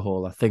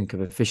overhaul, I think,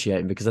 of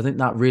officiating, because I think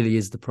that really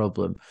is the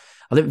problem.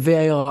 I think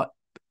VAR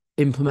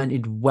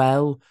implemented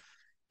well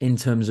in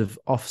terms of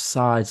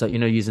offsides, like,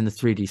 using the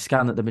 3D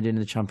scan that they've been doing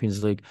in the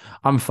Champions League.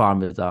 I'm fine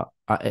with that.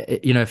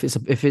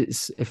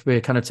 If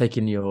we're kind of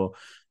taking your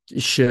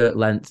shirt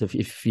length,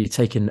 if you're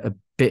taking a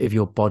bit of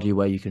your body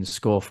where you can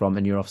score from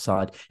and you're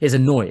offside, is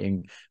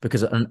annoying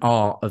because an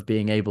art of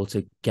being able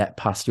to get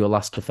past your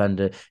last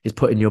defender is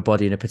putting your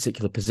body in a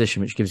particular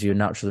position which gives you a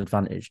natural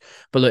advantage.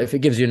 But look, if it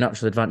gives you a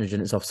natural advantage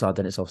and it's offside,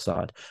 then it's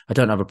offside. I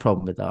don't have a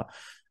problem with that.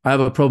 I have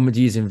a problem with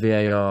using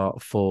VAR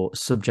for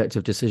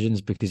subjective decisions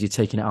because you're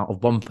taking it out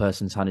of one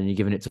person's hand and you're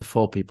giving it to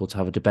 4 people to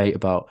have a debate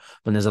about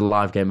when there's a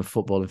live game of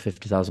football and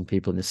 50,000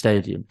 people in the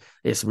stadium.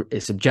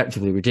 It's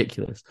objectively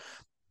ridiculous.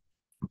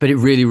 But it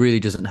really, really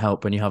doesn't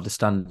help when you have the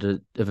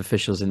standard of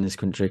officials in this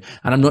country.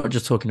 And I'm not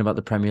just talking about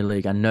the Premier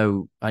League. I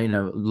know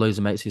loads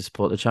of mates who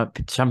support the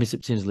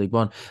Championship teams, League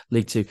One,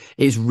 League Two.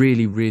 It's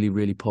really, really,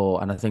 really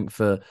poor. And I think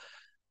for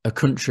a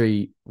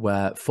country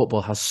where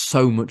football has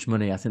so much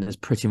money, I think there's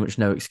pretty much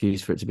no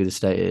excuse for it to be the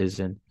state it is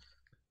in.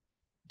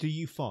 Do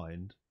you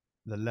find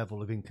the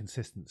level of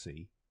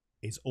inconsistency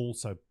is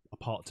also a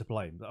part to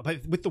blame?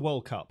 With the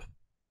World Cup,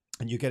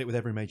 and you get it with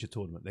every major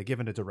tournament, they're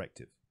given a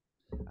directive.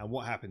 And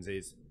what happens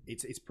is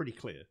it's pretty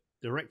clear.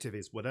 Directive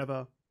is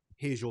whatever.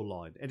 Here's your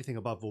line. Anything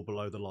above or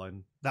below the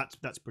line,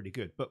 that's pretty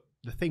good. But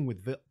the thing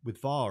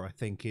with VAR, I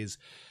think, is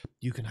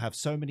you can have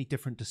so many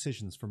different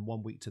decisions from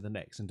one week to the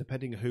next, and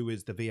depending who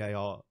is the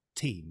VAR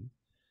team,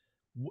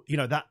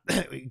 that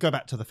go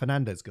back to the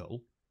Fernandes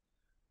goal.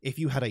 If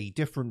you had a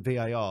different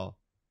VAR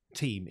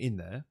team in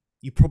there,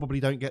 you probably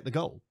don't get the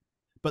goal.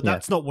 But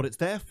that's not what it's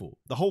there for.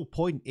 The whole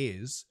point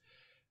is,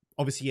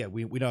 obviously,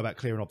 we know about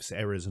clear and obvious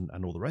errors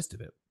and all the rest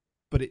of it.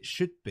 But it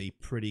should be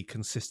pretty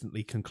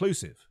consistently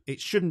conclusive. It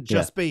shouldn't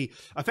just be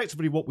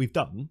effectively what we've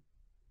done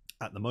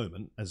at the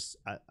moment.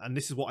 And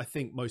this is what I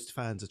think most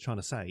fans are trying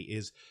to say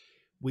is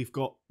we've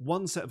got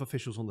one set of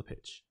officials on the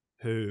pitch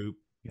who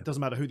it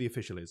doesn't matter who the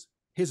official is.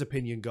 His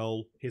opinion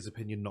goal, his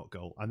opinion not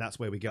goal. And that's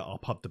where we get our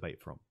pub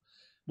debate from.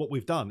 What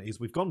we've done is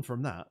we've gone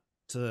from that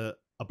to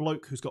a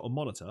bloke who's got a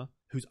monitor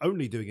who's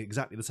only doing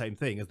exactly the same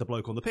thing as the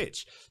bloke on the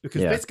pitch.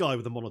 Because this guy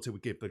with the monitor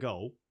would give the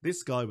goal.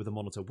 This guy with the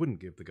monitor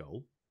wouldn't give the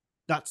goal.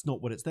 That's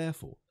not what it's there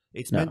for.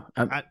 It's meant,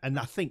 and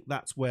I think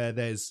that's where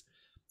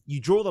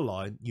you draw the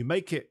line, you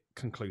make it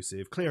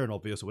conclusive, clear and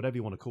obvious, or whatever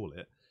you want to call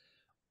it,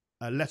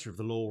 a letter of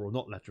the law or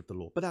not letter of the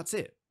law, but that's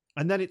it.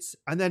 And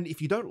then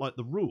if you don't like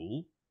the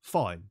rule,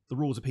 fine, the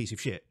rule's a piece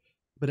of shit.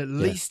 But at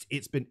least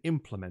it's been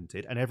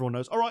implemented and everyone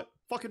knows, all right,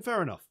 fucking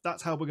fair enough.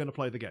 That's how we're going to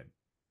play the game.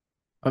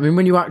 I mean,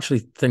 when you actually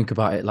think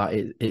about it,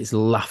 like it's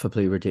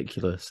laughably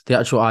ridiculous. The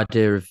actual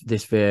idea of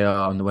this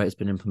VAR and the way it's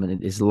been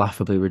implemented is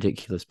laughably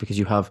ridiculous because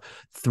you have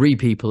 3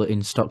 people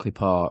in Stockley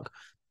Park,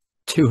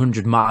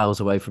 200 miles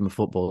away from a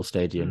football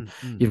stadium.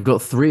 You've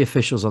got 3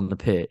 officials on the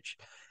pitch.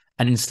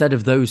 And instead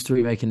of those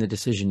 3 making the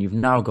decision, you've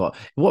now got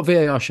what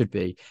VAR should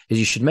be is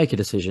you should make a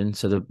decision.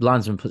 So the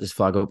linesman puts his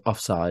flag up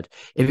offside.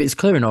 If it's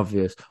clear and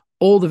obvious,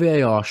 all the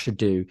VAR should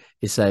do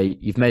is say,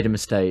 you've made a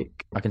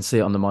mistake. I can see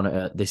it on the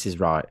monitor. This is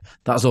right.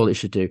 That's all it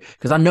should do.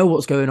 Because I know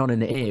what's going on in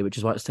the ear, which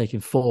is why it's taking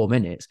 4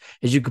 minutes,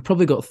 is you could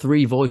probably got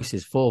 4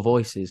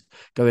 voices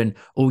going,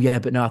 oh, yeah,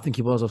 but no, I think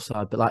he was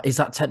offside. But like, is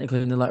that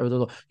technically in the letter of the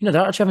law? You know,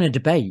 they're actually having a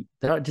debate.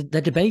 They're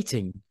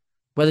debating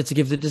whether to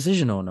give the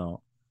decision or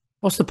not.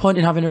 What's the point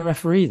in having a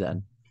referee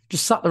then?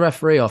 Just sack the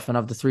referee off and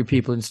have the 3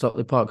 people in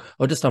Stockley Park,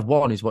 or just have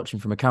one who's watching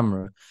from a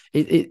camera.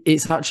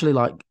 It's actually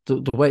like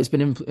the way it's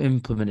been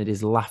implemented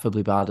is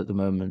laughably bad at the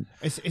moment.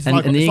 And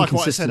the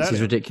inconsistency is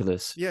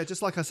ridiculous. Yeah,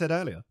 just like I said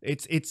earlier,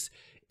 it's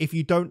if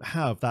you don't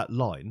have that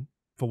line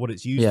for what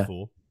it's used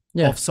for,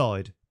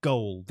 offside,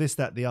 goal, this,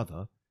 that, the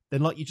other,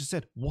 then like you just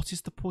said, what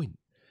is the point?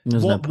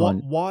 There's no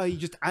point. Why are you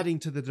just adding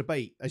to the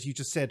debate, as you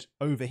just said,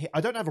 over here?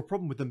 I don't have a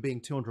problem with them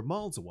being 200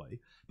 miles away,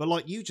 but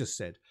like you just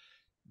said,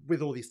 with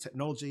all this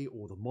technology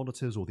or the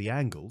monitors or the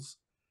angles,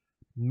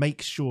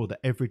 make sure that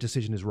every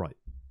decision is right.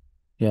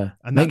 Yeah.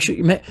 And make sure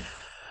you make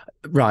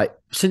right.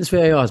 Since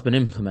VAR has been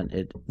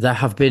implemented, there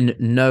have been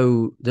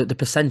the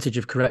percentage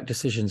of correct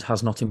decisions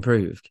has not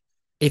improved.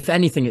 If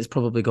anything, it's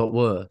probably got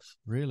worse.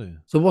 Really?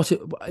 So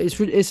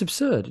it's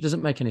absurd. It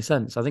doesn't make any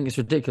sense. I think it's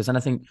ridiculous. And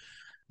I think,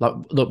 like,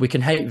 look, we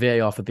can hate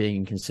VAR for being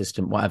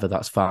inconsistent, whatever,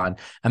 that's fine.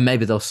 And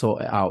maybe they'll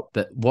sort it out.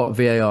 But what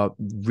VAR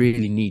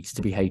really needs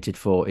to be hated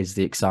for is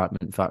the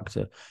excitement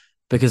factor.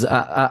 Because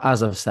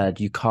as I've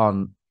said, you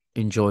can't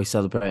enjoy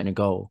celebrating a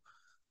goal.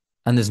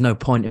 And there's no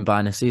point in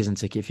buying a season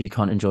ticket if you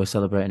can't enjoy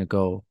celebrating a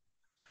goal.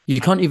 You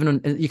can't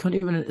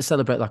even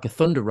celebrate like a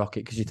thunder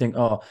rocket because you think,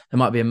 oh, there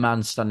might be a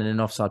man standing in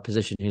an offside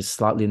position who's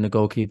slightly in the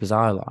goalkeeper's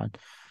eye line.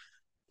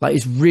 Like,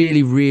 it's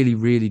really, really,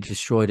 really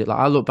destroyed it. Like,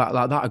 I look back,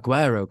 like that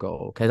Aguero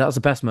goal, okay, that was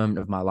the best moment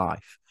of my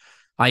life.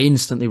 I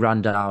instantly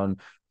ran down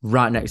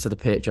right next to the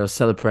pitch. I was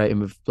celebrating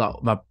with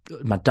like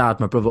my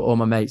dad, my brother, all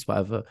my mates,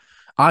 whatever.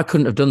 I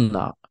couldn't have done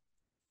that.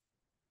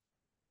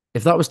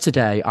 If that was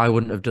today, I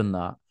wouldn't have done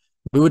that.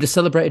 We would have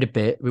celebrated a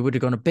bit. We would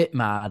have gone a bit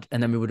mad,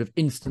 and then we would have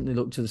instantly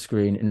looked to the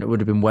screen, and it would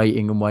have been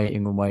waiting and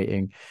waiting and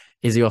waiting.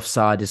 Is he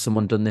offside? Has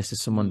someone done this?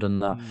 Has someone done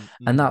that?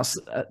 And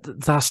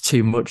that's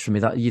too much for me.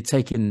 That you're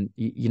taking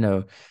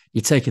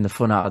the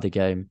fun out of the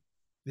game.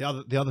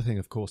 The other thing,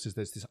 of course, is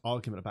there's this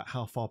argument about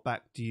how far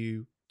back do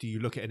you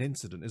look at an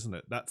incident, isn't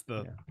it? That's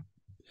the. Yeah.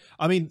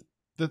 I mean,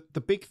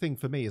 the big thing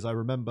for me is I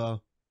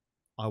remember,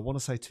 I want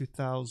to say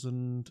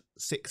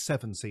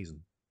 2006-07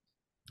 season,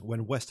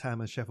 when West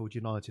Ham and Sheffield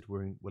United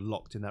were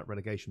locked in that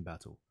relegation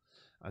battle.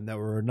 And there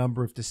were a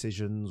number of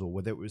decisions, or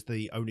whether it was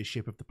the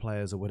ownership of the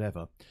players or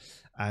whatever,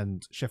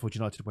 and Sheffield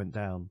United went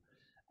down,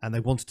 and they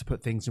wanted to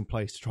put things in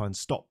place to try and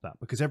stop that,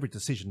 because every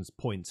decision is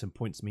points, and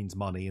points means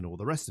money and all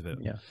the rest of it.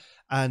 Yeah.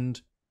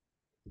 And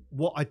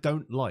what I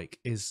don't like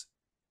is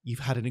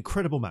you've had an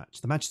incredible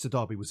match. The Manchester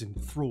Derby was an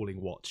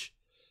enthralling watch.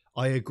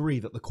 I agree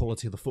that the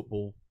quality of the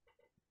football,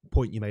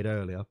 point you made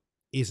earlier,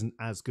 isn't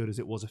as good as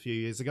it was a few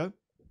years ago,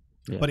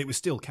 but it was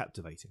still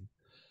captivating.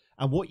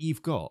 And what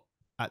you've got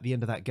at the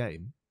end of that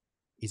game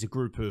is a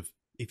group of,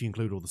 if you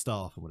include all the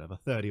staff and whatever,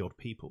 30-odd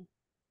people.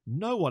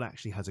 No one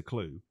actually has a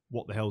clue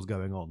what the hell's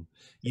going on.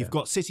 You've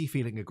got City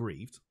feeling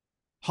aggrieved.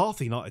 Half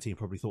the United team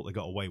probably thought they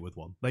got away with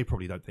one. They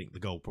probably don't think the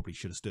goal probably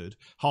should have stood.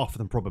 Half of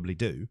them probably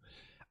do.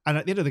 And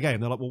at the end of the game,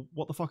 they're like, well,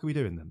 what the fuck are we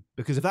doing then?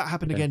 Because if that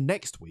happened again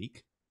next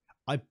week,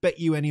 I bet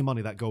you any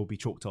money that goal will be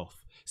chalked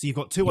off. So you've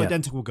got 2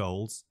 identical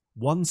goals.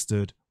 One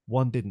stood,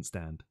 one didn't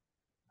stand.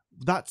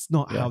 That's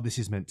not how this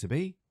is meant to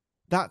be.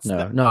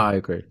 No, I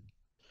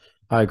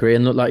agree.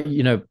 And look, like,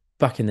 you know,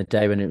 back in the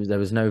day when there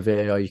was no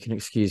VAR, you can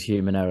excuse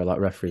human error. Like,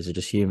 referees are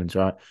just humans,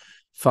 right?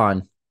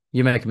 Fine.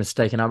 You make a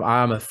mistake, and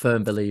I'm a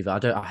firm believer.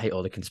 I hate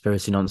all the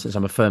conspiracy nonsense.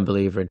 I'm a firm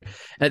believer in,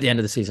 at the end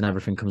of the season,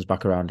 everything comes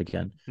back around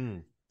again.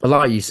 But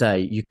like you say,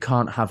 you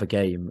can't have a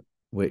game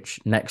which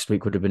next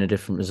week would have been a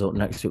different result,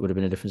 next week would have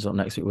been a different result,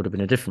 next week would have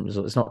been a different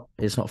result.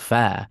 It's not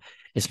fair.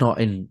 It's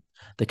not in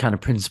the kind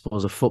of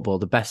principles of football.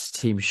 The best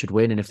team should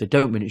win, and if they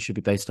don't win, it should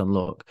be based on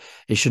luck.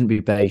 It shouldn't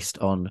be based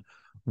on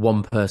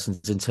one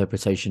person's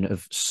interpretation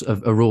of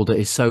a rule that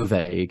is so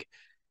vague,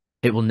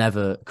 it will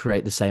never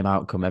create the same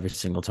outcome every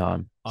single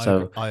time.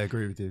 I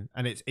agree with you.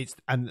 And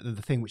and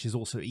the thing which is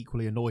also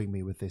equally annoying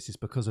me with this is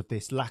because of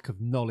this lack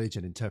of knowledge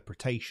and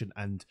interpretation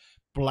and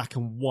black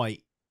and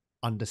white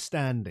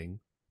understanding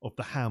of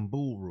the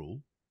handball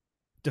rule.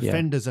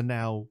 Defenders are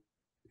now,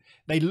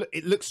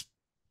 it looks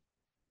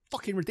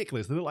fucking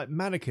ridiculous. They look like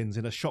mannequins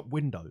in a shop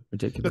window.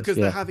 Ridiculous. Because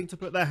they're having to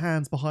put their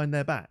hands behind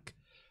their back.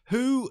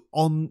 Who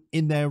on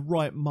in their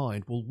right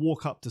mind will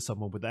walk up to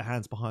someone with their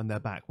hands behind their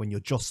back when you're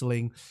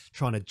jostling,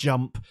 trying to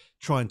jump,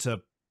 trying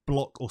to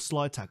block or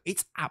slide tackle?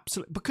 It's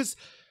absolute because,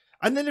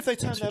 and then if they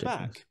turn their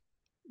back,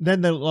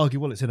 then they'll argue,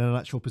 well, it's in a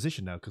natural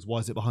position now because why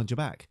is it behind your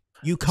back?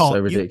 You can't. So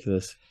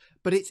ridiculous.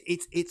 But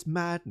it's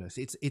madness.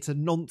 It's a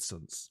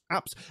nonsense.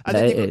 And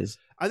yeah, it is.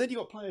 And then you've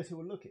got players who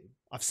are looking.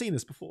 I've seen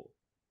this before,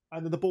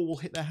 and then the ball will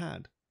hit their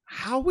hand.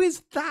 How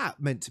is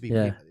that meant to be?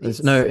 Yeah,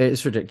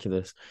 it's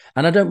ridiculous.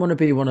 And I don't want to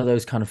be one of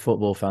those kind of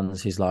football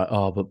fans who's like,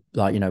 oh, but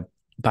like, you know,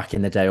 back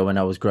in the day or when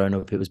I was growing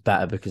up, it was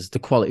better because the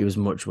quality was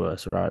much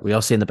worse, right? We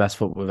are seeing the best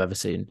football we've ever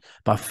seen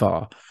by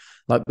far.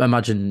 Like,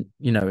 imagine,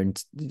 you know,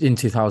 in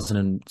 2000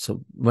 and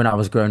so when I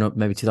was growing up,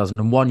 maybe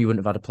 2001, you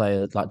wouldn't have had a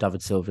player like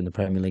David Silva in the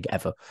Premier League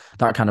ever.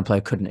 That kind of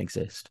player couldn't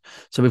exist.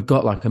 So we've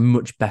got like a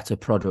much better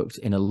product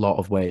in a lot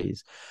of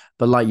ways.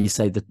 But like you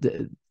say,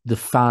 the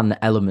fan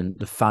element,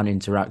 the fan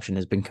interaction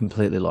has been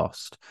completely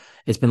lost.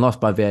 It's been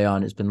lost by VAR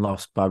and it's been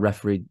lost by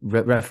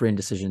refereeing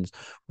decisions,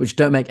 which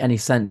don't make any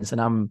sense.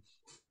 And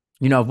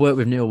I've worked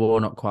with Neil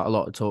Warnock quite a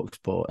lot at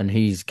TalkSport, and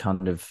he's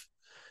kind of,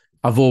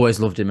 I've always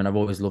loved him, and I've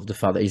always loved the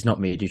fact that he's not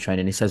media trained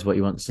and he says what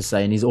he wants to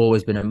say. And he's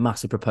always been a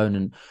massive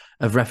proponent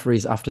of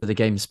referees after the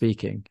game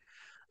speaking.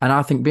 And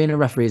I think being a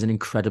referee is an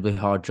incredibly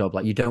hard job.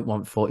 Like, you don't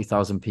want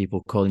 40,000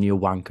 people calling you a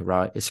wanker,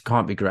 right? It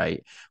can't be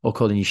great, or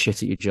calling you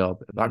shit at your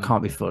job. That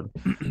can't be fun.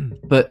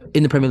 But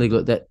in the Premier League,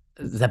 look,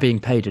 they're being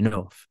paid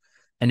enough.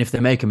 And if they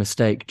make a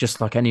mistake, just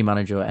like any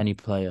manager or any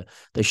player,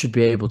 they should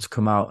be able to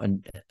come out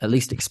and at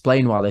least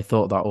explain why they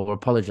thought that or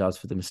apologise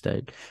for the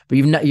mistake. But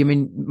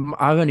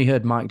I've only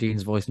heard Mike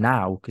Dean's voice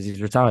now because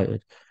he's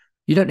retired.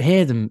 You don't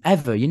hear them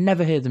ever. You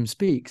never hear them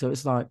speak. So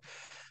it's like,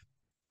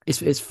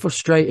 it's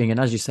frustrating. And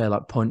as you say,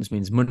 like, points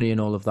means money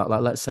and all of that.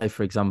 Like, let's say,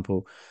 for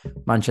example,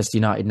 Manchester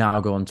United now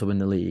go on to win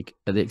the league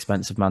at the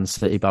expense of Man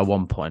City by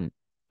 1 point.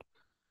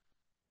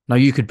 Now,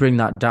 you could bring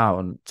that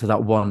down to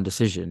that one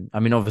decision. I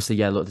mean, obviously,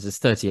 yeah, look, there's a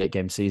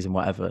 38-game season,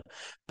 whatever.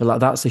 But like,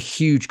 that's a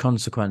huge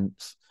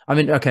consequence. I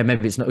mean, okay,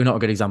 maybe it's not a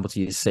good example to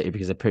use City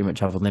because they pretty much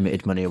have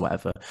unlimited money or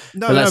whatever.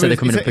 No, but let's say they're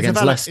coming up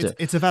against Leicester.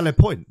 It's a valid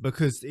point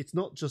because it's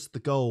not just the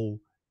goal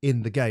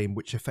in the game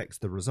which affects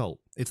the result.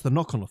 It's the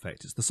knock-on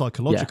effect. It's the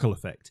psychological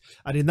effect.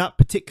 And in that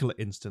particular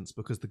instance,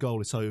 because the goal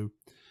is so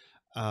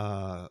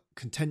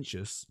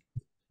contentious,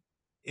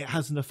 it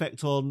has an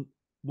effect on,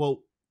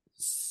 well,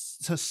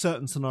 to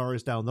certain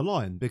scenarios down the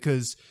line,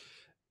 because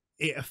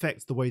it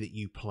affects the way that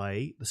you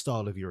play, the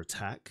style of your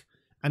attack,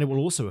 and it will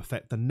also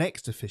affect the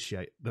next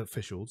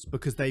officials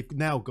because they've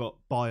now got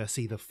bias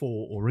either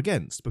for or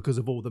against because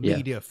of all the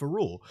media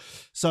furore.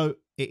 So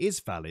it is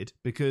valid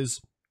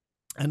because,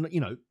 and you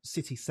know,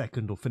 City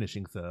second or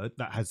finishing third,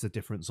 that has the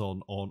difference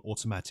on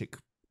automatic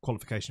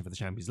qualification for the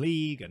Champions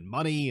League and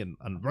money and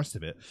the rest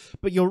of it.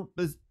 But you're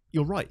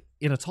right,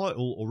 in a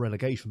title or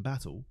relegation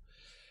battle,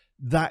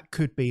 that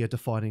could be a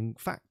defining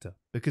factor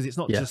because it's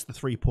not just the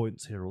 3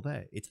 points here or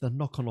there. It's the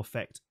knock-on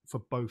effect for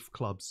both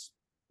clubs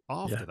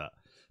after that.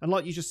 And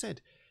like you just said,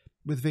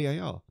 with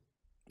VAR,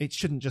 it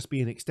shouldn't just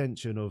be an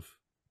extension of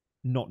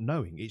not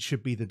knowing. It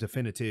should be the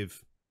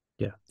definitive,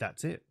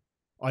 that's it.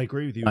 I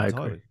agree with you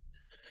entirely. Agree.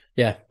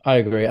 Yeah, I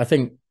agree. I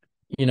think,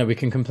 you know, we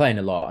can complain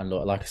a lot. And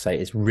look, like I say,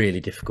 it's really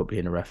difficult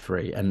being a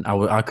referee. And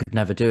I could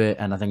never do it.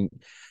 And I think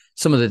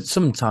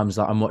sometimes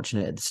that I'm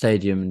watching it at the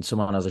stadium and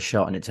someone has a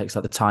shot and it takes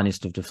like the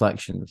tiniest of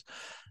deflections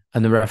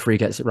and the referee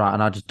gets it right,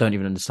 and I just don't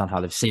even understand how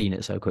they've seen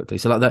it so quickly.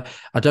 So like that,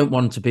 I don't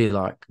want to be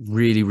like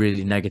really,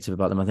 really negative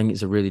about them. I think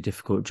it's a really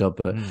difficult job,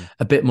 but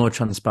a bit more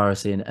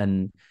transparency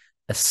and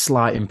a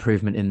slight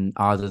improvement in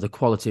either the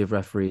quality of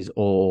referees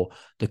or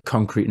the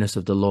concreteness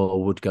of the law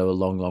would go a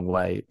long, long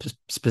way,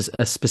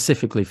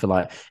 specifically for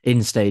like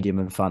in stadium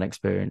and fan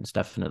experience.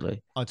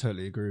 Definitely. I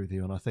totally agree with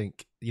you. And I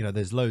think, you know,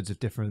 there's loads of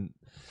different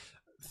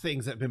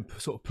things that have been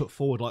sort of put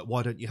forward, like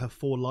why don't you have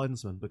 4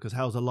 linesmen? Because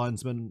how's a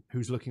linesman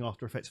who's looking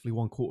after effectively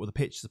 1/4 of the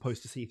pitch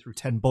supposed to see through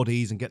 10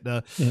 bodies and get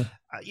the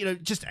you know,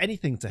 just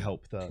anything to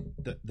help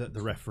the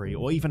referee,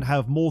 or even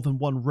have more than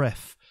one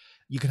ref.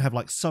 You can have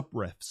like sub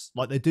refs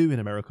like they do in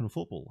American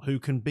football who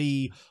can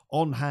be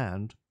on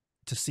hand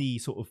to see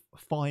sort of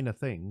finer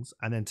things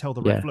and then tell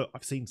the ref, look,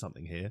 I've seen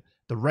something here.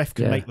 The ref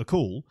can make the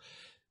call.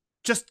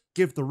 Just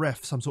give the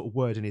ref some sort of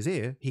word in his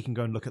ear, he can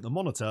go and look at the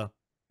monitor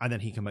and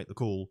then he can make the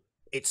call.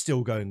 It's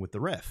still going with the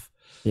ref.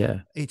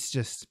 Yeah, it's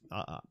just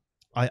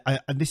I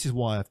and this is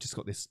why I've just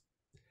got this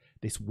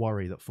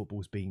worry that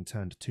football's being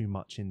turned too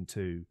much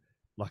into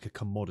like a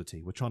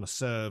commodity. We're trying to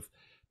serve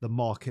the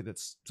market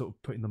that's sort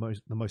of putting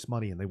the most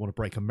money, and they want to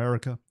break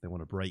America. They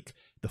want to break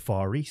the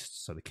Far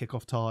East. So the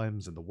kickoff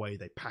times and the way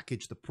they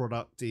package the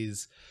product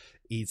is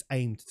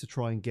aimed to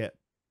try and get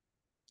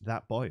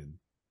that buy-in.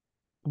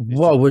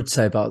 What I would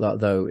say about that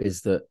though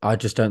is that I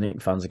just don't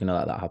think fans are going to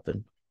let that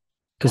happen.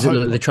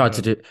 Because they tried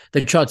to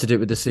do it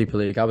with the Super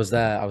League. I was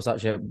there. I was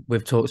actually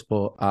with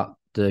TalkSport at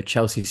the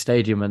Chelsea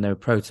Stadium when they were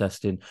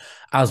protesting,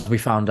 as we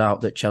found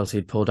out that Chelsea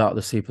had pulled out of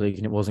the Super League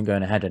and it wasn't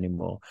going ahead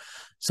anymore.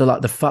 So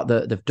like the fact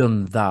that they've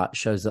done that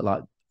shows that,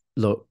 like,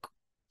 look,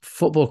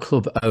 football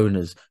club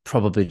owners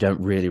probably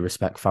don't really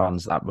respect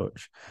fans that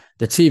much.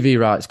 The TV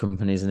rights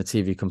companies and the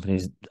TV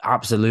companies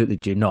absolutely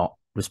do not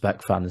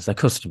respect fans. They're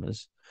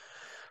customers.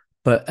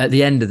 But at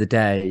the end of the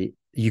day,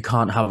 you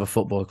can't have a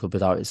football club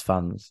without its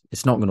fans.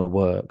 It's not going to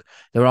work.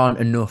 There aren't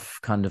enough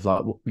kind of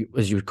like,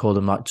 as you would call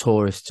them, like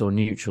tourists or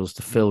neutrals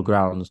to fill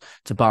grounds,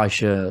 to buy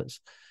shirts.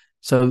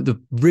 So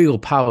the real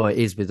power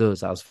is with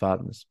us as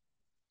fans.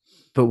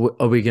 But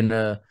are we going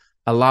to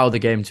allow the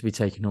game to be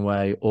taken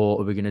away, or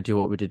are we going to do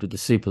what we did with the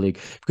Super League?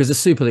 Because the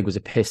Super League was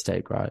a piss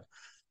take, right?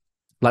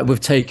 Like we've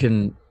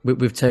taken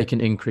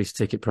increased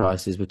ticket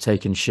prices, we've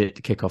taken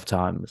shit kickoff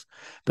times,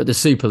 but the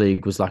Super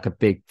League was like a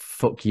big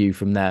fuck you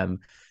from them,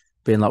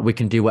 being like, we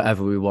can do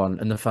whatever we want,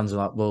 and the fans are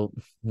like, well,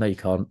 no, you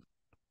can't.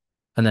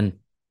 And then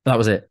that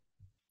was it.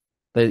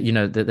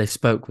 They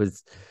spoke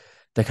with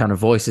their kind of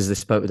voices, they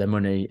spoke with their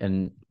money,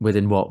 and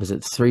within what was it,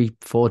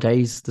 3-4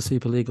 days the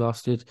Super League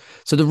lasted.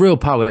 So the real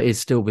power is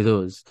still with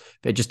us,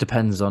 but it just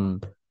depends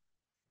on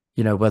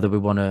whether we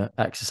want to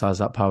exercise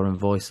that power and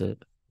voice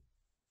it.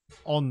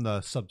 On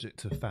the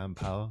subject of fan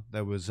power,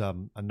 there was a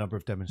number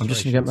of I'm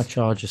just gonna demonstrations. get my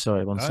charger.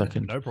 Sorry, one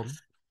second. No problem.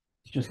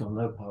 It's just got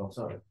low power.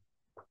 Sorry.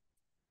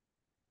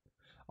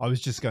 I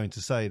was just going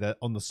to say that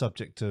on the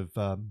subject of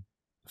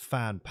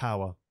fan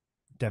power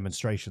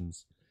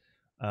demonstrations,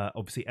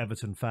 obviously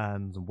Everton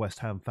fans and West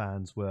Ham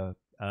fans were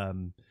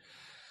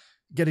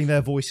getting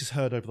their voices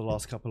heard over the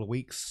last couple of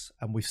weeks,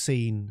 and we've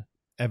seen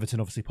Everton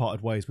obviously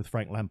parted ways with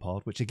Frank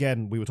Lampard, which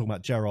again, we were talking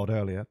about Gerrard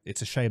earlier.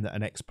 It's a shame that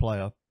an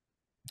ex-player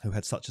who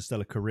had such a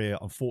stellar career,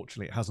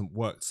 unfortunately, it hasn't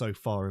worked so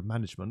far in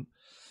management.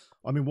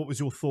 I mean, what was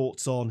your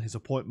thoughts on his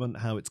appointment,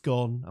 how it's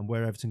gone, and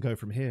where Everton go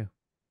from here?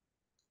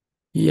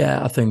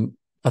 Yeah, I think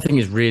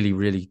it's really,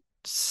 really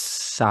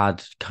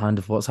sad kind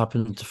of what's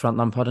happened to Frank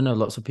Lampard. I know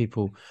lots of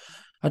people.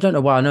 I don't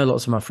know why. I know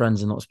lots of my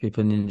friends and lots of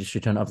people in the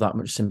industry don't have that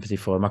much sympathy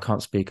for him. I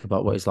can't speak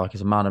about what he's like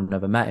as a man. I've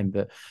never met him,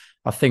 but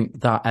I think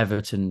that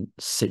Everton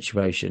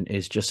situation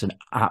is just an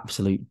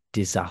absolute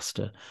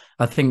disaster.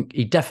 I think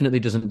he definitely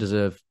doesn't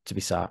deserve to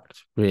be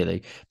sacked,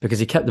 really, because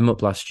he kept them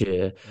up last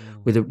year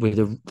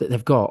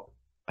they've got.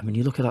 I mean,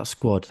 you look at that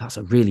squad. That's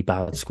a really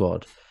bad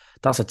squad.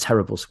 That's a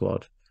terrible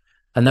squad.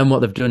 And then what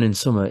they've done in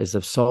summer is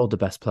they've sold the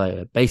best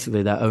player,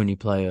 basically their only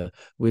player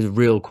with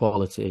real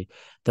quality.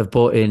 They've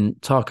bought in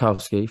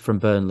Tarkowski from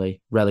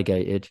Burnley,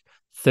 relegated,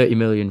 30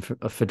 million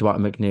for Dwight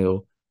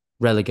McNeil,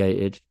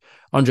 relegated.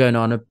 Andre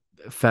Onana,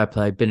 fair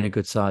play, been a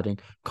good siding.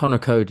 Connor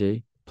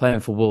Cody, playing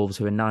for Wolves,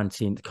 who are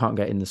 19th, can't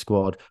get in the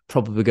squad,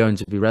 probably going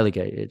to be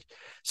relegated.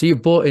 So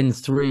you've bought in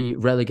 3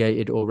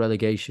 relegated or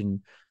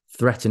relegation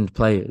threatened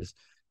players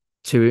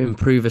to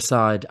improve a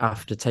side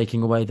after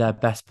taking away their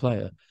best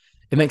player.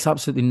 It makes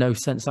absolutely no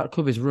sense. That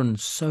club is run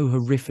so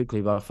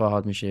horrifically by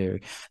Farhad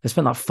Moshiri. They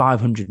spent like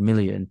 500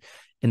 million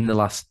in the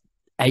last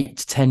 8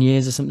 to 10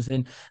 years or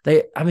something.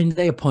 They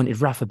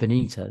appointed Rafa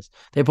Benitez.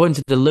 They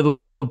appointed the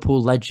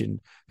Liverpool legend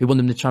who won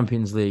them the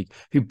Champions League,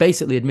 who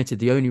basically admitted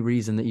the only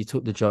reason that he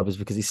took the job is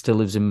because he still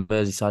lives in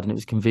Merseyside and it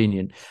was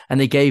convenient. And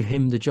they gave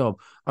him the job.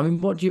 I mean,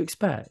 what do you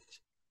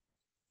expect?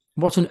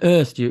 What on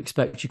earth do you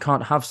expect? You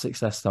can't have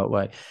success that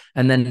way.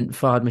 And then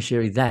Farhad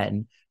Moshiri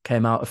then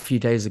came out a few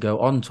days ago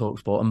on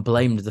TalkSport and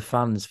blamed the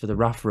fans for the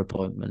Rafa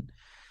appointment.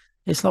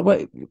 It's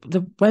like,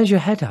 where's your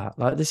head at?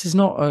 Like, this is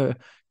not a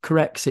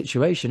correct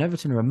situation.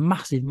 Everton are a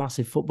massive,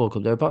 massive football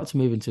club. They're about to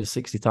move into a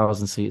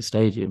 60,000 seat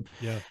stadium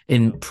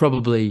in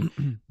probably,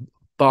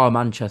 bar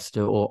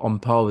Manchester or on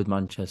par with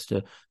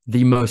Manchester,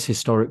 the most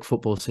historic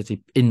football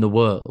city in the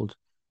world.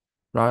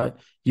 Right?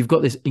 You've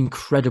got this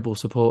incredible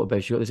supporter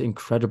base. You've got this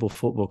incredible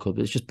football club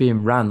that's just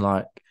being ran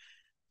like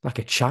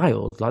a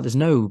child. Like, there's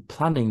no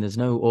planning, there's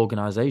no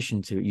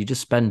organization to it. You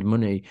just spend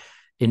money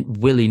in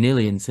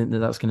willy-nilly and think that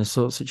that's going to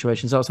sort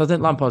situations out. So I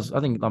think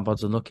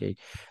Lampard's unlucky.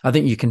 I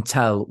think you can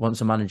tell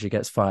once a manager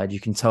gets fired, you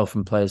can tell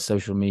from players'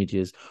 social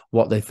medias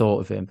what they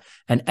thought of him.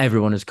 And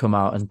everyone has come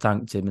out and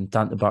thanked him and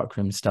thanked the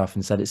backroom staff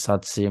and said it's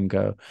sad to see him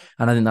go.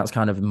 And I think that's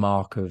kind of a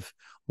mark of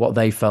what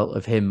they felt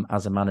of him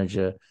as a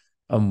manager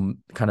and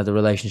kind of the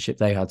relationship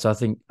they had. So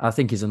I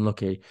think he's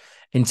unlucky.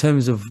 In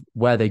terms of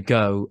where they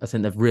go, I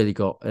think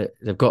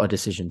they've got a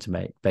decision to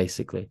make,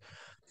 basically.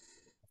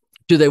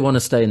 Do they want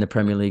to stay in the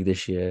Premier League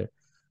this year,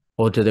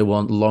 or do they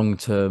want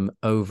long-term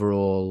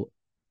overall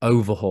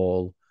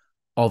overhaul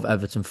of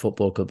Everton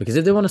Football Club? Because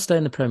if they want to stay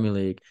in the Premier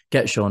League,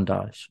 get Sean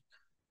Dyche.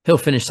 He'll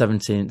finish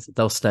 17th.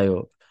 They'll stay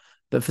up.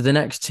 But for the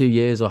next 2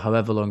 years or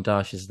however long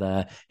Dyche is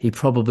there, he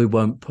probably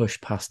won't push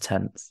past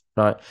 10th,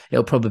 right?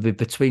 It'll probably be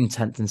between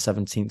 10th and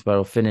 17th where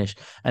he'll finish,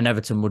 and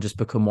Everton will just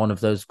become one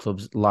of those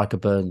clubs like a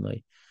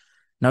Burnley.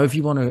 Now, if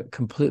you want to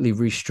completely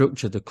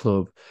restructure the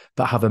club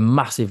but have a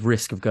massive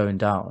risk of going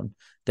down,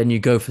 then you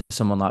go for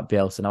someone like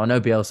Bielsa. Now, I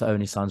know Bielsa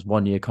only signs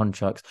 1-year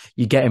contracts.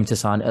 You get him to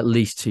sign at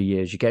least 2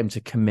 years. You get him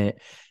to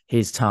commit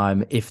his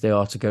time if they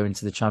are to go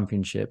into the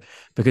Championship,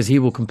 because he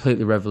will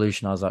completely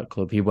revolutionise that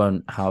club. He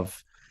won't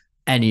have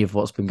any of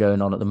what's been going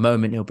on at the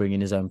moment. He'll bring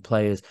in his own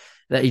players.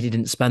 That he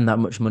didn't spend that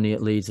much money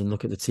at Leeds, and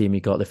look at the team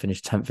he got. They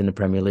finished 10th in the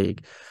Premier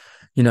League.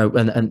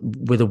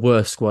 and with a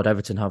worse squad,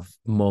 Everton have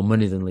more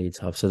money than Leeds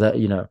have. So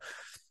that,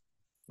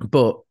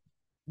 but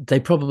they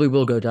probably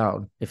will go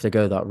down if they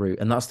go that route.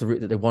 And that's the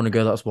route that they want to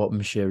go. That's what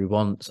Mashiri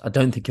wants. I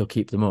don't think he'll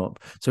keep them up.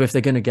 So if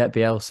they're going to get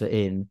Bielsa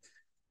in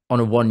on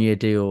a 1 year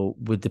deal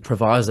with the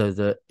proviso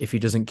that if he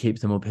doesn't keep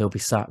them up, he'll be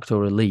sacked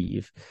or he'll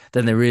leave,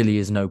 then there really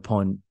is no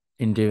point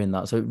in doing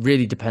that. So it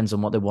really depends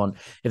on what they want.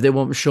 If they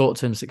want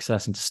short-term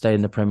success and to stay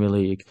in the Premier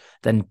League,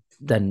 then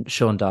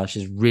Sean Dyche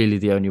is really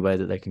the only way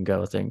that they can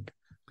go, I think.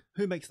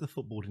 Who makes the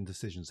footballing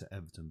decisions at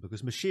Everton?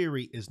 Because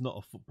Mashiri is not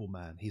a football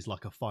man. He's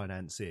like a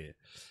financier.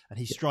 And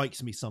he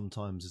strikes me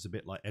sometimes as a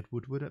bit like Ed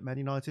Woodward at Man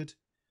United,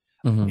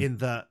 in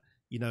that,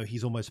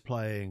 he's almost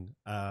playing,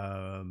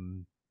 I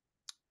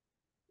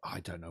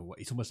don't know,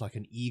 it's almost like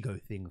an ego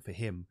thing for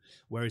him.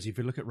 Whereas if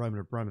you look at Roman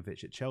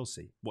Abramovich at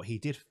Chelsea, what he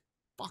did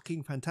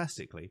fucking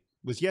fantastically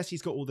was, yes,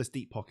 he's got all this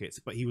deep pockets,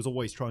 but he was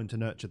always trying to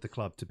nurture the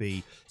club to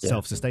be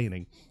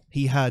self-sustaining.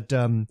 He had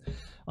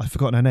I've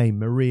forgotten her name,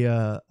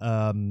 Maria,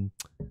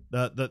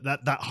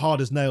 that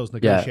hard as nails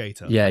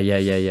negotiator.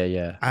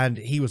 Yeah. And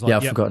he was like,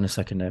 I've forgotten her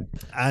second name.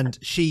 And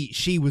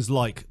she was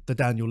like the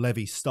Daniel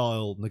Levy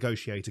style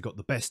negotiator, got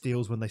the best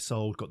deals when they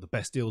sold, got the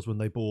best deals when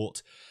they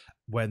bought.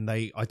 When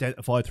they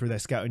identified through their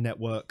scouting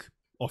network,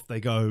 off they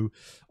go.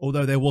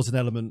 Although there was an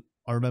element,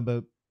 I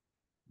remember,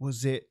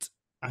 was it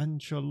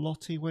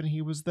Ancelotti when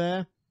he was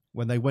there,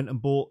 when they went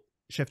and bought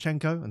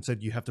Shevchenko and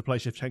said you have to play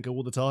Shevchenko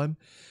all the time.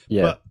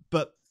 Yeah.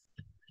 But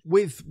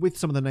with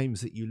some of the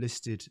names that you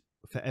listed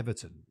for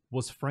Everton,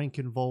 was Frank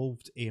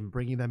involved in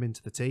bringing them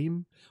into the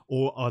team,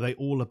 or are they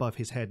all above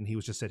his head and he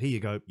was just said, here you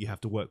go, you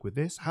have to work with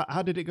this?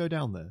 How did it go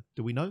down there?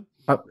 Do we know?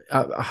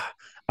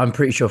 I'm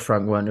pretty sure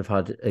Frank won't have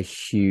had a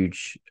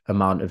huge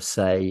amount of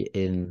say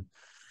in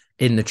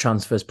the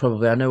transfers.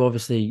 Probably, I know.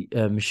 Obviously,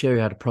 Mashiri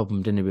had a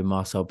problem, didn't he, with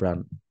Marcel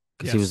Brandt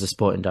because he was the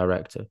sporting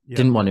director. Yeah.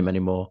 Didn't want him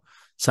anymore,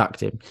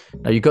 sacked him.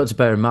 Now you've got to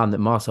bear in mind that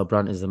Marcel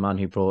Brandt is the man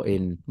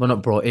who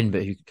not brought in,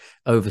 but who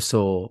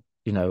oversaw,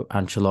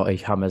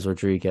 Ancelotti, James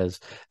Rodriguez,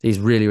 these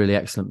really, really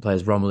excellent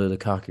players, Romelu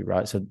Lukaku,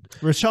 right? So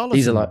Richarlison,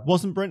 these are like,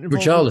 wasn't Brent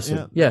involved?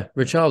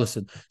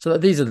 Richarlison. So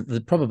these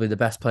are probably the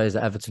best players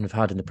that Everton have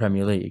had in the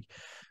Premier League.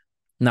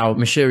 Now,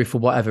 Mashiri, for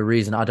whatever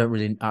reason, I don't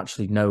really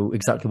actually know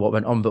exactly what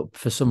went on, but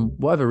for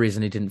whatever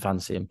reason, he didn't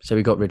fancy him, so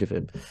he got rid of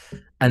him.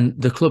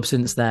 And the club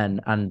since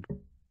then, and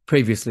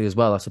previously as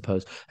well, I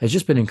suppose, has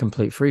just been in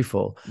complete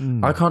freefall.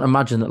 I can't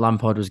imagine that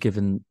Lampard was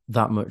given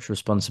that much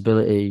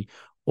responsibility,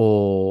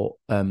 or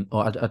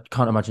I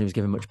can't imagine he was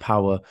given much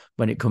power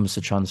when it comes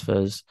to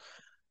transfers.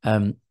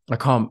 I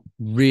can't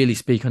really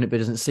speak on it, but it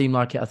doesn't seem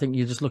like it. I think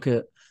you just look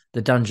at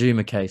the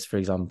Danjuma case, for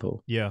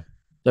example. Yeah.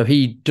 So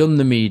he'd done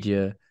the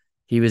media.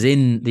 He was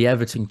in the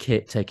Everton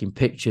kit taking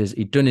pictures.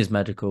 He'd done his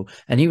medical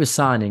and he was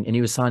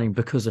signing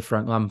because of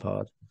Frank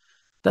Lampard.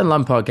 Then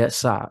Lampard gets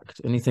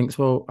sacked and he thinks,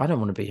 well, I don't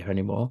want to be here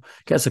anymore.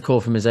 Gets a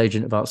call from his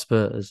agent about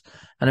Spurs.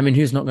 And I mean,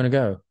 who's not going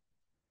to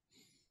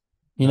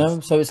go?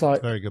 So it's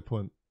like... Very good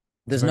point.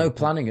 There's no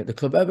planning at the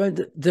club.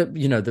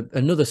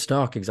 Another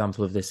stark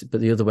example of this,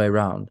 but the other way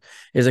around,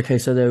 is okay.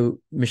 So though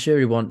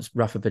Mashiri wants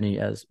Rafa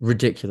Benitez,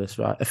 ridiculous,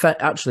 right?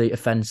 Actually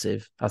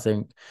offensive, I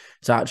think,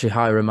 to actually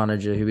hire a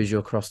manager who is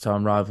your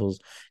crosstown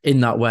rivals in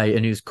that way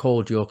and who's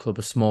called your club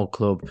a small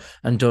club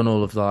and done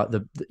all of that,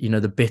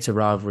 the bitter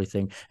rivalry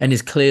thing, and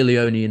is clearly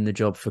only in the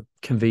job for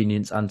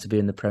convenience and to be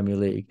in the Premier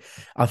League.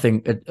 I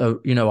think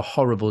a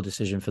horrible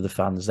decision for the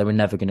fans. They were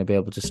never going to be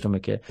able to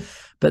stomach it.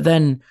 But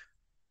then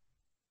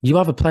you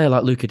have a player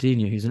like Luca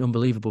Digne, who's an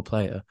unbelievable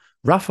player.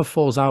 Rafa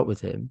falls out with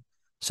him,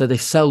 so they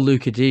sell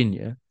Luca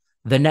Digne.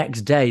 The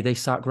next day, they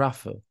sack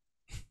Rafa.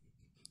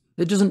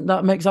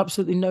 That makes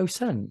absolutely no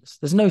sense.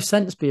 There's no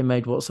sense being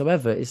made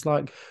whatsoever. It's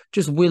like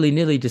just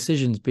willy-nilly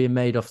decisions being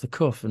made off the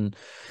cuff. And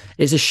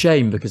it's a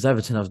shame because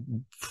Everton have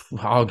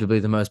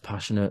arguably the most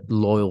passionate,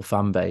 loyal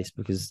fan base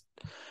because,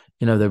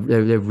 they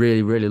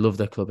really, really love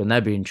their club and they're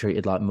being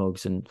treated like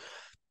mugs. And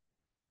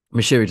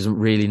Mashiri doesn't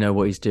really know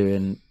what he's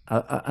doing.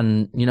 I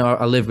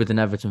live with an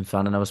Everton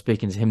fan and I was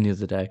speaking to him the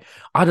other day.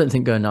 I don't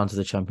think going down to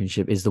the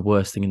Championship is the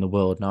worst thing in the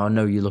world. Now, I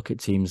know you look at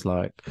teams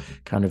like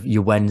kind of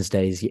your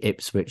Wednesdays, your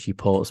Ipswich, your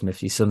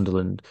Portsmouth, your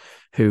Sunderland,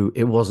 who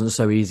it wasn't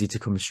so easy to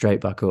come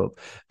straight back up.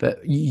 But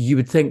you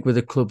would think with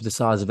a club the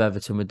size of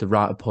Everton, with the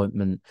right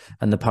appointment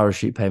and the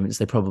parachute payments,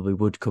 they probably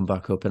would come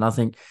back up. And I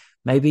think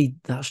maybe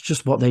that's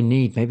just what they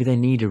need. Maybe they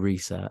need a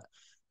reset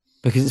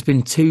because it's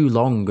been too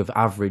long of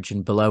average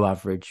and below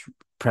average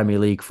Premier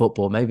League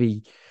football.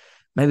 Maybe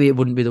it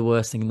wouldn't be the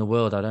worst thing in the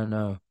world. I don't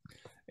know.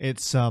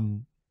 It's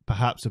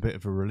perhaps a bit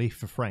of a relief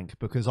for Frank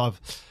because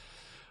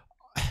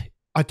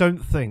I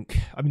don't think,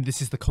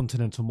 this is the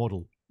continental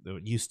model that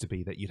it used to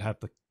be, that you'd have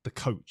the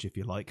coach, if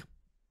you like,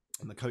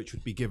 and the coach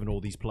would be given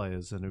all these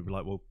players and it would be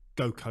like, well,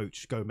 go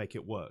coach, go make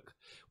it work.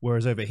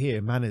 Whereas over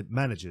here,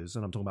 managers,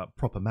 and I'm talking about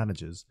proper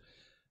managers,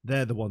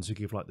 they're the ones who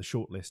give like the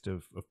short list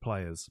of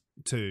players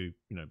to,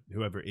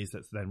 whoever it is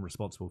that's then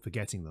responsible for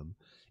getting them.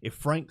 If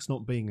Frank's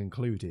not being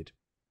included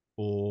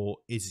or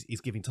is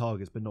giving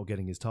targets but not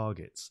getting his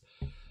targets,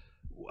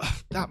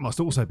 that must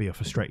also be a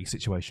frustrating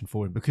situation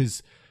for him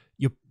because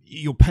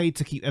you're paid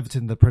to keep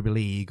Everton in the Premier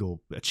League or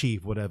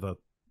achieve whatever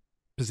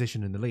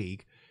position in the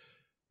league,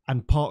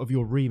 and part of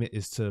your remit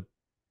is to,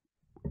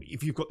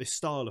 if you've got this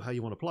style of how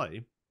you want to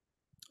play,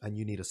 and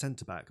you need a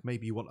centre back,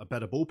 maybe you want a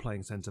better ball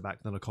playing centre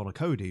back than a Connor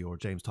Cody or a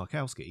James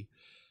Tarkowski.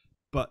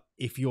 But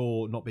if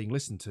you're not being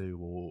listened to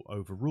or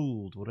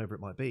overruled, whatever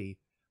it might be,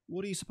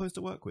 what are you supposed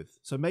to work with?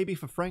 So maybe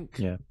for Frank,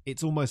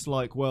 it's almost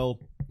like, well,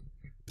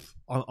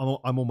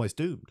 I'm almost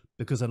doomed,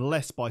 because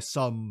unless by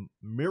some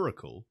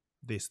miracle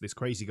this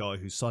crazy guy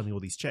who's signing all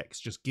these checks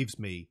just gives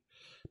me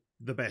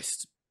the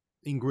best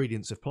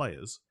ingredients of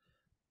players,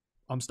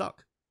 I'm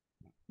stuck.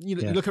 You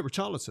know, you look at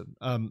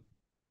Richarlison.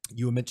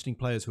 You were mentioning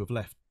players who have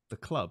left the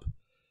club.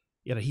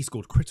 You know, he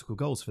scored critical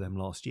goals for them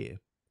last year.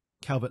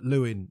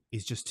 Calvert-Lewin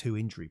is just too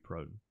injury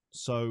prone.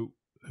 So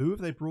who have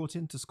they brought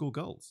in to score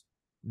goals?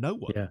 No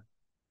one. Yeah.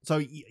 So,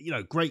 you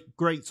know,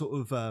 great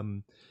sort of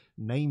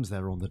names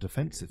there on the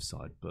defensive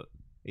side, but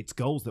it's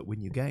goals that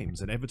win you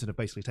games. And Everton have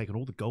basically taken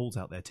all the goals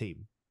out their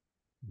team.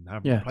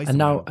 And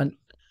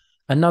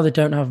now they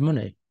don't have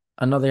money.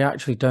 And now they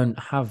actually don't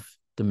have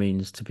the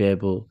means to be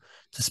able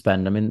to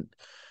spend. I mean,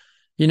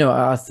 you know,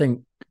 I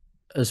think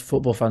as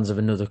football fans of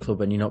another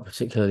club and you're not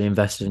particularly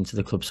invested into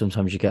the club,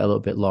 sometimes you get a little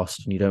bit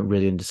lost and you don't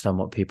really understand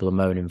what people are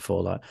moaning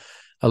for. Like,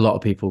 a lot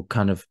of people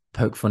kind of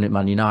poke fun at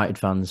Man United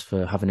fans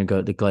for having to go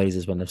at the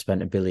Glazers when they've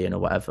spent $1 billion or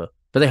whatever,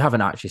 but they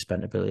haven't actually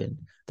spent $1 billion.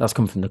 That's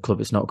come from the club.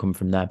 It's not come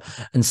from them.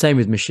 And same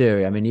with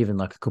Mashiri. I mean, even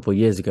like a couple of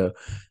years ago,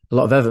 a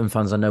lot of Everton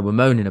fans I know were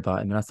moaning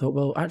about him, and I thought,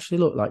 well, actually,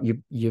 look, like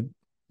you're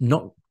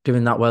not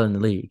doing that well in the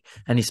league,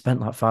 and he spent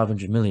like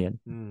 500 million.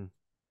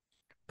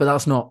 But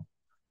that's not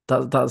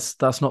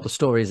the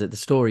story, is it? The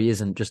story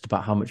isn't just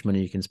about how much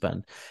money you can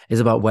spend.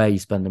 It's about where you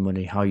spend the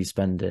money, how you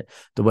spend it,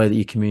 the way that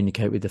you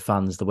communicate with the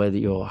fans, the way that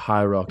your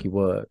hierarchy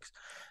works.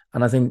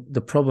 And I think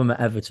the problem at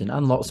Everton,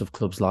 and lots of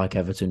clubs like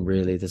Everton,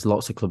 really, there's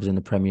lots of clubs in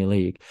the Premier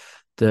League,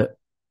 that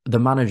the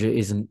manager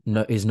is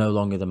no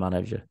longer the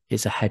manager.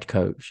 It's a head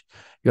coach.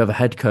 You have a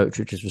head coach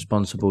which is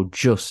responsible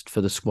just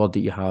for the squad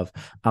that you have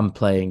and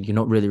playing. You're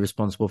not really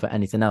responsible for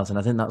anything else. And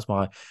I think that's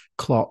why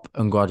Klopp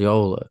and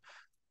Guardiola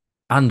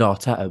and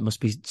Arteta must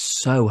be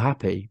so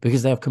happy,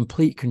 because they have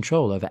complete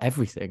control over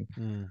everything.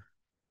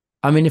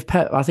 I mean,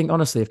 I think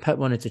honestly, if Pep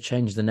wanted to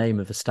change the name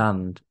of a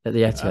stand at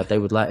the Etihad, they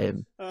would let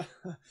him.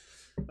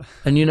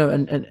 And, you know,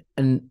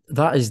 and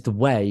that is the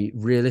way,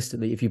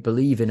 realistically, if you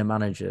believe in a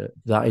manager,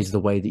 that is the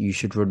way that you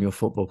should run your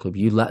football club.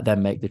 You let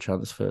them make the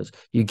transfers,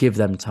 you give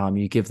them time,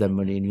 you give them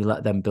money, and you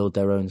let them build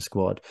their own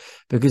squad,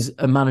 because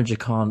a manager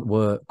can't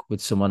work with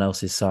someone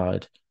else's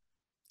side.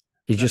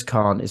 You just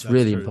can't. It's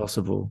really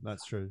impossible.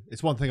 That's true.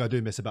 It's one thing I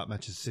do miss about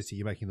Manchester City.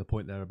 You're making the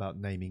point there about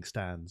naming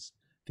stands.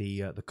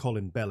 The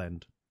Colin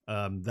Bellend.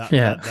 That's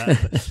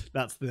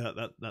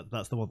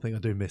the one thing I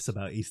do miss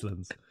about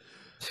Eastlands.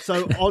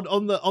 So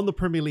on the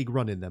Premier League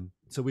run in them.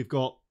 So we've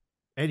got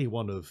any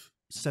one of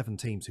 7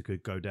 teams who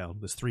could go down.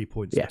 There's 3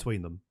 points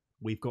between them.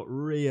 We've got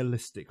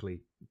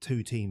realistically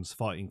 2 teams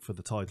fighting for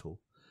the title,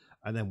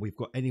 and then we've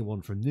got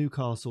anyone from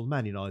Newcastle,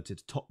 Man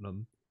United,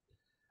 Tottenham,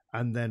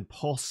 and then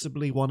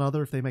possibly one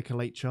other if they make a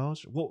late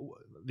charge.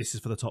 This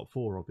is for the top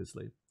 4,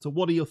 obviously. So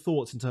what are your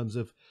thoughts in terms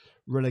of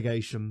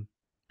relegation,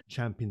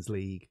 Champions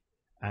League,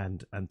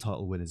 and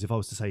title winners? If I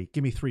was to say,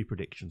 give me 3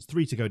 predictions,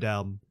 3 to go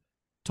down,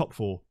 top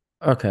 4.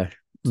 Okay.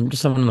 I'm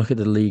just having a look at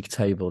the league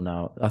table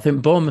now. I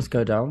think Bournemouth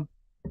go down.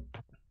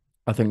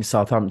 I think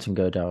Southampton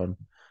go down.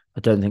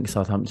 I don't think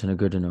Southampton are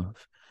good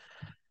enough.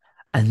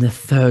 And the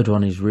third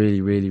one is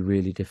really, really,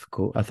 really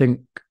difficult. I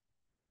think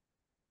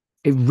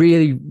it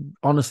really,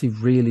 honestly,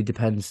 really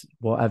depends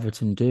what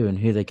Everton do and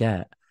who they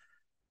get.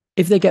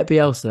 If they get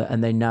Bielsa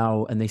and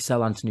they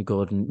sell Anthony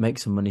Gordon, make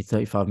some money,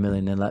 35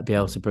 million, and let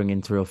Bielsa bring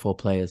in 3 or 4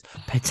 players,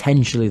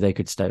 potentially they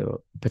could stay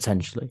up.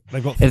 Potentially,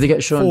 they've got if they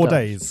get Sean 4 Dyche,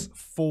 days.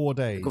 4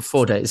 days. They've got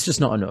 4 days. It's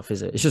just not enough,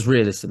 is it? It's just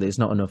realistically, it's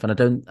not enough. And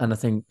I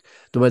think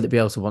the way that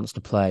Bielsa wants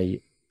to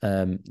play,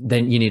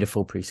 then you need a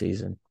full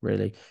preseason.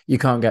 Really, you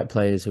can't get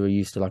players who are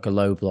used to like a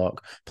low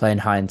block playing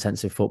high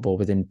intensive football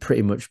within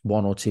pretty much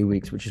 1 or 2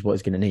 weeks, which is what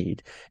he's going to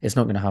need. It's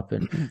not going to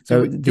happen.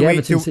 So the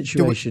Everton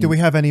situation. Do we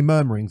have any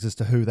murmurings as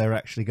to who they're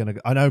actually going to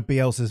go? I know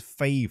Bielsa's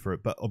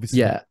favourite, but obviously,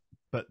 yeah.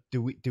 But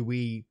do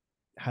we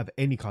have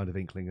any kind of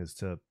inkling as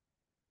to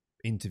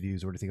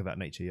interviews or anything of that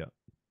nature yet?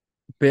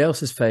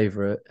 Bielsa's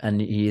favourite, and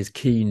he is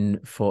keen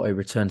for a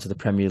return to the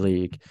Premier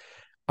League.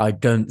 I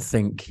don't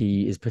think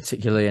he is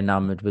particularly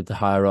enamoured with the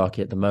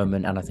hierarchy at the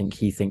moment, and I think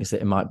he thinks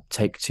that it might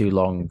take too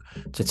long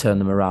to turn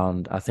them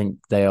around. I think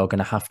they are going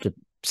to have to,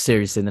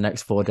 seriously, in the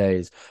next 4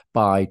 days,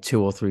 buy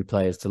 2 or 3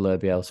 players to lure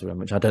Bielsa in,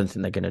 which I don't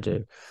think they're going to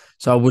do.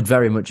 So I would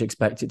very much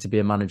expect it to be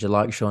a manager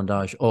like Sean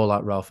Dyche or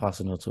like Ralph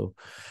Hasenhüttl.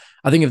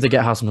 I think if they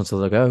get Hasenhüttl,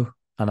 they'll go.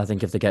 And I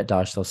think if they get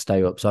Dyche, they'll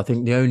stay up. So I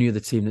think the only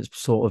other team that's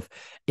sort of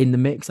in the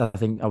mix, I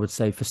think I would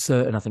say for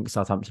certain, I think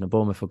Southampton and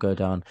Bournemouth will go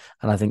down.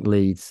 And I think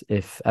Leeds,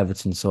 if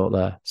Everton sort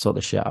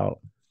the shit out.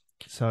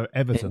 So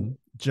Everton,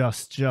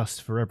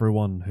 just for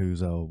everyone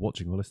who's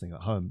watching or listening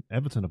at home,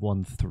 Everton have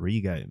won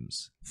 3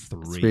 games.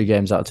 3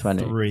 games out of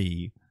 20.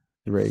 3.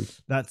 3.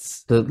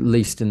 That's The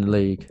least in the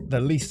league. the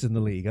least in the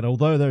league. And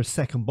although they're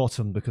second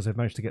bottom because they've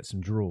managed to get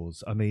some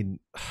draws, I mean,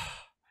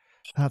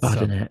 Bad,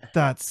 isn't it?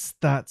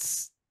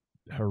 that's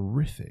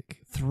horrific.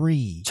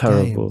 3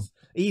 Terrible. games.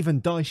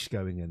 Even Dyche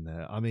going in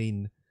there. I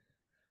mean,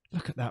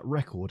 look at that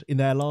record. In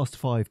their last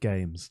 5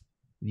 games,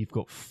 you've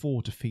got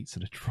 4 defeats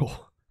and a draw.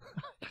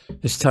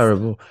 It's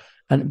terrible.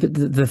 And but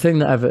the thing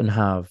that Everton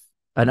have,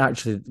 and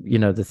actually,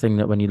 the thing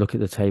that when you look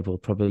at the table,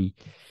 probably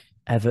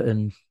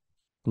Everton,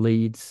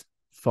 Leeds,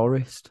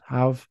 Forest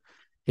have,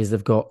 is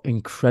they've got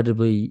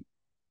incredibly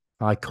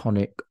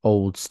iconic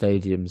old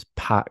stadiums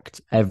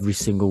packed every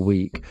single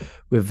week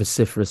with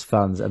vociferous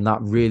fans, and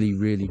that really,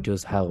 really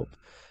does help.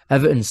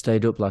 Everton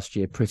stayed up last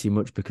year pretty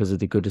much because of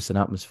the Goodison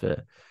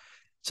atmosphere.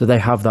 So they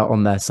have that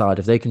on their side.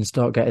 If they can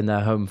start getting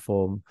their home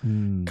form,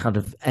 kind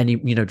of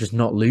just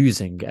not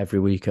losing every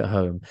week at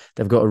home,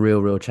 they've got a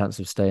real chance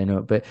of staying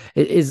up. But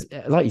it is,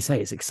 like you say,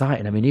 it's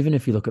exciting. I mean, even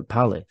if you look at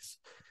Palace,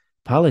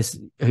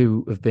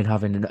 who have been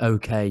having an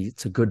okay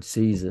to good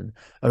season,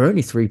 are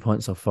only 3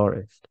 points off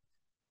Forest.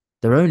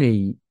 They're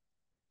only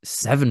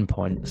 7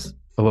 points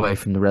away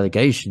from the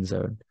relegation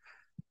zone.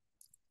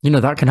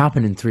 That can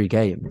happen in 3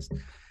 games.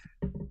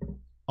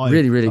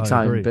 Really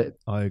exciting. But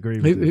I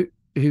agree with you.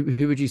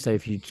 Who would you say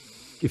if you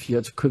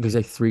had to quickly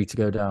say 3 to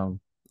go down?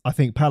 I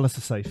think Palace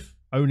are safe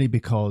only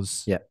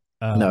because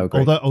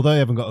although they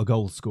haven't got a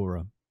goal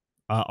scorer,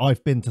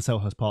 I've been to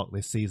Selhurst Park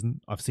this season.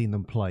 I've seen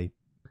them play.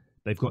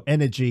 They've got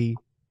energy.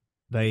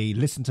 They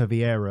listen to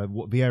Vieira.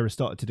 What Vieira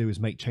started to do is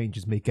make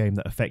changes mid-game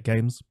that affect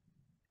games.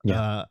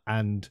 Yeah,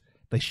 and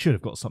they should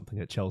have got something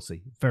at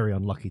Chelsea. Very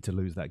unlucky to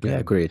lose that game. Yeah,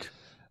 agreed.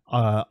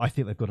 I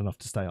think they've got enough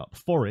to stay up.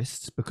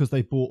 Forest, because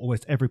they bought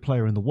almost every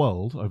player in the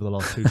world over the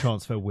last 2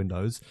 transfer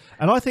windows.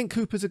 And I think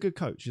Cooper's a good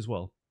coach as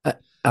well.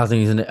 I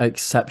think he's an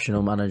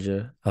exceptional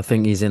manager. I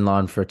think he's in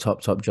line for a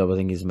top job. I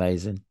think he's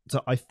amazing.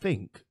 So I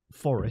think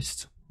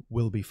Forest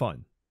will be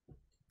fine.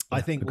 Yeah,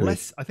 I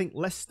think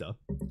Leicester.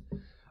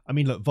 I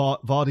mean, look,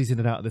 Vardy's in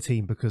and out of the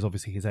team because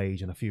obviously his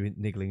age and a few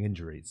niggling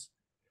injuries.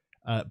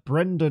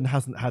 Brendan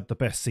hasn't had the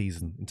best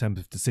season in terms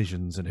of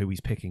decisions and who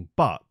he's picking,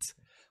 but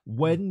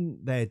when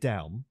they're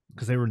down,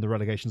 because they were in the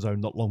relegation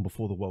zone not long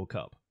before the World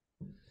Cup,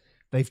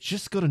 they've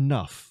just got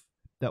enough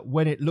that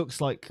when it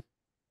looks like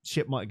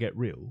shit might get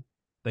real,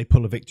 they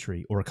pull a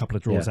victory or a couple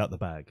of draws out the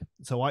bag.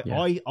 So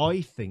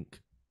I think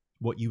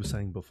what you were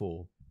saying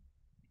before.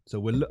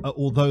 So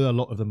although a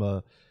lot of them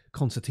are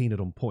concertinaed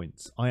on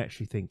points, I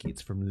actually think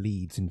it's from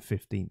Leeds in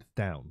 15th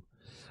down.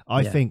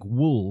 I think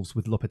Wolves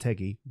with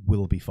Lopetegui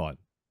will be fine.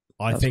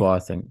 That's what I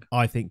think.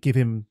 I think give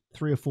him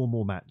 3 or 4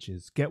 more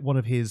matches. Get one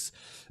of his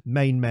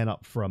main men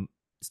up front,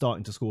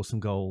 starting to score some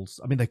goals.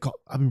 I mean,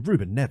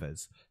 Ruben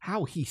Neves.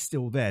 How he's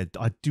still there,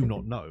 I do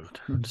not know.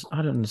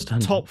 I don't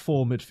understand. Top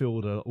 4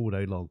 midfielder all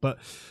day long. But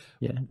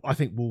yeah, I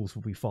think Wolves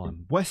will be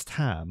fine. West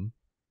Ham,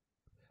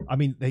 I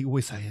mean, they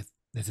always say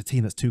there's a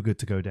team that's too good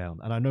to go down.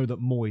 And I know that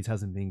Moyes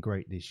hasn't been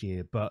great this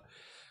year, but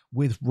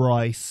with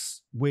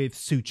Rice, with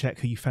Souček,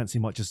 who you fancy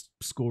might just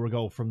score a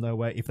goal from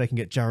nowhere, if they can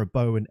get Jared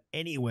Bowen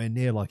anywhere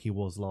near like he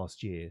was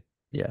last year,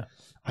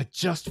 I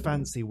just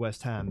fancy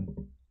West Ham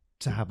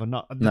to have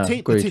enough.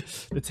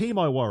 The team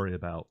I worry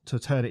about to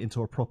turn it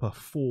into a proper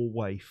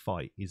 4-way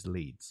fight is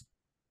Leeds.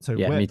 So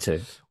me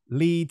too.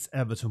 Leeds,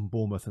 Everton,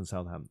 Bournemouth, and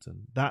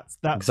Southampton. That's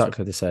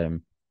exactly the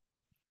same.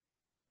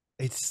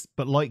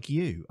 But like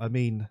you, I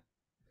mean.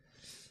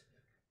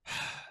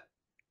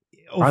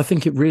 I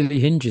think it really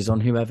hinges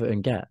on who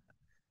Everton get.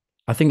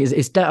 I think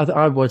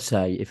I would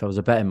say, if I was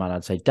a betting man,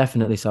 I'd say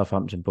definitely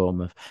Southampton,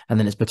 Bournemouth, and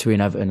then it's between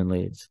Everton and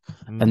Leeds.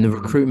 And the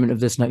recruitment of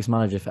this next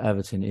manager for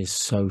Everton is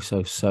so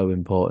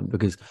important,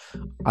 because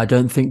I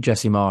don't think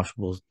Jesse Marsch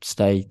will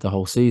stay the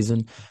whole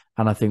season.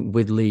 And I think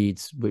with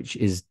Leeds, which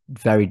is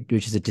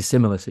a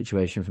dissimilar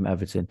situation from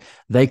Everton,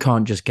 they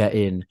can't just get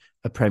in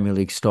a Premier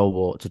League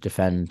stalwart to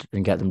defend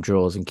and get them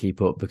draws and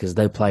keep up, because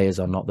their players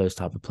are not those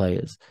type of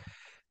players.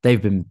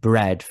 They've been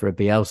bred for a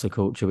Bielsa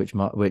culture,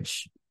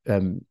 which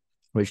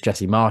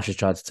Jesse Marsch has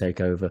tried to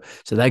take over.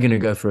 So they're going to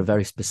go for a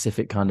very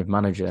specific kind of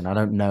manager, and I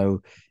don't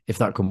know if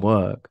that can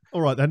work.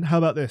 All right, then. How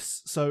about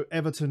this? So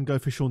Everton go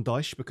for Sean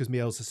Dyche because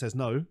Bielsa says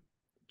no.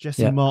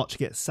 Jesse Marsch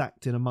gets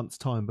sacked in a month's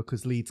time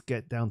because Leeds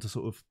get down to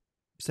sort of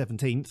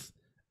 17th,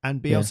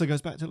 and Bielsa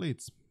goes back to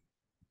Leeds.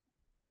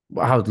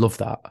 Well, I would love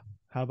that.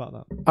 How about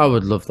that? I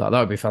would love that. That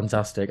would be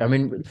fantastic. I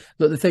mean,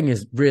 look, the thing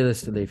is,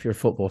 realistically, if you're a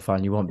football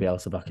fan, you want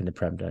Bielsa back in the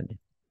Prem, don't you?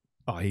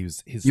 Oh, you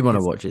want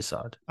to watch his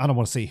side. And I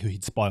want to see who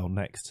he'd spy on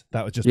next.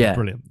 That would just be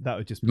brilliant. That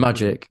would just be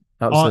magic.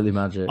 Brilliant. Absolutely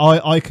magic.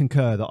 I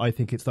concur that I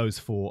think it's those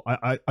 4.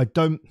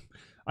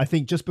 I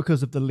think just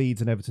because of the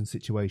Leeds and Everton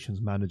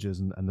situations, managers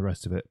and the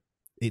rest of it,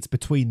 it's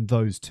between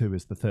those 2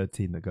 as the third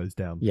team that goes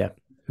down. Yeah,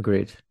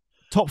 agreed.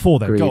 Top 4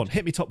 then. Agreed. Go on,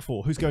 hit me top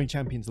 4. Who's going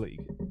Champions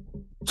League?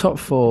 Top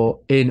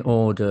 4 in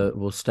order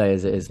will stay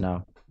as it is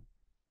now.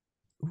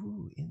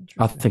 Ooh,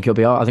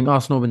 interesting. I think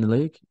Arsenal win the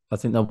league. I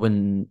think they'll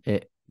win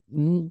it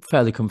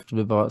fairly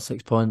comfortably, about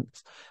 6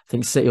 points. I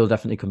think City will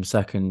definitely come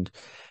second.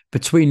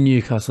 Between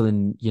Newcastle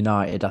and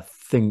United, I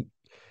think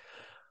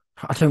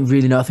I don't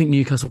really know. I think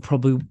Newcastle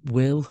probably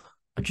will.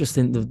 I just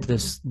think that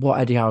this what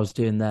Eddie Howe's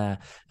doing there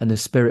and the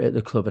spirit at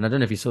the club. And I don't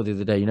know if you saw the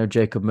other day,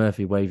 Jacob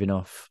Murphy waving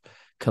off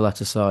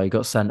Kaleta. He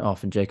got sent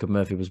off and Jacob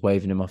Murphy was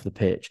waving him off the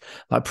pitch.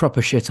 Like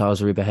proper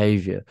shithousery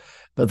behaviour.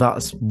 But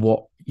that's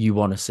what you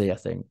want to see, I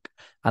think.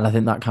 And I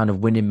think that kind of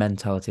winning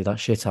mentality, that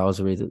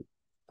shithousery that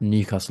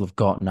Newcastle have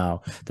got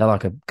now, they're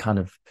like a kind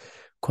of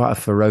quite a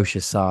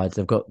ferocious side.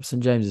 They've got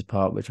St James's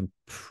Park, which I'm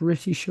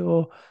pretty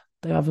sure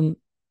they haven't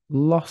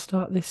lost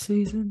at this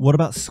season. What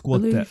about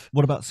squad depth?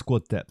 What about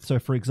squad depth? So,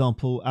 for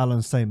example,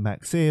 Alan St.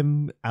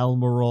 Maxim,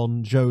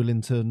 Almiron, Joe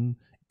Linton,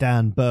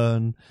 Dan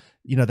Byrne.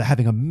 They're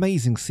having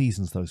amazing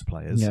seasons, those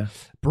players. Yeah.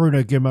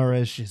 Bruno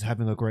Guimaraes is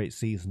having a great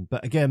season.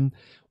 But again,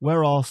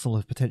 where Arsenal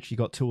have potentially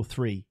got 2 or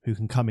 3 who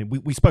can come in.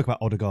 We spoke about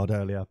Odegaard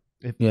earlier.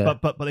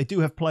 But they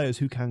do have players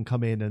who can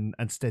come in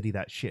and steady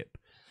that ship.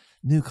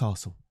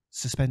 Newcastle,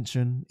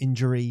 suspension,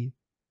 injury.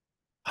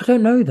 I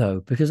don't know though,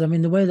 because I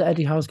mean the way that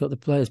Eddie Howe's got the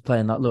players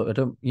playing that look, I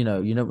don't, you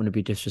don't want to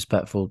be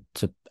disrespectful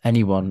to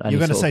anyone. You're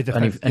going to say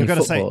defensive. You're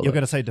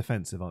going to say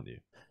defensive, aren't you?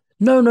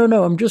 No.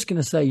 I'm just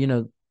going to say,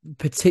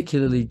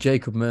 particularly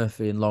Jacob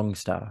Murphy and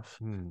Longstaff.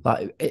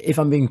 Like, if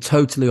I'm being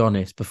totally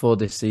honest, before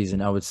this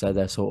season, I would say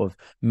they're sort of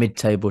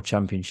mid-table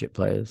championship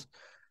players.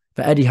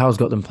 But Eddie Howe's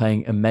got them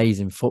playing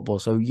amazing football.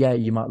 So yeah,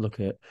 you might look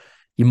at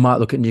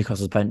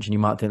Newcastle's bench and you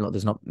might think, look,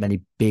 there's not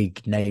many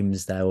big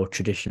names there or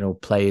traditional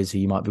players who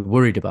you might be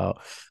worried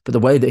about. But the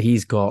way that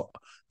he's got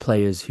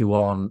players who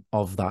aren't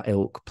of that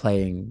ilk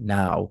playing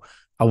now,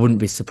 I wouldn't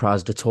be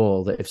surprised at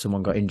all that if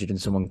someone got injured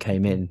and someone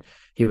came in,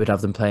 he would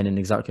have them playing in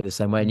exactly the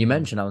same way. And you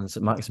mentioned Alan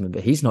St. Maximin,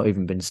 but he's not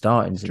even been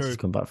starting since he's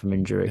come back from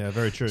injury. Yeah,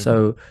 very true.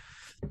 So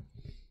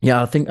yeah,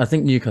 I think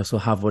Newcastle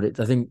have I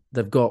think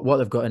they've got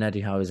in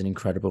Eddie Howe is an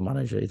incredible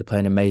manager. They're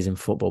playing amazing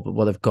football, but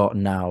what they've got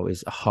now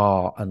is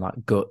heart and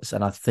like guts,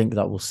 and I think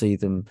that will see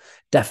them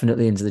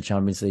definitely into the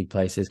Champions League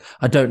places.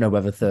 I don't know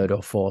whether 3rd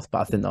or 4th, but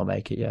I think they'll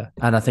make it. Yeah,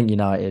 and I think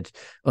United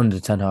under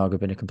Ten Hag have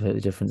been a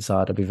completely different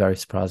side. I'd be very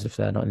surprised if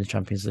they're not in the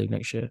Champions League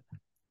next year.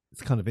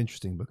 It's kind of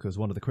interesting because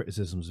one of the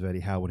criticisms of Eddie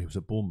Howe when he was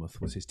at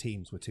Bournemouth was his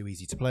teams were too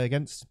easy to play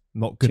against,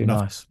 not good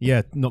enough. Nice.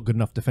 Yeah, not good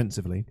enough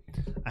defensively,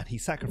 and he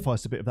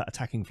sacrificed a bit of that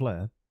attacking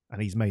flair.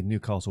 And he's made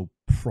Newcastle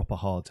proper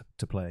hard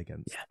to play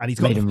against. Yeah, and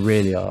he's made him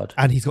really hard.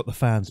 And he's got the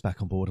fans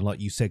back on board. And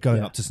like you said,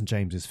 going up to St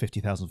James's,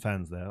 50,000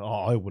 fans there.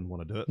 Oh, I wouldn't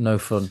want to do it. No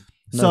fun.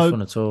 No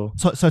fun at all.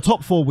 So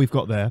top 4 we've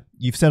got there.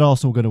 You've said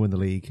Arsenal are going to win the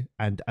league.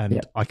 And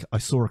I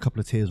saw a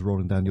couple of tears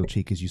rolling down your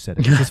cheek as you said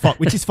it,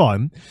 which is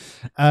fine.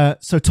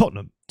 So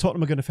Tottenham are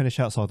going to finish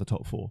outside the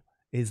top 4.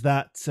 Is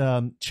that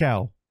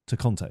ciao to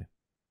Conte?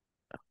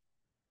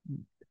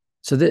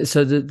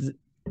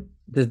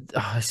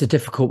 It's a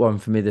difficult one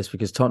for me, this,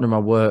 because Tottenham,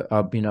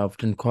 I've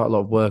done quite a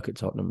lot of work at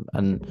Tottenham,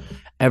 and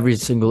every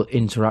single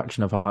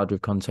interaction I've had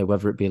with Conte,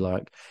 whether it be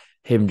like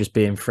him just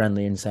being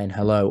friendly and saying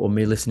hello or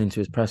me listening to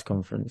his press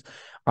conference,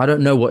 I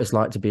don't know what it's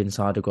like to be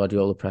inside a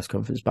Guardiola press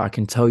conference, but I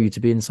can tell you to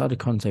be inside a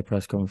Conte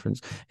press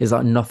conference is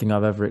like nothing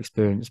I've ever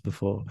experienced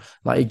before.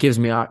 Like, it gives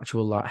me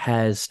actual like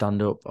hairs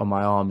stand up on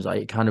my arms.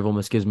 Like, it kind of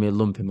almost gives me a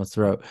lump in my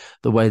throat,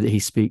 the way that he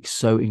speaks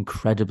so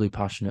incredibly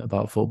passionate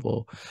about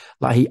football.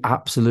 Like, he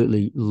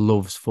absolutely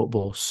loves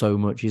football so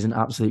much. He's an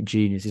absolute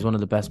genius. He's one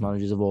of the best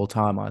managers of all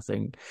time, I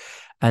think.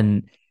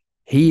 And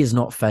he has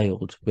not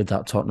failed with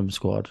that Tottenham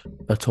squad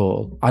at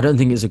all. I don't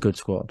think it's a good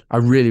squad. I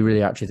really,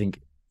 really actually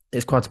think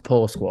it's quite a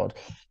poor squad.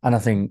 And I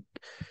think,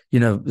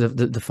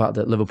 the fact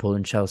that Liverpool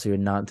and Chelsea are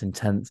in 9th and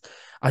 10th,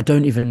 I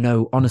don't even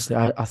know. Honestly,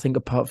 I think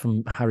apart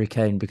from Harry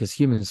Kane, because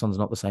Humanson's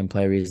not the same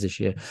player he is this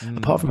year,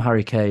 apart from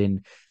Harry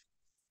Kane,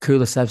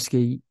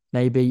 Kulusevski,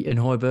 maybe, and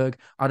Højbjerg,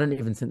 I don't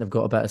even think they've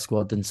got a better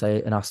squad than,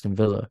 say, an Aston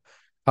Villa.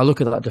 I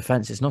look at that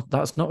defence.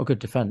 That's not a good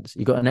defence.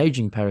 You've got an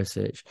ageing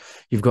Perisic.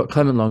 You've got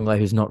Clement Longley,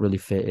 who's not really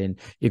fit in.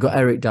 You've got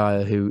Eric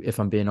Dyer, who, if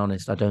I'm being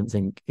honest, I don't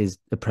think is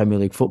a Premier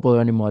League footballer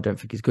anymore. I don't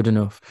think he's good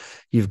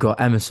enough. You've got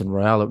Emerson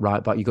Royale at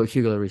right back. You've got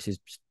Hugo Lloris's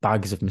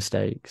bags of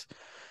mistakes.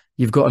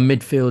 You've got a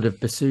midfield of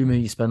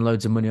Basuma you spend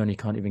loads of money on, you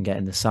can't even get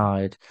in the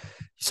side.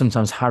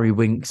 Sometimes Harry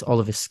Winks,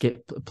 Oliver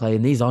Skip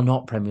playing. These are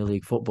not Premier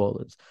League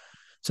footballers.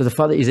 So the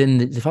fact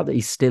that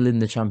he's still in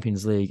the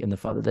Champions League, and the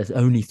fact that there's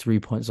only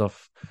 3 points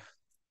off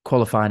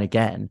qualifying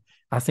again,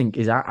 I think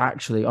is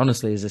actually,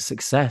 honestly, is a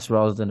success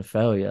rather than a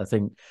failure. I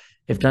think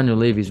if Daniel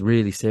Levy's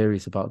really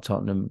serious about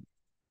Tottenham,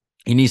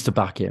 he needs to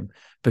back him,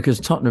 because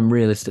Tottenham,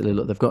 realistically,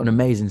 look, they've got an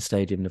amazing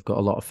stadium, they've got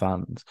a lot of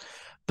fans,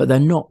 but they're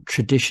not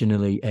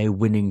traditionally a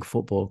winning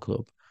football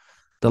club.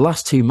 The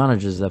last 2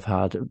 managers they've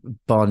had,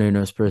 bar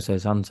Nuno Espirito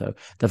Santo,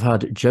 they've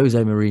had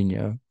Jose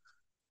Mourinho,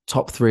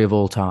 top 3 of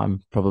all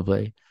time,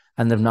 probably,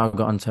 and they've now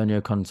got Antonio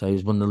Conte,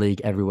 who's won the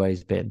league everywhere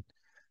he's been.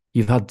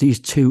 You've had these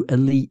 2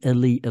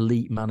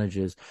 elite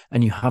managers,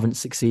 and you haven't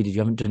succeeded. You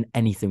haven't done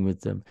anything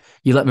with them.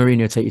 You let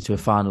Mourinho take you to a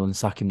final and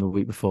sack him the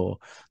week before.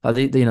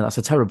 Like, that's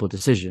a terrible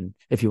decision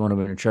if you want to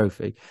win a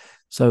trophy.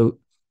 So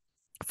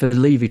for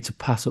Levy to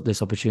pass up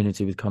this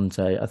opportunity with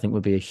Conte, I think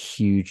would be a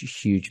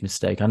huge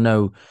mistake. I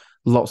know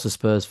lots of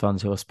Spurs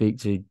fans who I speak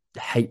to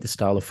hate the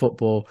style of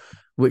football,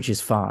 which is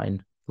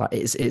fine. Like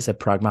it's a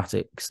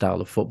pragmatic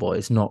style of football.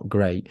 It's not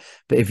great,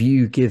 but if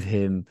you give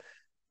him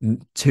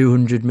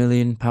 £200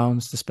 million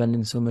to spend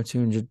in summer,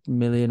 200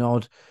 million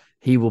odd,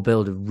 he will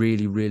build a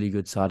really, really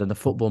good side. And the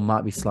football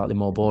might be slightly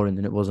more boring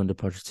than it was under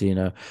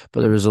Pochettino,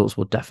 but the results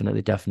will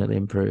definitely, definitely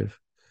improve.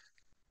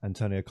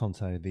 Antonio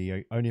Conte,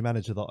 the only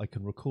manager that I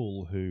can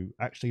recall who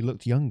actually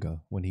looked younger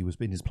when he was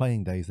in his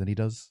playing days than he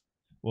does.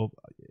 Well,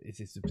 it's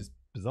just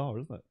bizarre,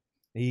 isn't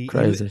it?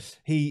 Crazy.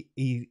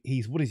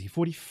 He's what is he?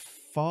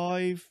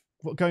 45,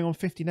 going on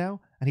 50 now,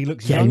 and he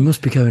looks Yeah, young, he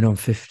must be going on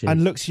 50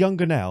 and looks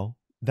younger now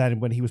than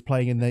when he was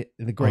playing in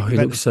the great. Oh, he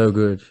looks so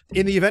good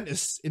in the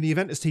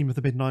Juventus team of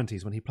the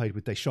mid-90s when he played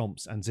with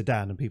Deschamps and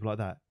Zidane and people like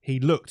that. He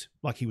looked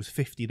like he was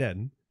 50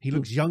 then. He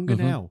looks younger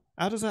now.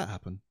 How does that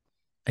happen?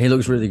 He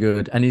looks really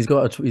good, and he's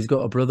got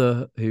a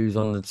brother who's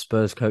on the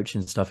Spurs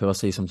coaching stuff who I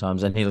see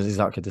sometimes, and he looks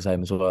exactly the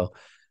same as well.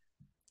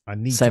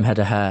 Same head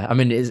of hair. I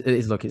mean,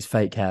 it's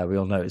fake hair. We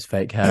all know it's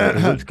fake hair.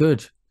 But it looks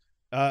good.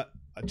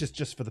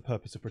 Just for the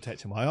purpose of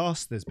protecting my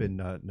ass, there's been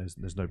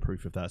there's no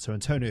proof of that. So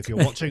Antonio, if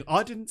you're watching,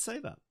 I didn't say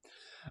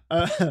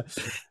that.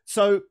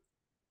 So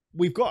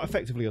we've got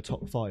effectively a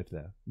top five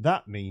there.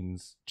 That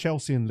means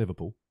Chelsea and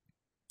Liverpool,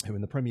 who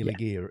in the Premier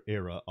League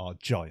era are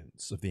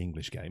giants of the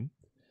English game.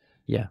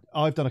 Yeah.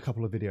 I've done a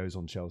couple of videos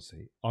on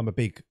Chelsea. I'm a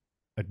big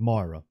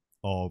admirer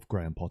of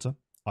Graham Potter.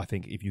 I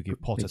think if you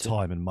give Potter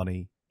time and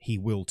money, he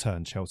will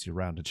turn Chelsea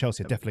around. And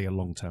Chelsea are definitely a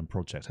long-term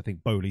project. I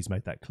think Bowley's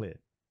made that clear.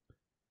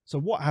 So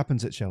what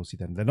happens at Chelsea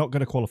then? They're not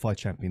going to qualify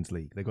Champions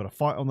League. They've got a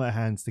fight on their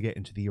hands to get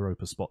into the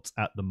Europa spots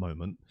at the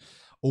moment,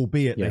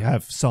 albeit they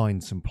have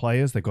signed some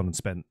players. They've gone and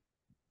spent,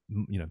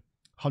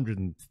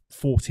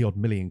 140 odd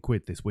million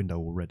quid this window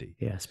already.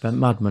 Yeah, spent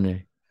mad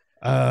money.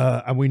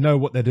 And we know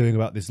what they're doing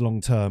about this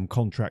long-term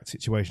contract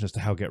situation as to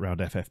how to get around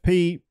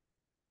FFP.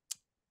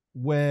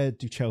 Where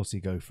do Chelsea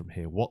go from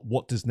here?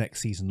 What does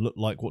next season look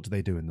like? What do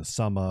they do in the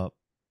summer?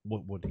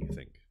 What do you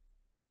think?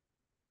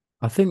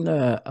 I think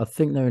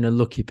they're in a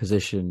lucky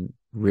position,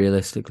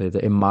 realistically,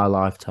 that in my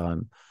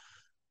lifetime,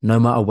 no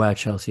matter where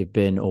Chelsea have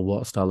been or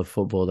what style of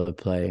football they're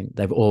playing,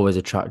 they've always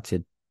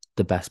attracted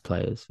the best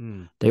players.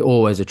 They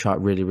always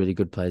attract really, really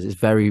good players. It's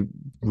very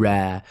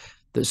rare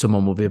that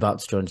someone will be about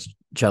to join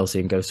Chelsea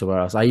and go somewhere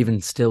else. I even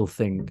still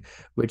think,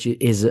 which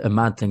is a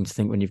mad thing to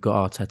think when you've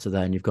got Arteta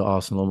there and you've got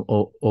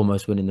Arsenal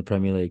almost winning the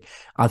Premier League.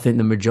 I think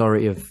the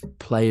majority of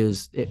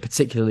players,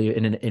 particularly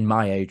in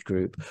my age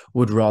group,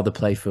 would rather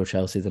play for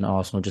Chelsea than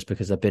Arsenal just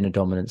because they've been a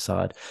dominant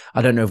side.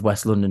 I don't know if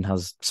West London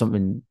has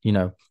something,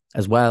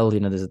 as well.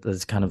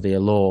 There's kind of the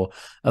allure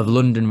of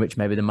London, which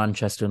maybe the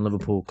Manchester and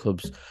Liverpool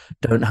clubs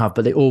don't have,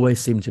 but they always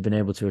seem to have been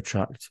able to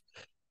attract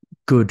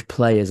good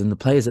players, and the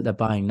players that they're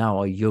buying now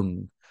are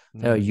young.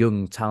 They are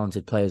young,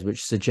 talented players,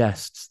 which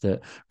suggests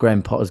that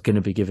Graham Potter's going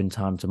to be given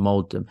time to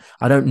mould them.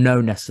 I don't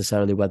know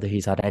necessarily whether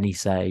he's had any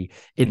say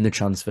in the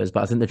transfers,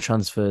 but I think the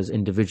transfers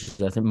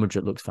individually, I think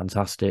Mudryk looks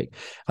fantastic.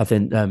 I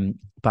think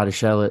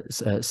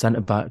Badiashile at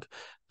centre-back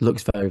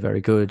looks very,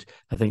 very good.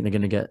 I think they're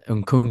going to get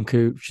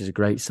Nkunku, which is a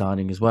great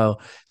signing as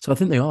well. So I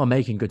think they are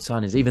making good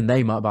signings. Even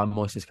they might buy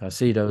Moises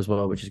Caicedo as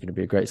well, which is going to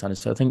be a great signing.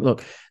 So I think,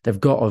 look, they've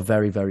got a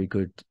very, very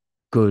good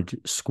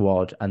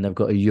squad, and they've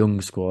got a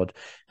young squad,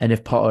 and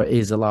if Potter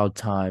is allowed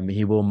time,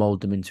 he will mold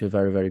them into a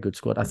very, very good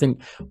squad. I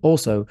think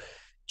also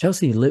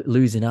Chelsea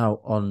losing out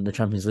on the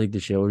Champions League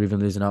this year, or even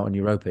losing out on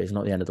Europa, is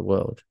not the end of the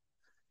world.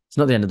 It's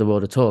not the end of the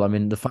world at all. I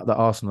mean, the fact that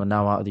Arsenal are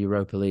now out of the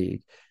Europa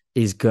League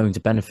is going to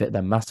benefit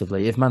them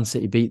massively. If Man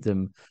City beat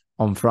them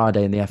on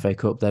Friday in the FA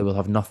Cup, they will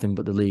have nothing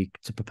but the league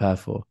to prepare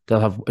for. They'll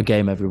have a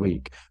game every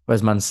week,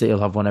 whereas Man City will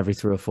have one every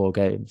 3 or 4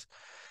 games.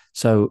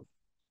 So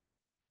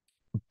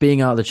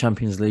being out of the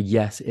Champions League,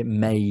 yes, it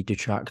may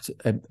detract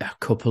a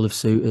couple of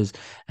suitors,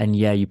 and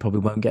yeah, you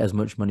probably won't get as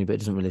much money, but it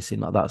doesn't really seem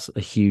like that's a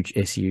huge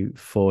issue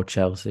for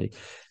Chelsea.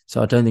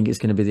 So I don't think it's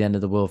going to be the end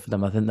of the world for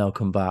them. I think they'll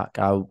come back.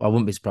 I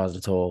wouldn't be surprised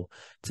at all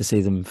to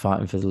see them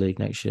fighting for the league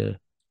next year,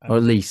 or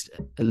at least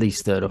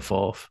 3rd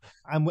or 4th.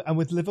 And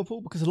with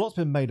Liverpool, because a lot's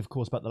been made, of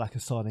course, about the lack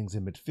of signings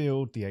in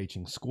midfield, the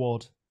aging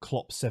squad,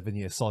 Klopp's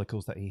 7-year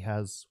cycles that he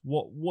has.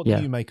 What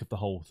do you make of the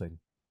whole thing?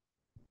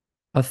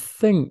 I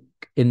think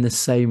in the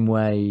same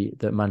way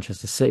that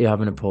Manchester City are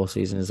having a poor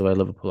season is the way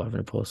Liverpool are having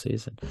a poor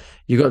season.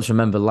 You got to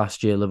remember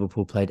last year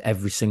Liverpool played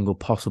every single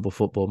possible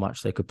football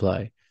match they could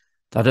play.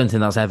 I don't think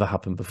that's ever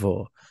happened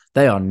before.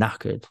 They are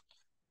knackered.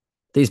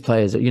 These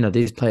players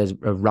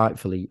are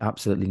rightfully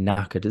absolutely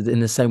knackered. In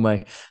the same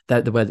way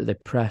that the way that they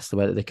press, the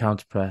way that they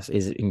counter press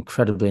is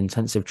incredibly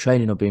intensive.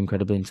 Training will be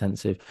incredibly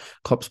intensive.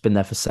 Klopp's been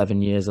there for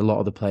 7 years. A lot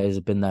of the players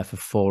have been there for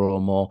 4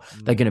 or more.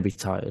 They're going to be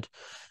tired.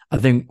 I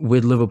think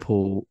with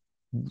Liverpool,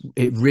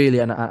 it really,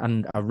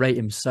 and I rate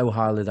him so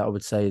highly that I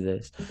would say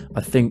this.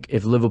 I think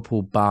if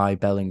Liverpool buy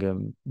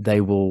Bellingham,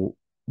 they will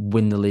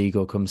win the league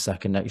or come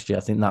second next year.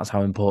 I think that's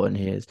how important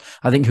he is.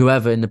 I think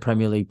whoever in the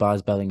Premier League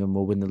buys Bellingham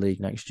will win the league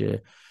next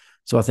year.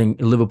 So I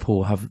think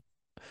Liverpool have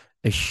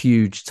a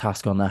huge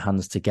task on their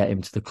hands to get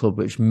him to the club,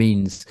 which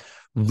means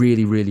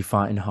really, really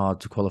fighting hard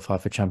to qualify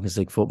for Champions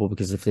League football,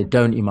 because if they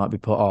don't, he might be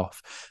put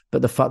off.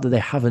 But the fact that they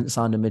haven't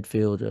signed a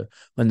midfielder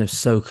when they've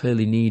so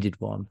clearly needed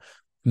one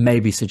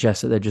maybe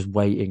suggests that they're just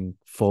waiting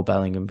for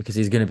Bellingham, because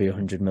he's going to be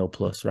 100 mil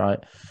plus, right?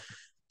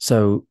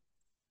 So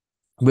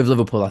with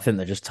Liverpool, I think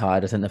they're just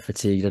tired. I think they're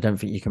fatigued. I don't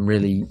think you can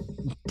really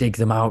dig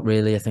them out,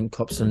 really. I think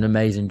Klopp's done an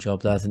amazing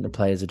job there. I think the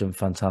players have done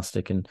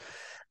fantastic, and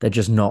they're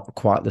just not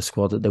quite the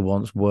squad that they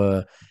once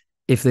were.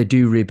 If they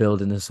do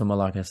rebuild in the summer,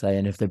 like I say,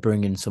 and if they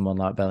bring in someone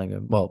like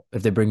Bellingham, well,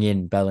 if they bring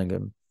in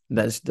Bellingham,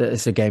 that's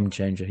a game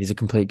changer. He's a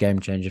complete game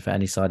changer for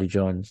any side he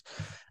joins.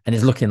 And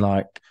it's looking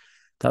like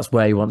that's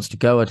where he wants to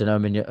go. I don't know. I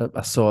mean,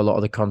 I saw a lot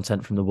of the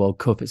content from the World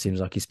Cup. It seems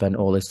like he spent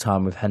all his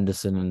time with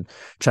Henderson and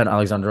Trent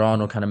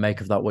Alexander-Arnold. Kind of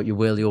make of that what you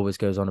will. He always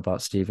goes on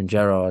about Steven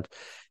Gerrard. It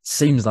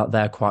seems like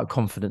they're quite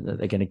confident that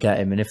they're going to get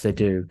him. And if they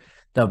do,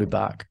 they'll be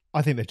back.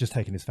 I think they've just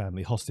taken his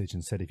family hostage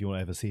and said, if you want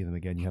to ever see them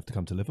again, you have to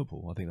come to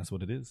Liverpool. I think that's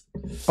what it is.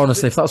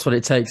 Honestly, if that's what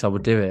it takes, I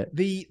would do it.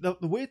 The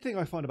weird thing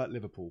I find about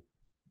Liverpool,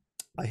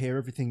 I hear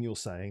everything you're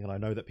saying, and I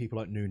know that people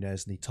like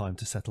Nunez need time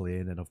to settle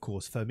in, and of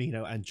course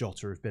Firmino and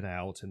Jota have been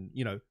out, and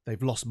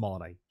they've lost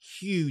Mane,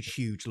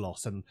 huge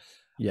loss, and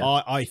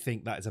yeah. I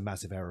think that is a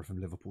massive error from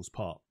Liverpool's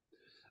part.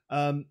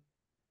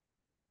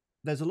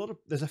 There's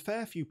a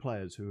fair few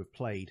players who have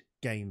played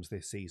games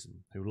this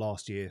season who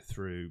last year,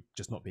 through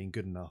just not being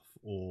good enough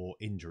or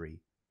injury,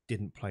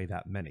 didn't play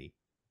that many.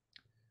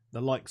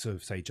 The likes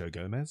of, say, Joe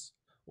Gomez,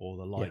 or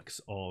the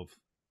likes of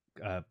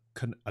I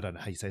don't know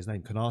how you say his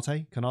name,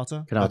 Konate,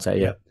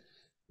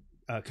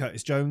 yeah.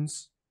 Curtis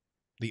Jones,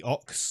 the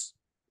Ox,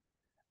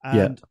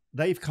 and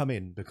they've come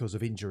in because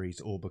of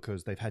injuries or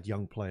because they've had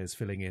young players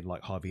filling in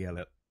like Harvey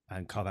Elliott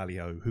and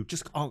Carvalho, who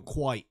just aren't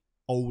quite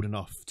old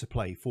enough to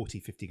play 40,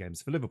 50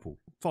 games for Liverpool.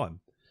 Fine.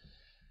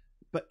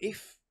 But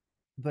if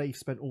they've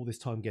spent all this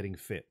time getting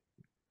fit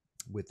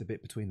with the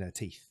bit between their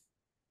teeth,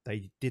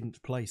 they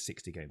didn't play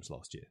 60 games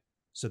last year.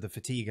 So the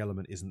fatigue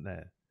element isn't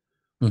there.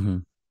 Mm-hmm.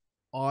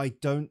 I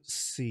don't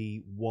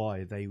see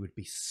why they would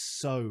be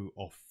so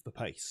off the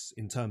pace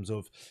in terms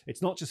of,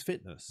 it's not just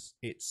fitness,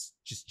 it's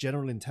just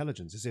general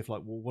intelligence, as if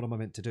like, well, what am I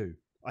meant to do?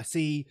 I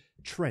see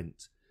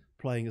Trent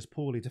playing as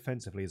poorly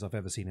defensively as I've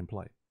ever seen him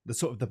play. The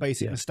sort of the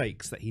basic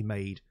mistakes that he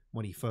made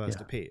when he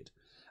first appeared.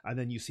 And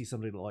then you see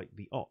somebody like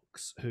the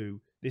Ox,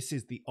 who, this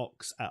is the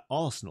Ox at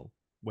Arsenal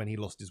when he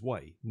lost his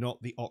way,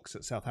 not the Ox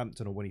at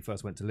Southampton or when he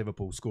first went to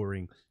Liverpool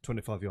scoring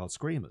 25-yard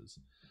screamers.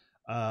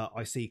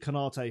 I see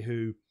Konate,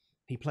 who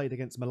he played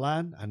against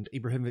Milan, and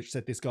Ibrahimovic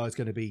said this guy's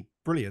going to be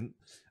brilliant.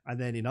 And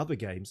then in other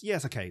games,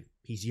 yes, okay,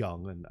 he's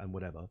young and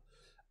whatever.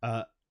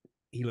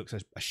 He looks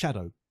a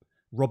shadow.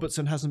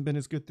 Robertson hasn't been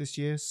as good this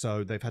year,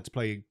 so they've had to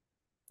play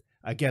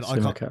again.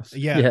 I can't.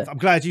 Yeah, I'm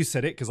glad you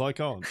said it because I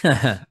can't.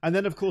 And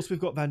then, of course, we've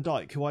got Van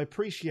Dijk, who I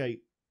appreciate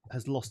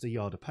has lost a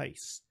yard of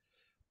pace.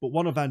 But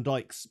one of Van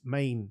Dijk's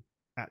main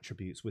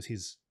attributes was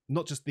his,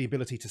 not just the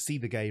ability to see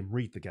the game,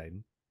 read the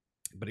game,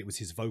 but it was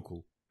his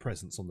vocal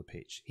presence on the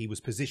pitch. He was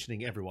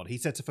positioning everyone. He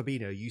said to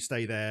Fabinho, you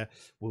stay there,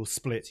 we'll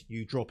split,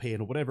 you drop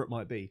in, or whatever it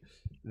might be.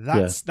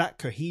 That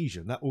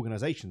cohesion, that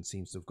organisation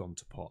seems to have gone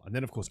to pot. And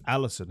then, of course,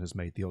 Alisson has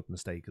made the odd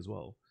mistake as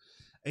well.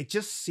 It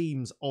just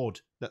seems odd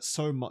that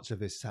so much of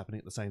this is happening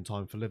at the same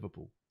time for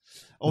Liverpool.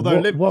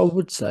 Although what I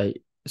would say...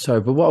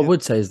 Sorry, but what I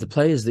would say is the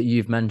players that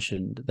you've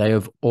mentioned, they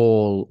have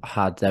all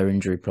had their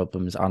injury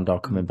problems and are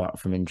coming back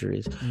from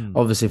injuries.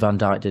 Obviously, Van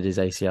Dijk did his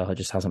ACL, it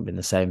just hasn't been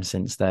the same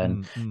since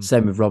then.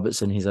 Same with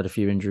Robertson, he's had a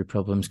few injury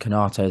problems.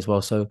 Konate as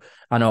well. So,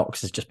 and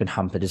Ox has just been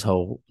hampered his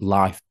whole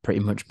life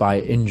pretty much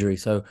by injury.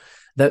 So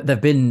they've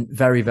been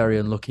very, very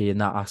unlucky in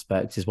that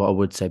aspect, is what I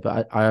would say.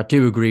 But I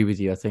do agree with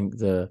you. I think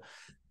the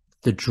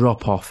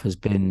drop-off has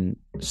been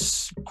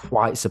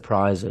quite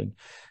surprising.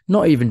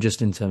 Not even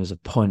just in terms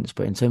of points,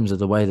 but in terms of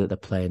the way that they're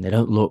playing. They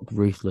don't look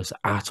ruthless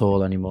at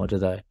all anymore, do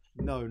they?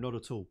 No, not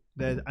at all.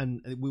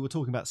 And we were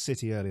talking about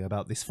City earlier,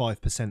 about this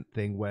 5%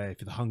 thing where if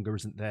the hunger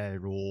isn't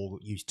there, or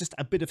you just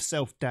a bit of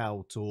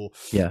self-doubt, or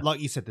like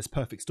you said, this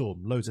perfect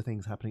storm, loads of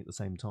things happening at the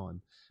same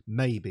time.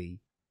 Maybe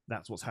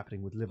that's what's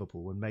happening with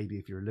Liverpool. And maybe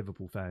if you're a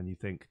Liverpool fan, you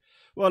think,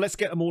 well, let's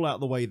get them all out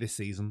of the way this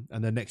season,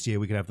 and then next year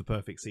we can have the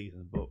perfect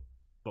season.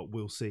 But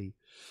we'll see.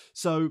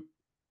 So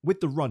with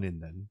the run-in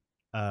then,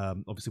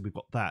 obviously we've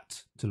got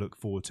that to look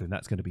forward to, and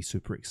that's going to be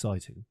super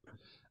exciting.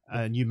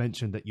 And you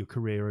mentioned that your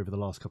career over the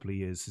last couple of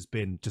years has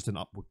been just an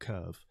upward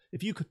curve.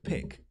 If you could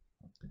pick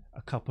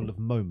a couple of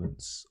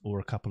moments or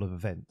a couple of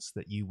events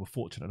that you were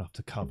fortunate enough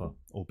to cover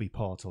or be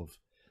part of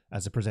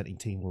as a presenting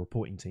team or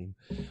reporting team,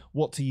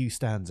 what to you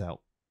stands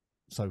out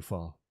so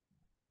far?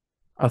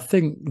 I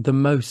think the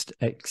most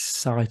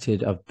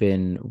excited I've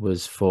been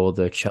was for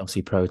the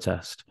Chelsea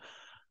protest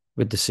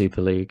with the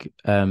Super League.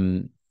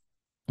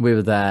 We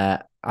were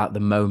there at the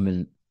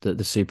moment that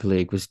the Super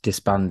League was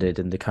disbanded,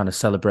 and the kind of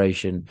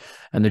celebration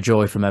and the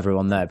joy from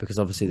everyone there, because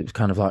obviously it was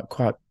kind of like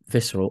quite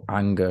visceral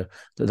anger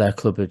that their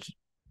club had,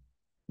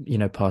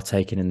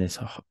 partaken in this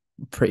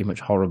pretty much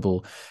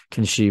horrible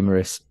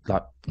consumerist,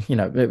 like,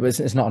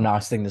 it's not a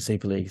nice thing, the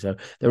Super League. So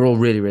they were all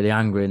really, really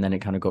angry. And then it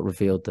kind of got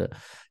revealed that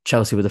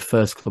Chelsea were the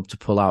first club to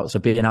pull out. So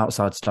being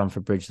outside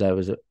Stamford Bridge there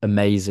was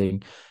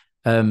amazing.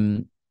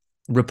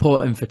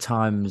 Reporting for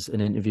Times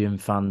and interviewing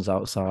fans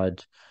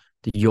outside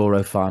the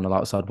Euro final,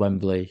 outside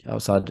Wembley,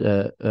 outside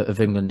of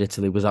England,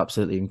 Italy, was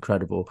absolutely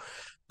incredible.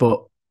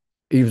 But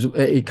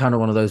it kind of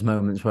one of those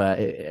moments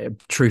where,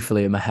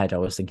 truthfully, in my head, I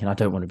was thinking, I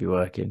don't want to be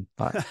working.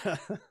 Like,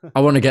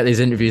 I want to get these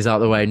interviews out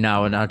of the way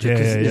now, and I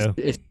just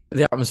because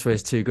the atmosphere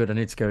is too good. I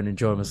need to go and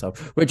enjoy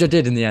myself, which I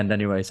did in the end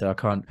anyway. So I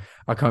can't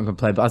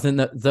complain. But I think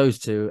that those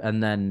two,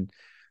 and then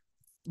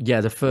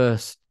the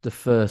first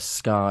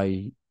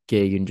Sky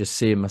gig, and just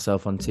seeing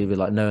myself on TV,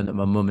 like knowing that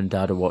my mum and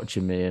dad are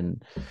watching me,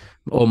 and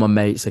all my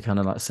mates are kind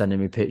of like sending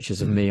me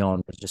pictures of me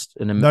on, just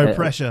no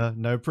pressure.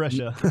 No,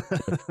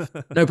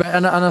 but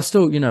I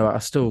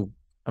still,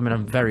 I mean,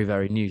 I'm very,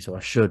 very new, so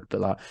I should,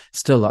 but like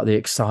still, like the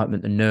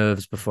excitement, the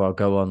nerves before I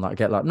go on, like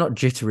get like not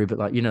jittery, but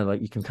like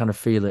like you can kind of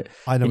feel it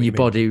in your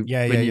body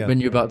when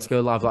you're about to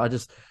go live. Like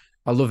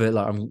I love it.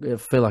 Like I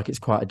feel like it's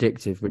quite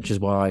addictive, which is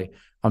why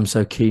I'm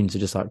so keen to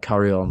just like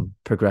carry on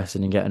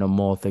progressing and getting on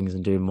more things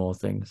and doing more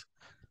things.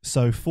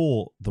 So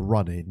for the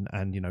run-in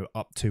and,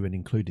 up to and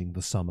including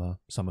the summer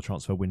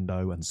transfer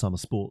window and summer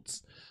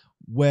sports,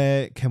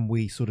 where can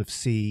we sort of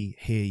see,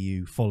 hear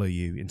you, follow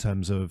you in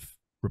terms of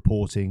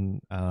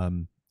reporting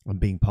and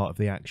being part of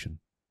the action?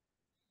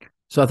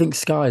 So I think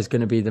Sky is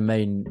going to be the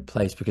main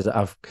place, because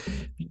I've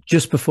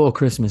just before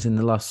Christmas, in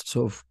the last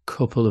sort of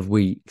couple of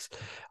weeks,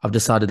 I've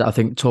decided that I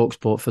think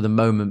TalkSport for the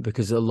moment,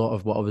 because a lot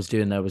of what I was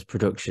doing there was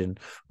production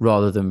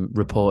rather than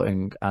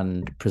reporting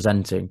and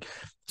presenting.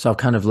 So I've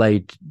kind of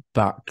laid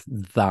back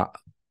that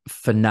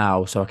for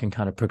now, so I can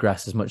kind of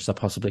progress as much as I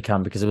possibly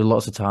can, because there were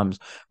lots of times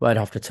where I'd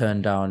have to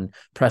turn down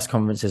press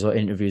conferences or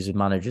interviews with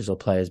managers or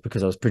players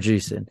because I was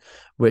producing,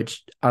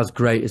 which, as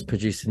great as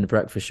producing the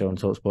breakfast show on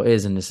TalkSport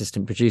is, and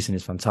assistant producing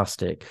is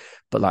fantastic,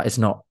 but like it's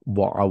not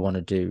what I want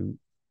to do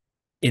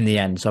in the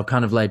end. So I've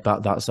kind of laid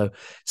back that. So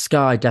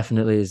Sky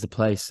definitely is the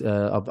place.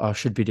 I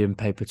should be doing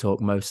paper talk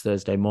most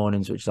Thursday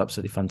mornings, which is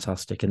absolutely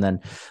fantastic, and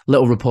then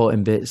little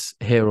reporting bits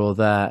here or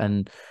there.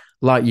 And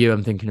like you,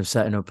 I'm thinking of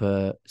setting up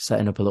a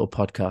little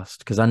podcast,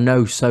 because I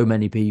know so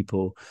many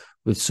people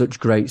with such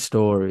great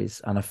stories,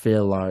 and I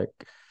feel like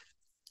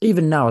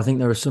even now, I think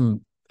there are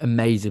some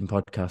amazing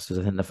podcasters.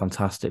 I think they're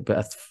fantastic, but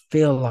I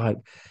feel like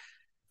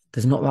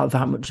there's not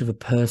that much of a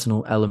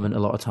personal element a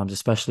lot of times,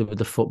 especially with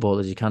the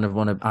footballers. You kind of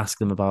want to ask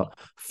them about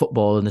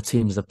football and the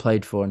teams they've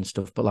played for and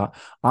stuff. But like,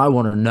 I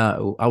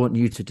want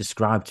you to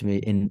describe to me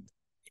in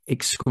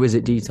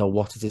exquisite detail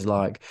what it is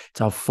like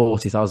to have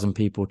 40,000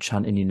 people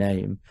chanting your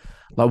name,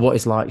 like what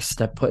it's like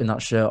putting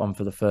that shirt on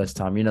for the first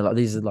time. Like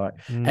these are like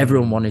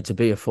everyone wanted to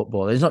be a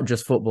footballer. It's not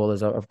just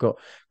footballers. I've got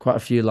quite a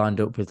few lined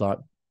up with like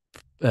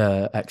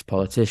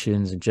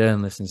ex-politicians and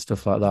journalists and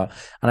stuff like that.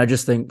 And I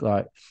just think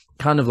like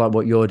kind of like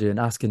what you're doing,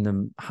 asking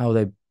them how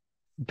they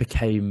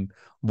became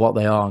what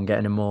they are and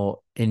getting a more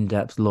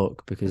in-depth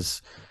look,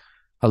 because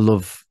I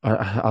love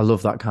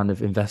that kind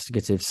of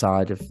investigative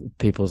side of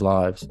people's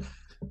lives.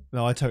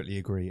 No, I totally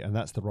agree. And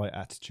that's the right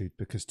attitude,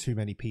 because too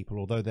many people,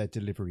 although their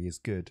delivery is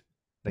good,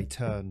 they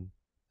turn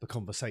the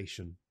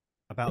conversation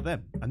about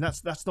them. And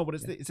that's not what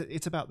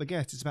it's about the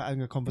guest. It's about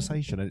having a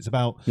conversation, and it's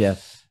about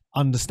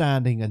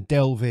understanding and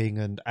delving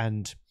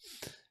and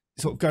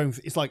sort of going,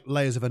 it's like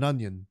layers of an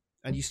onion,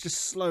 and you just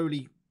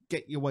slowly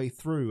get your way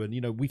through.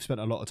 And, we've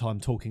spent a lot of time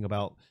talking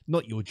about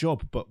not your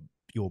job, but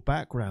your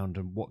background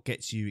and what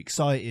gets you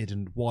excited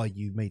and why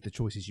you made the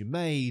choices you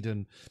made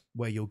and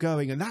where you're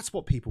going. And that's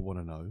what people want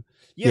to know.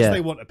 Yes, they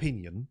want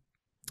opinion,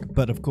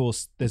 but of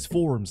course there's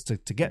forums to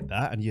get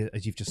that. And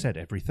as you've just said,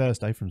 every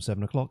Thursday from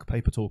 7:00,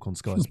 paper talk on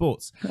Sky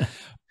Sports.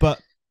 But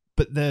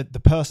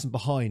the person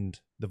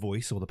behind the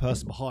voice, or the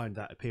person behind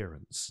that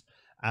appearance,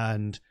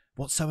 and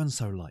what's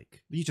so-and-so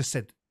like? You just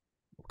said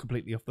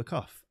completely off the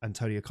cuff,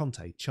 Antonio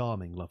Conte,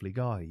 charming, lovely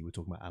guy. You were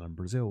talking about Alan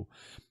Brazil.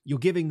 You're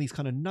giving these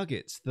kind of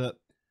nuggets that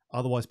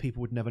otherwise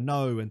people would never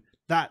know, and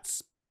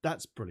that's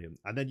brilliant.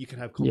 And then you can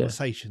have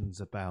conversations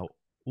about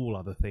all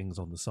other things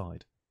on the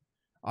side.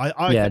 I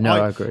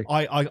agree.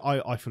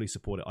 I fully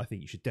support it. I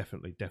think you should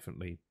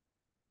definitely,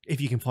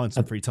 if you can find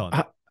some free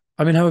time.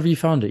 I mean, how have you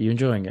found it? You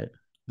enjoying it?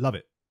 Love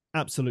it.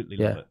 Absolutely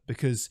love it,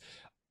 because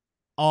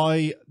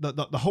the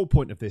whole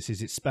point of this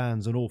is it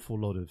spans an awful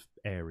lot of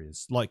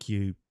areas, like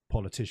you,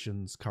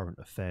 politicians, current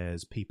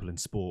affairs, people in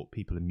sport,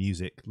 people in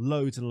music,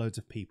 loads and loads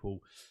of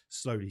people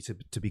slowly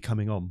to be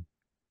coming on.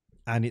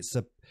 And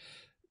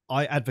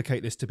I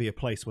advocate this to be a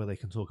place where they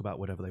can talk about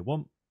whatever they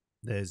want.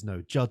 There's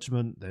no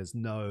judgment. There's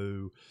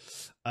no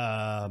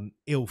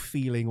ill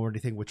feeling or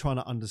anything. We're trying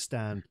to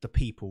understand the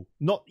people.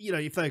 Not,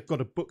 if they've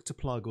got a book to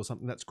plug or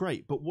something, that's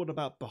great. But what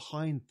about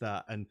behind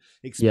that, and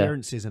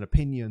experiences and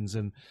opinions?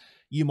 And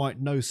you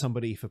might know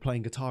somebody for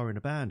playing guitar in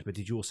a band, but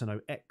did you also know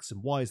X,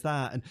 and why is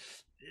that? And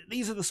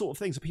these are the sort of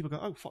things that people go,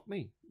 oh, fuck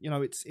me.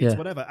 It's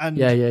whatever.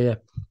 And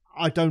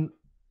I don't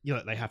you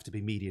know, they have to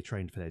be media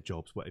trained for their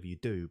jobs, whatever you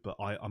do. But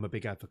I'm a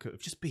big advocate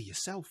of just be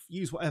yourself.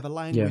 Use whatever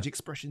language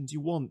expressions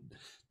you want.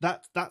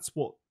 That's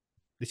what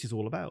this is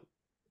all about,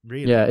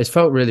 really. Yeah, it's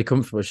felt really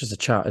comfortable. It's just a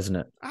chat, isn't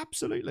it?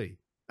 Absolutely.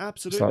 It's like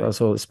Absolutely.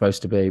 that's all it's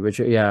supposed to be. Which,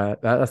 yeah,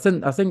 I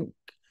think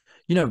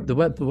you know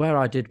where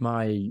I did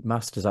my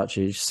masters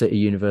actually, City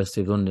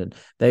University of London.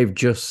 They've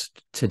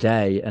just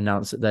today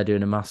announced that they're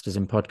doing a masters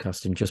in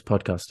podcasting, just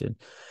podcasting.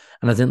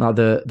 And I think like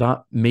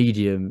that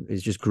medium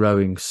is just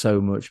growing so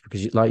much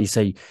because, like you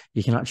say,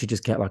 you can actually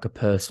just get like a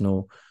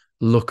personal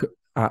look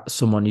at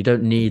someone. You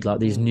don't need like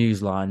these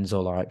news lines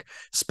or like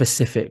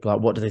specific, like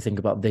what do they think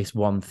about this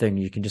one thing.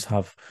 You can just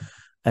have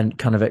and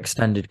kind of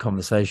extended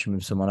conversation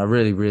with someone. I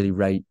really, really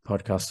rate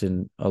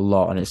podcasting a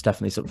lot, and it's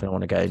definitely something I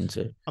want to get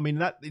into. I mean,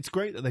 that it's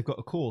great that they've got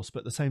a course, but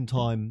at the same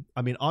time,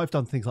 I mean, I've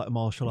done things like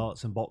martial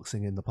arts and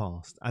boxing in the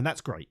past, and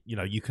that's great. You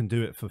know, you can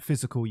do it for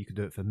physical, you can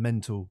do it for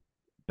mental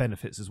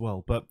benefits as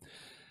well. But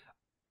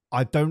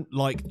I don't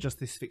like just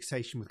this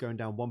fixation with going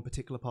down one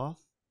particular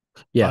path.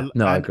 Yeah,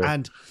 I agree.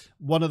 And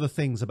one of the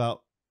things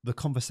about the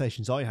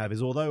conversations I have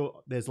is,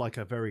 although there's like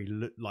a very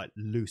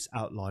loose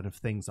outline of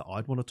things that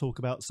I'd want to talk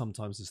about,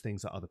 sometimes there's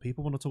things that other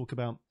people want to talk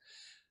about.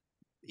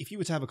 If you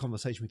were to have a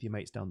conversation with your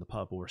mates down the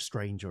pub or a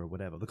stranger or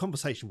whatever, the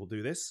conversation will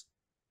do this.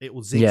 It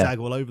will zigzag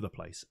all over the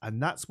place.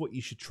 And that's what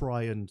you should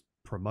try and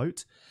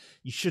promote.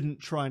 You shouldn't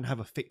try and have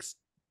a fixed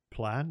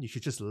plan. You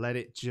should just let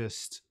it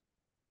just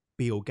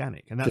be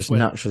organic. And that's just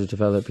naturally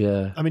develop.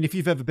 Yeah. I mean, if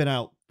you've ever been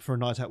out for a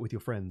night out with your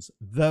friends,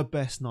 the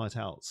best night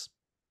outs,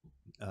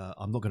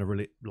 I'm not going to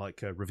really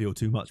reveal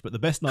too much, but the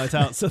best night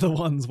outs are the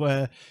ones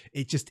where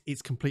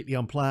it's completely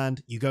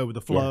unplanned. You go with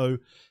the flow. Yeah.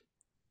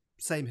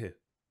 Same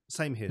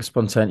here.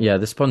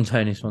 The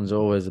spontaneous ones are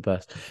always the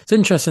best. It's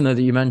interesting though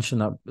that you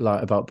mentioned that,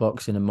 like, about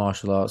boxing and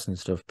martial arts and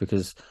stuff,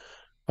 because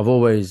I've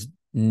always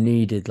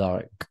needed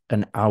like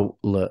an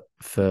outlet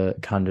for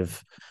kind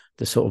of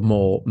the sort of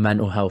more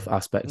mental health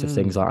aspect of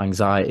things, like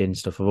anxiety and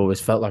stuff. I've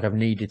always felt like I've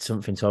needed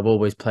something. So I've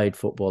always played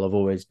football. I've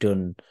always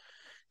done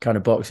kind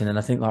of boxing, and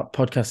I think like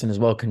podcasting as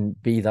well can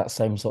be that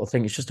same sort of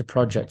thing. It's just a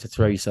project to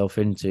throw yourself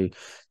into,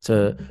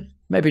 to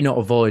maybe not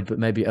avoid, but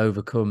maybe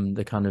overcome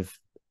the kind of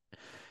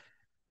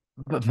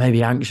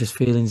maybe anxious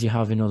feelings you're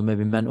having, or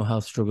maybe mental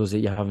health struggles that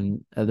you're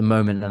having at the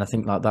moment. And I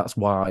think like that's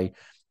why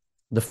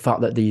the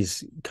fact that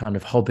these kind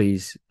of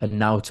hobbies are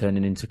now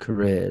turning into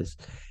careers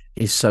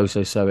is so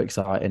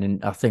exciting.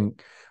 And I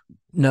think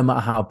no matter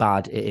how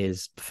bad it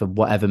is for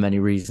whatever many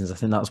reasons, I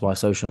think that's why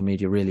social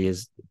media really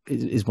is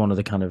one of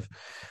the kind of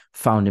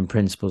founding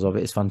principles of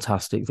it. It's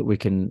fantastic that we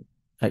can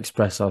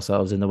express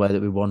ourselves in the way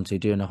that we want to,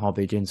 doing a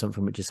hobby, doing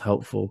something which is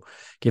helpful,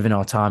 giving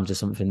our time to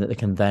something that they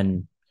can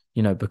then,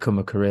 you know, become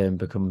a career and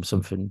become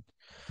something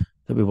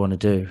that we want to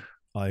do.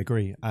 I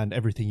agree. And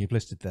everything you've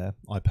listed there,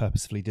 I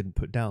purposefully didn't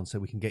put down so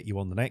we can get you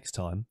on the next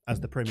time as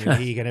the Premier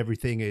League and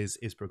everything is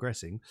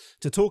progressing,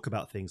 to talk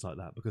about things like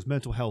that, because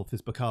mental health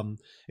has become,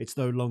 it's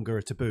no longer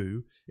a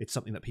taboo. It's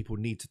something that people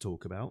need to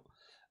talk about.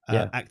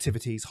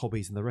 Activities,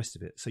 hobbies, and the rest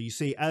of it. So you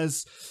see,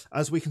 as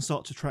we can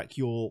start to track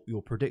your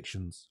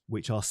predictions,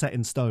 which are set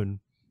in stone,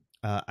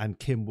 and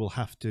Kim will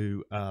have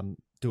to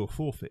do a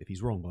forfeit if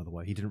he's wrong. By the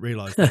way, he didn't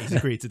realise that he's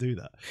agreed to do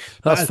that.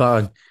 That's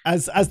fine.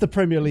 As the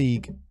Premier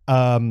League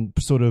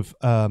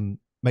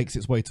makes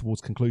its way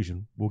towards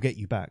conclusion, we'll get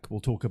you back.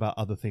 We'll talk about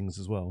other things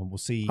as well, and we'll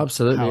see.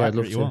 Absolutely, how I'd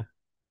love you are.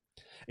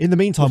 In the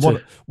meantime,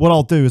 what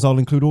I'll do is I'll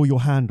include all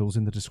your handles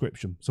in the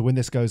description. So when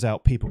this goes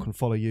out, people can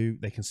follow you.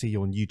 They can see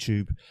you on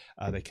YouTube.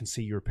 They can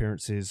see your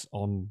appearances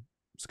on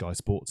Sky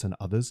Sports and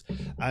others.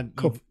 And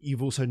cool.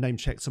 You've also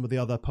name-checked some of the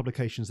other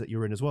publications that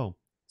you're in as well.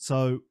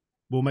 So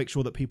we'll make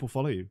sure that people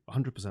follow you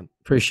 100%.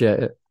 Appreciate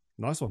it.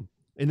 Nice one.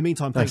 In the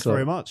meantime, thanks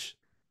very much.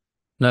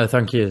 No,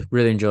 thank you.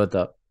 Really enjoyed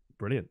that.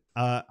 Brilliant.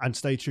 And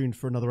stay tuned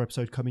for another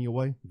episode coming your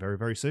way very,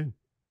 very soon.